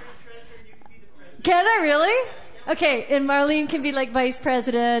 Can I really? Okay, and Marlene can be like vice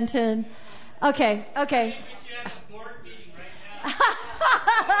president, and okay.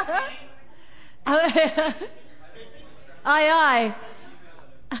 Aye.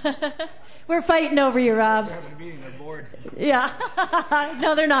 We're fighting over you, Rob. They're having a meeting. They're bored. Yeah.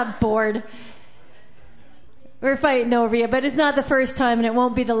 No, they're not bored. We're fighting over you, but it's not the first time, and it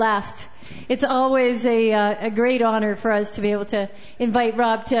won't be the last. It's always a great honor for us to be able to invite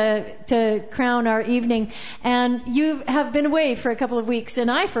Rob to crown our evening. And you have been away for a couple of weeks,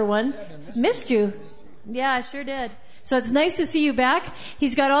 and I, for one, missed you. Yeah, I sure did. So it's nice to see you back.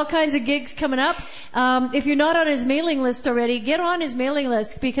 He's got all kinds of gigs coming up. If you're not on his mailing list already, get on his mailing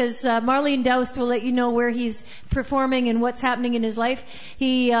list, because Marlene Doust will let you know where he's performing and what's happening in his life.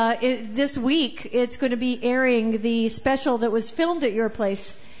 This week, it's going to be airing the special that was filmed at your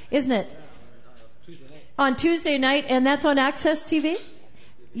place, isn't it? On Tuesday night, and that's on Access TV?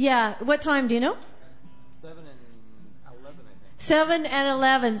 Yeah. What time, do you know? 7 and 11, I think. 7 and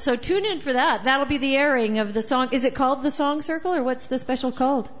 11. So tune in for that. That'll be the airing of the song. Is it called The Song Circle, or what's the special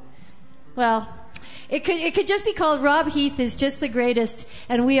called? Well, it could just be called Rob Heath is Just the Greatest,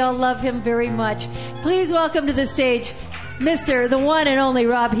 and we all love him very much. Please welcome to the stage, Mr. the one and only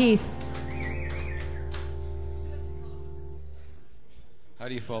Rob Heath. How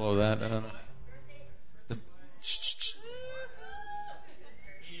do you follow that? I don't know.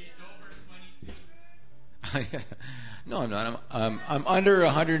 No, I'm not. I'm under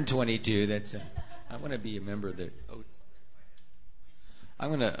 122. That's. I want to be a member of the. Oh,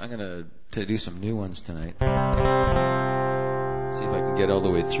 I'm gonna do some new ones tonight. See if I can get all the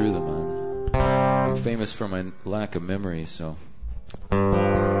way through them. I'm famous for my lack of memory, so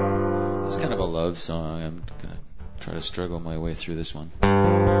it's kind of a love song. I'm gonna try to struggle my way through this one.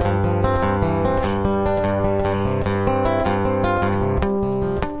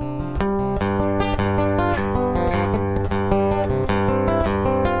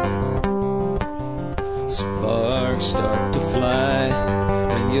 Sparks start to fly,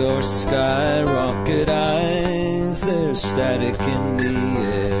 and your skyrocket eyes, there's static in the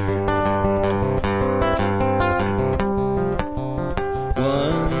air.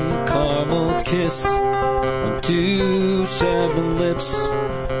 One caramel kiss on two chapping lips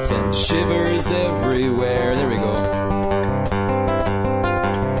sends shivers everywhere. There we go.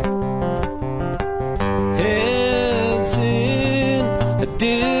 Heads in a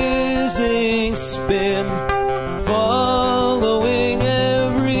dizzying spin, following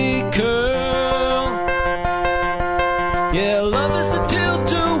every curl. Yeah, love is a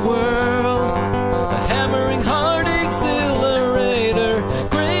tilt-a-whirl, a hammering heart exhilarator,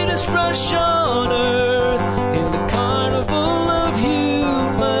 greatest rush on earth in the carnival of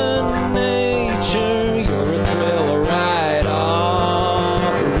human nature. You're a thrill ride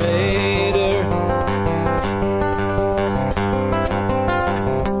operator.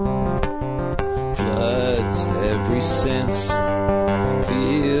 Floods every sense,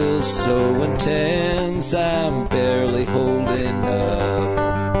 feels so intense, I'm barely holding up.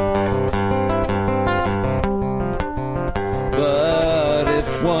 But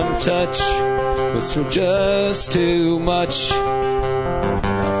if one touch was for just too much,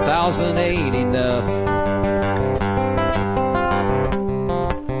 1,000 ain't enough.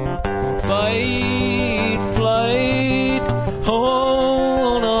 Fight, flight,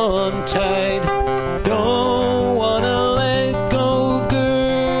 hold on tight. Don't wanna let go,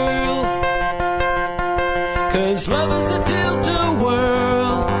 girl. 'Cause love is a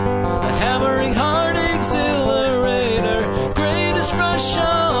tilt-a-whirl, a hammering heart exhilarator, greatest rush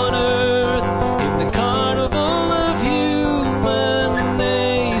on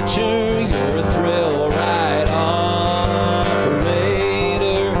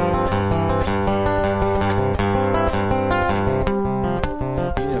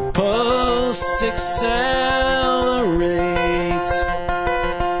pulse accelerates.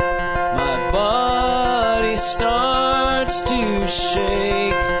 My body starts to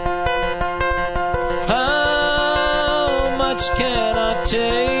shake. How much can I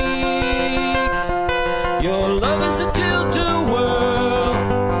take? Your love is a tilt-a-whirl,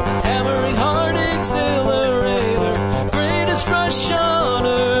 hammering heart accelerator, greatest rush on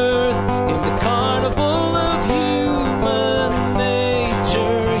earth in the carnival of human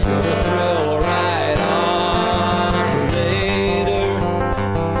nature. You're a thrill ride operator,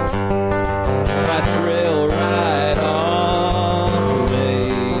 my thrill ride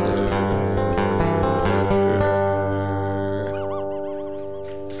operator.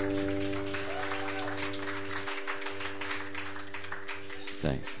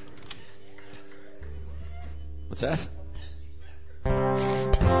 Thanks. What's that?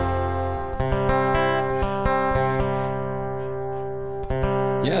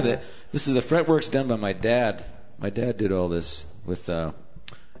 Yeah, this is the fretwork's done by my dad. My dad did all this with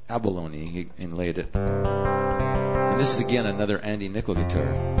abalone. He inlaid it. And this is again another Andy Nickel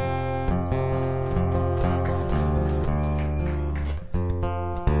guitar.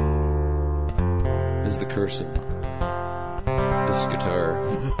 This is the curse of this guitar.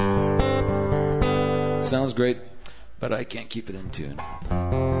 It sounds great, but I can't keep it in tune.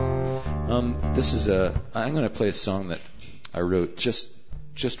 This is I'm going to play a song that I wrote, just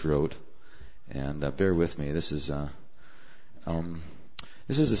wrote, and bear with me. This is a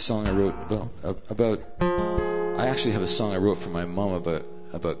song I wrote about. I actually have a song I wrote for my mom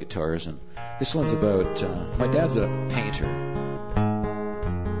about guitars, and this one's about. My dad's a painter.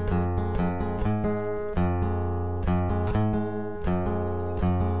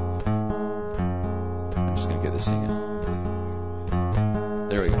 I'm just gonna get this singing.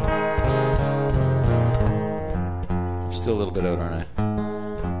 There we go. I'm still a little bit out, aren't I?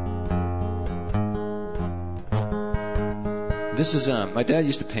 This is my dad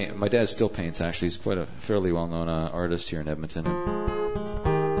used to paint. My dad still paints. Actually, he's quite a fairly well-known artist here in Edmonton.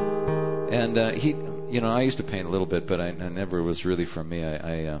 And he, I used to paint a little bit, but I never was really for me.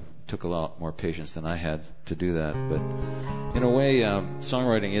 I took a lot more patience than I had to do that. But in a way,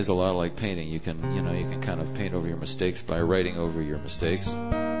 songwriting is a lot like painting. You can kind of paint over your mistakes by writing over your mistakes.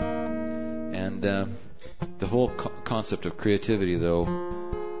 And the whole concept of creativity, though,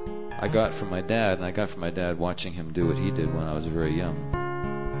 I got from my dad, and I got from my dad watching him do what he did when I was very young.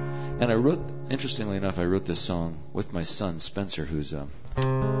 And interestingly enough, I wrote this song with my son, Spencer, who's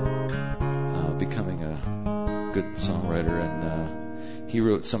becoming a good songwriter, and he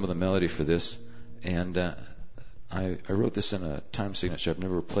wrote some of the melody for this. And I wrote this in a time signature I've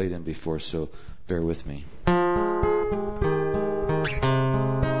never played in before, so bear with me.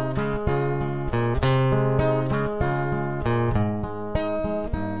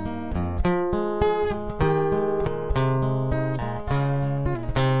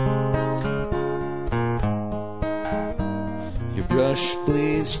 Brush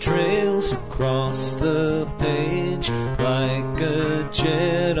bleeds trails across the page like a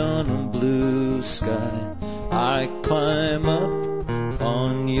jet on a blue sky. I climb up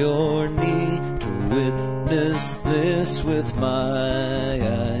on your knee to witness this with my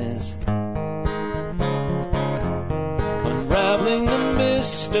eyes. Unraveling the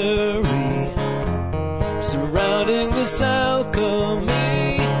mystery surrounding this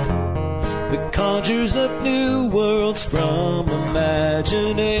alchemy that conjures up new worlds from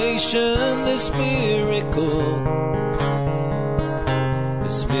imagination. This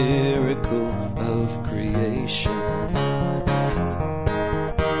miracle of creation.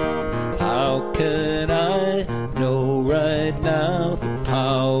 How can I know right now the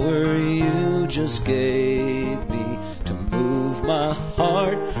power you just gave me to move my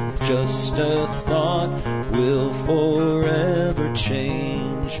heart with just a thought will forever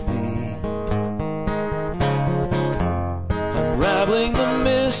change me. Unraveling the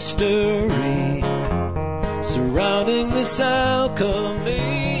mystery surrounding this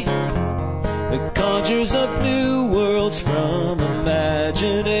alchemy that conjures up new worlds from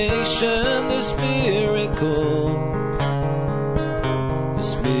imagination. This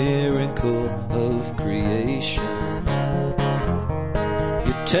miracle of creation.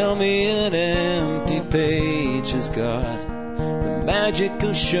 You tell me an empty page has got the magic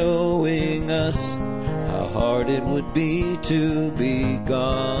of showing us how hard it would be to be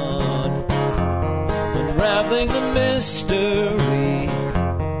gone. Unraveling the mystery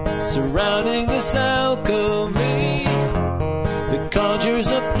surrounding this alchemy that conjures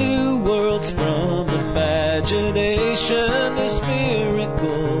up new worlds from imagination. This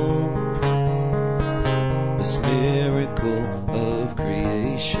miracle of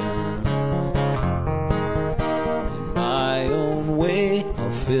creation.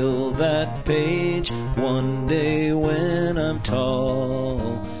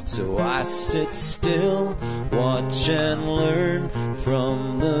 I sit still, watch and learn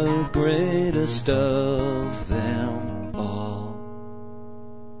from the greatest of them all.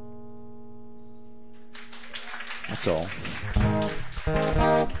 That's all.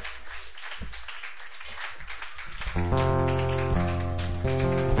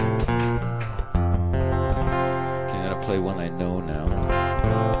 Play one I know now.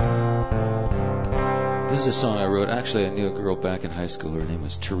 This is a song I wrote. Actually, I knew a girl back in high school. Her name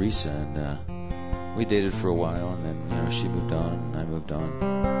was Teresa, and we dated for a while, and then she moved on, and I moved on.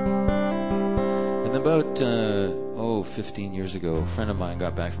 And about 15 years ago, a friend of mine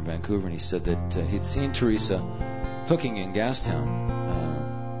got back from Vancouver, and he said that he'd seen Teresa hooking in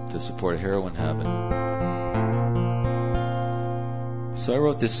Gastown to support a heroin habit. So I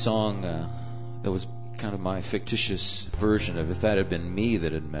wrote this song that was kind of my fictitious version of if that had been me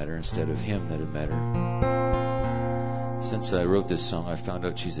that had met her instead of him that had met her. Since I wrote this song, I found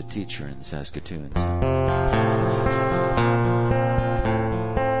out she's a teacher in Saskatoon. So.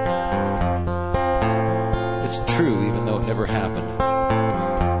 It's true, even though it never happened.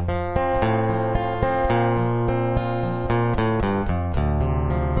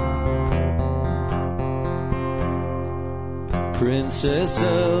 Princess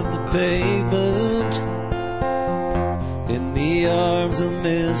of the pavement, in the arms of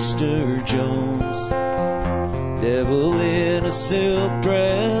Mr. Jones, devil in a silk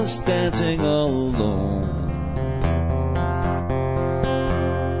dress, dancing all alone.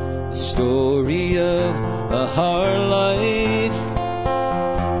 The story of a hard life,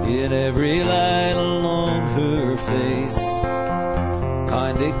 in every line along her face.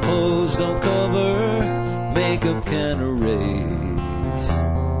 Kindly clothes don't cover, makeup can erase.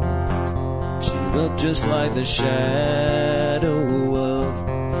 She looked just like the shadow of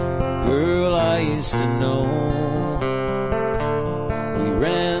a girl I used to know. We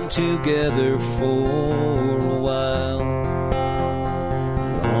ran together for a while,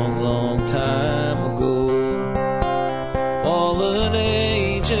 long, long time ago. Fallen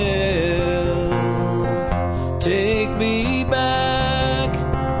angel, take me back,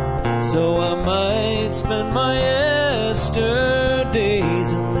 so I might spend my yesterdays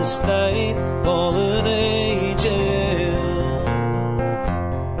in this night. Fallen angel,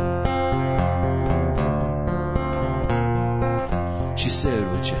 she said,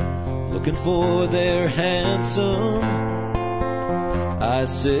 "What you looking for there, handsome?" I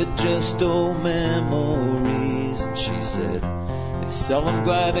said, "Just old memories." And she said, "They sell them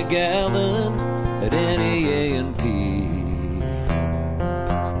by the gallon at any A&P."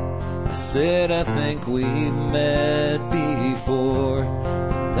 I said, "I think we met before,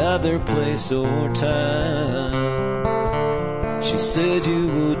 another place or time." She said, "You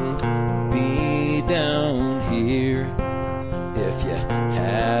wouldn't be down here if you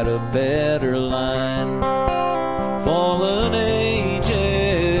had a better line." Fallen angel,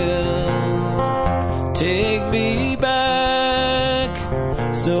 take me back,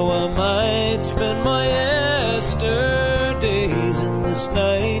 so I might spend my yesterdays in this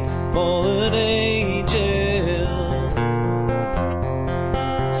night. Fallen angel,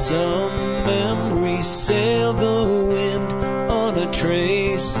 some memories sail the wind on a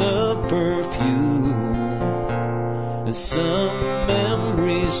trace of perfume. Some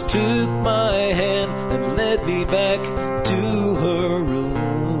memories took my hand and led me back to her room.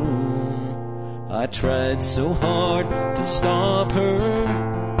 I tried so hard to stop her,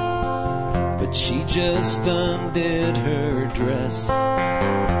 but she just undid her dress.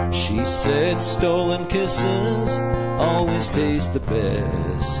 She said, "Stolen kisses always taste the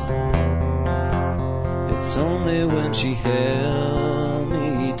best." It's only when she held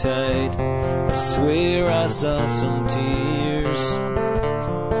me tight, I swear I saw some tears,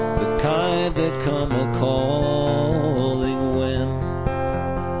 the kind that come a-calling when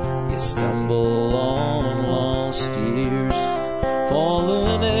you stumble on lost years.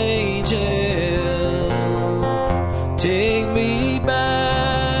 Fallen angel, take me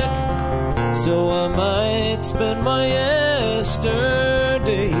back, so I might spend my yesterdays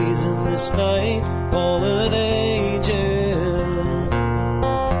in this night. Fallen angel.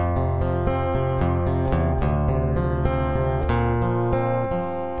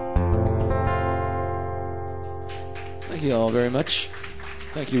 Thank you all very much.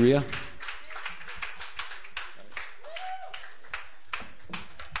 Thank you, Rhea.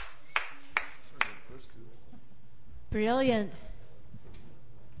 Brilliant.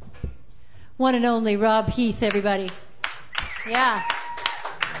 One and only Rob Heath, everybody. Yeah.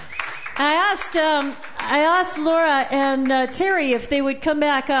 I asked Laura and Terry if they would come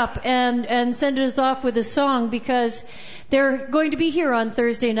back up and send us off with a song, because they're going to be here on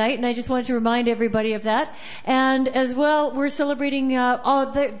Thursday night, and I just wanted to remind everybody of that. And as well, we're celebrating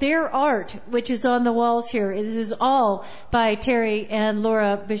all their art, which is on the walls here. This is all by Terry and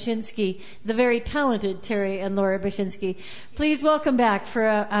Laura Bashinsky, the very talented Terry and Laura Bashinsky. Please welcome back for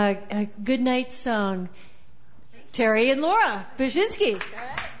a good night song, Terry and Laura Bashinsky.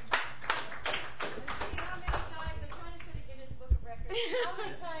 How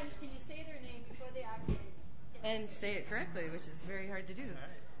many times can you say their name before they actually and say it correctly, which is very hard to do.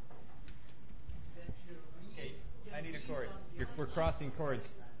 Okay, I need a chord. We're crossing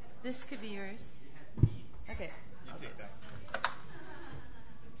chords. This could be yours. Okay. You take that.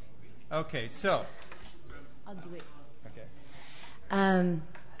 Okay, so. I'll do it. Okay. I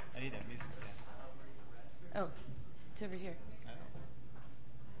need a music stand. Oh, it's over here.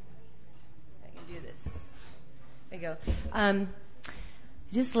 I can do this. There you go.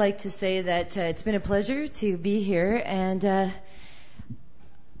 Just like to say that it's been a pleasure to be here, and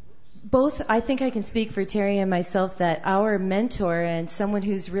both, I think I can speak for Terry and myself, that our mentor and someone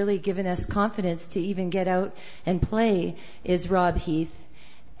who's really given us confidence to even get out and play is Rob Heath.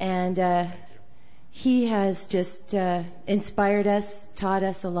 And he has just inspired us, taught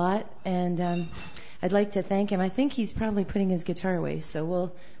us a lot, and I'd like to thank him. I think he's probably putting his guitar away, so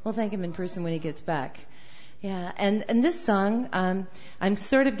we'll thank him in person when he gets back. Yeah, and this song, I'm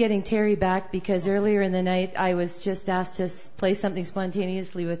sort of getting Terry back because earlier in the night I was just asked to play something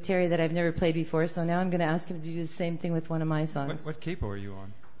spontaneously with Terry that I've never played before, so now I'm going to ask him to do the same thing with one of my songs. What capo are you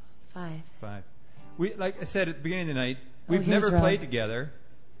on? 5. We, like I said at the beginning of the night, we've never played together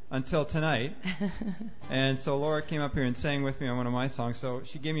until tonight, and so Laura came up here and sang with me on one of my songs, so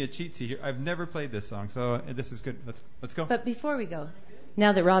she gave me a cheat sheet here. I've never played this song, so this is good. Let's go. But before we go,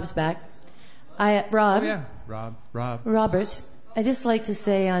 now that Rob's back, Rob. Oh, yeah. Rob. Robert, I'd just like to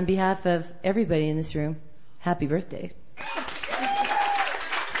say on behalf of everybody in this room, happy birthday.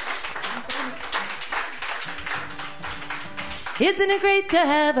 Isn't it great to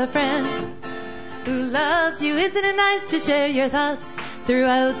have a friend who loves you? Isn't it nice to share your thoughts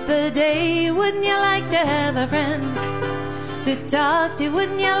throughout the day? Wouldn't you like to have a friend to talk to?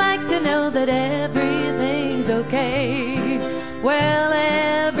 Wouldn't you like to know that everything's okay? Well,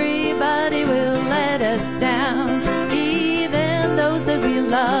 everybody will let us down, even those that we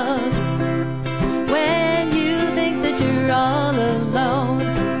love. When you think that you're all alone,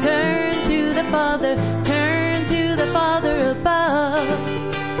 turn to the Father above.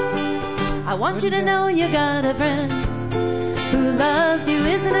 I want you to know you got a friend who loves you.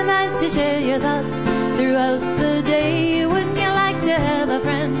 Isn't it nice to share your thoughts throughout the day? Wouldn't you like to have a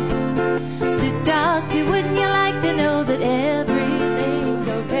friend to talk to? Wouldn't you like to know that everything's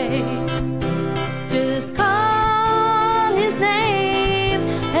okay? Just call his name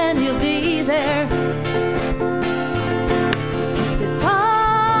and he'll be there. Just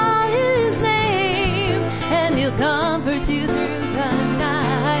call his name and he'll comfort you through the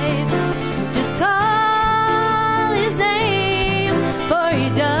night. Just call his name, for he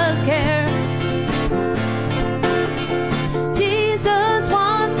does care. Jesus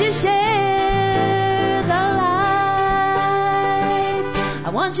wants to share the light. I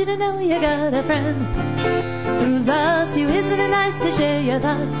want you to know you got a friend who loves you. Isn't it nice to share your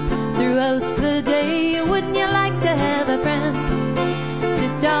thoughts throughout the day? Wouldn't you like to have a friend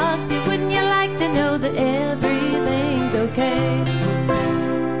to talk to? Wouldn't you like to know that everything's okay?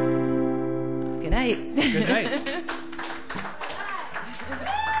 Good night. Good night.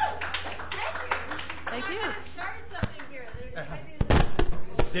 Thank you.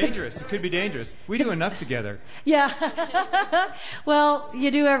 Dangerous. It could be dangerous. We do enough together. Yeah. Well,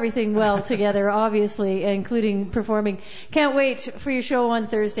 you do everything well together, obviously, including performing. Can't wait for your show on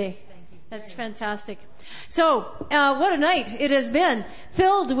Thursday. That's fantastic. So, what a night it has been,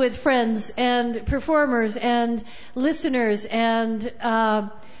 filled with friends and performers and listeners and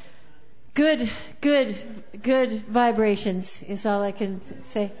good vibrations is all I can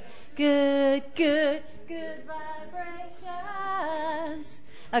say. Good vibrations.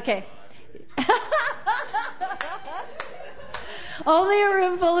 Okay. Only a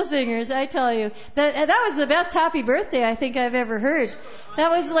room full of singers, I tell you. That was the best happy birthday I think I've ever heard.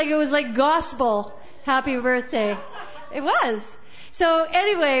 It was like gospel happy birthday. It was. So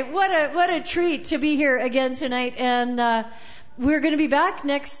anyway, what a treat to be here again tonight, and we're going to be back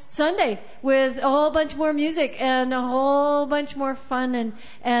next Sunday with a whole bunch more music and a whole bunch more fun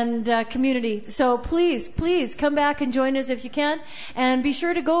and community. So please come back and join us if you can, and be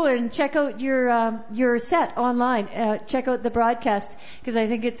sure to go and check out your set online. Check out the broadcast, because I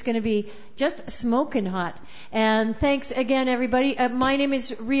think it's going to be just smoking hot. And thanks again, everybody. My name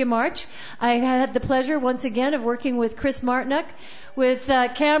is Rhea March. I had the pleasure once again of working with Chris Martinuck, with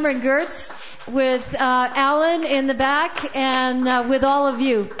Cameron Gertz, with Alan in the back, and with all of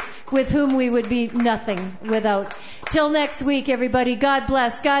you, with whom we would be nothing without. Till next week, everybody. God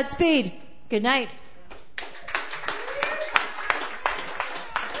bless. Godspeed. Good night.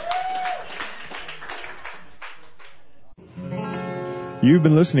 You've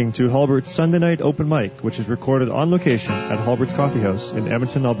been listening to Halbert's Sunday Night Open Mic, which is recorded on location at Halbert's Coffee House in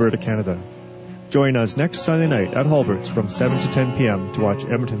Edmonton, Alberta, Canada. Join us next Sunday night at Halbert's from 7 to 10 p.m. to watch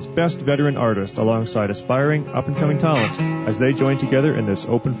Edmonton's best veteran artists alongside aspiring, up-and-coming talent as they join together in this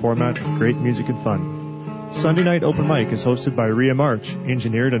open format of great music and fun. Sunday Night Open Mic is hosted by Rhea March,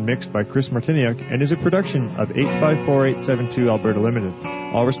 engineered and mixed by Chris Martiniak, and is a production of 854872 Alberta Limited.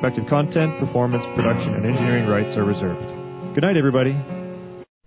 All respective content, performance, production, and engineering rights are reserved. Good night, everybody.